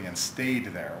back quickly and stayed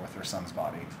there with her son's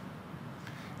body,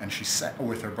 and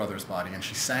with her brother's body, and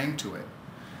she sang to it,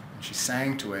 and she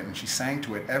sang to it, and she sang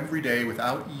to it every day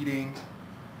without eating,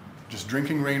 just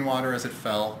drinking rainwater as it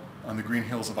fell on the green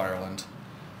hills of Ireland,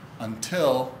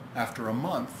 until after a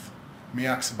month,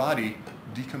 Miak's body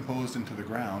decomposed into the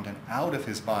ground, and out of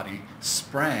his body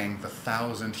sprang the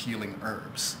 1,000 healing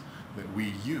herbs that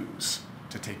we use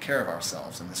to take care of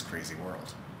ourselves in this crazy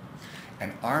world.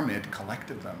 And Armid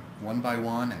collected them one by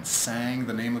one and sang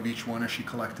the name of each one as she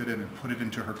collected it and put it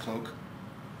into her cloak.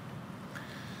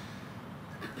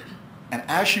 And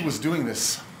as she was doing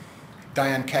this,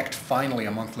 Diane Kecht finally,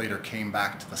 a month later, came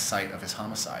back to the site of his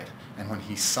homicide. And when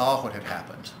he saw what had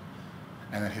happened,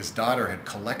 and that his daughter had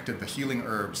collected the healing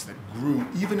herbs that grew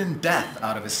even in death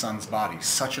out of his son's body,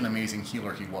 such an amazing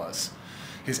healer he was,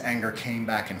 his anger came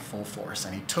back in full force,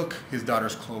 and he took his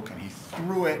daughter's cloak and he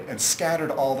threw it and scattered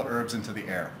all the herbs into the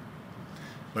air.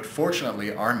 But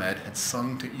fortunately, Armed had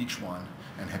sung to each one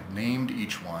and had named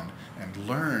each one and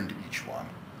learned each one.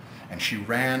 And she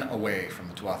ran away from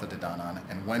the Tuatha De Danann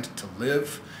and went to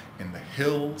live in the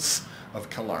hills of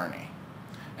Killarney.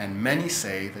 And many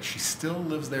say that she still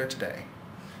lives there today,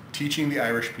 teaching the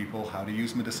Irish people how to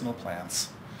use medicinal plants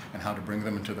and how to bring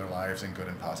them into their lives in good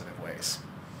and positive ways.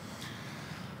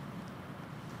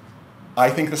 I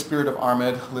think the spirit of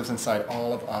Armed lives inside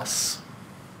all of us.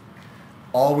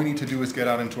 All we need to do is get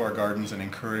out into our gardens and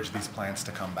encourage these plants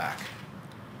to come back.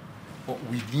 What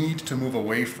we need to move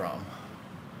away from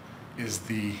is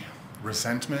the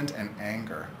resentment and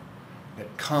anger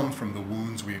that come from the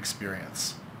wounds we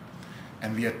experience,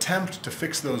 and the attempt to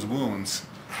fix those wounds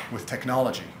with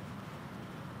technology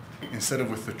instead of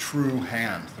with the true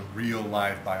hand, the real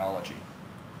live biology.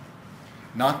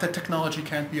 Not that technology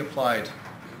can't be applied,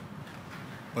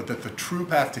 but that the true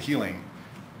path to healing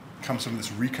comes from this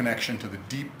reconnection to the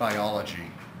deep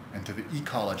biology and to the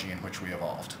ecology in which we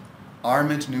evolved.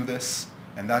 Armid knew this,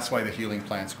 and that's why the healing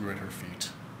plants grew at her feet.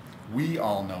 We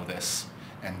all know this,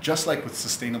 and just like with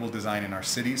sustainable design in our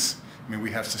cities, may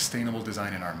we have sustainable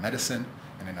design in our medicine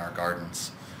and in our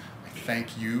gardens. I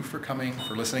thank you for coming,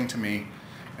 for listening to me,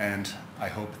 and I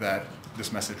hope that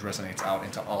this message resonates out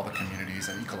into all the communities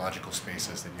and ecological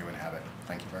spaces that you inhabit.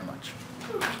 Thank you very much.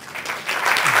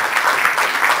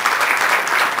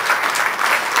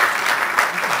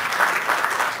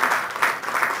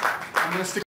 I'm going to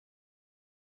stick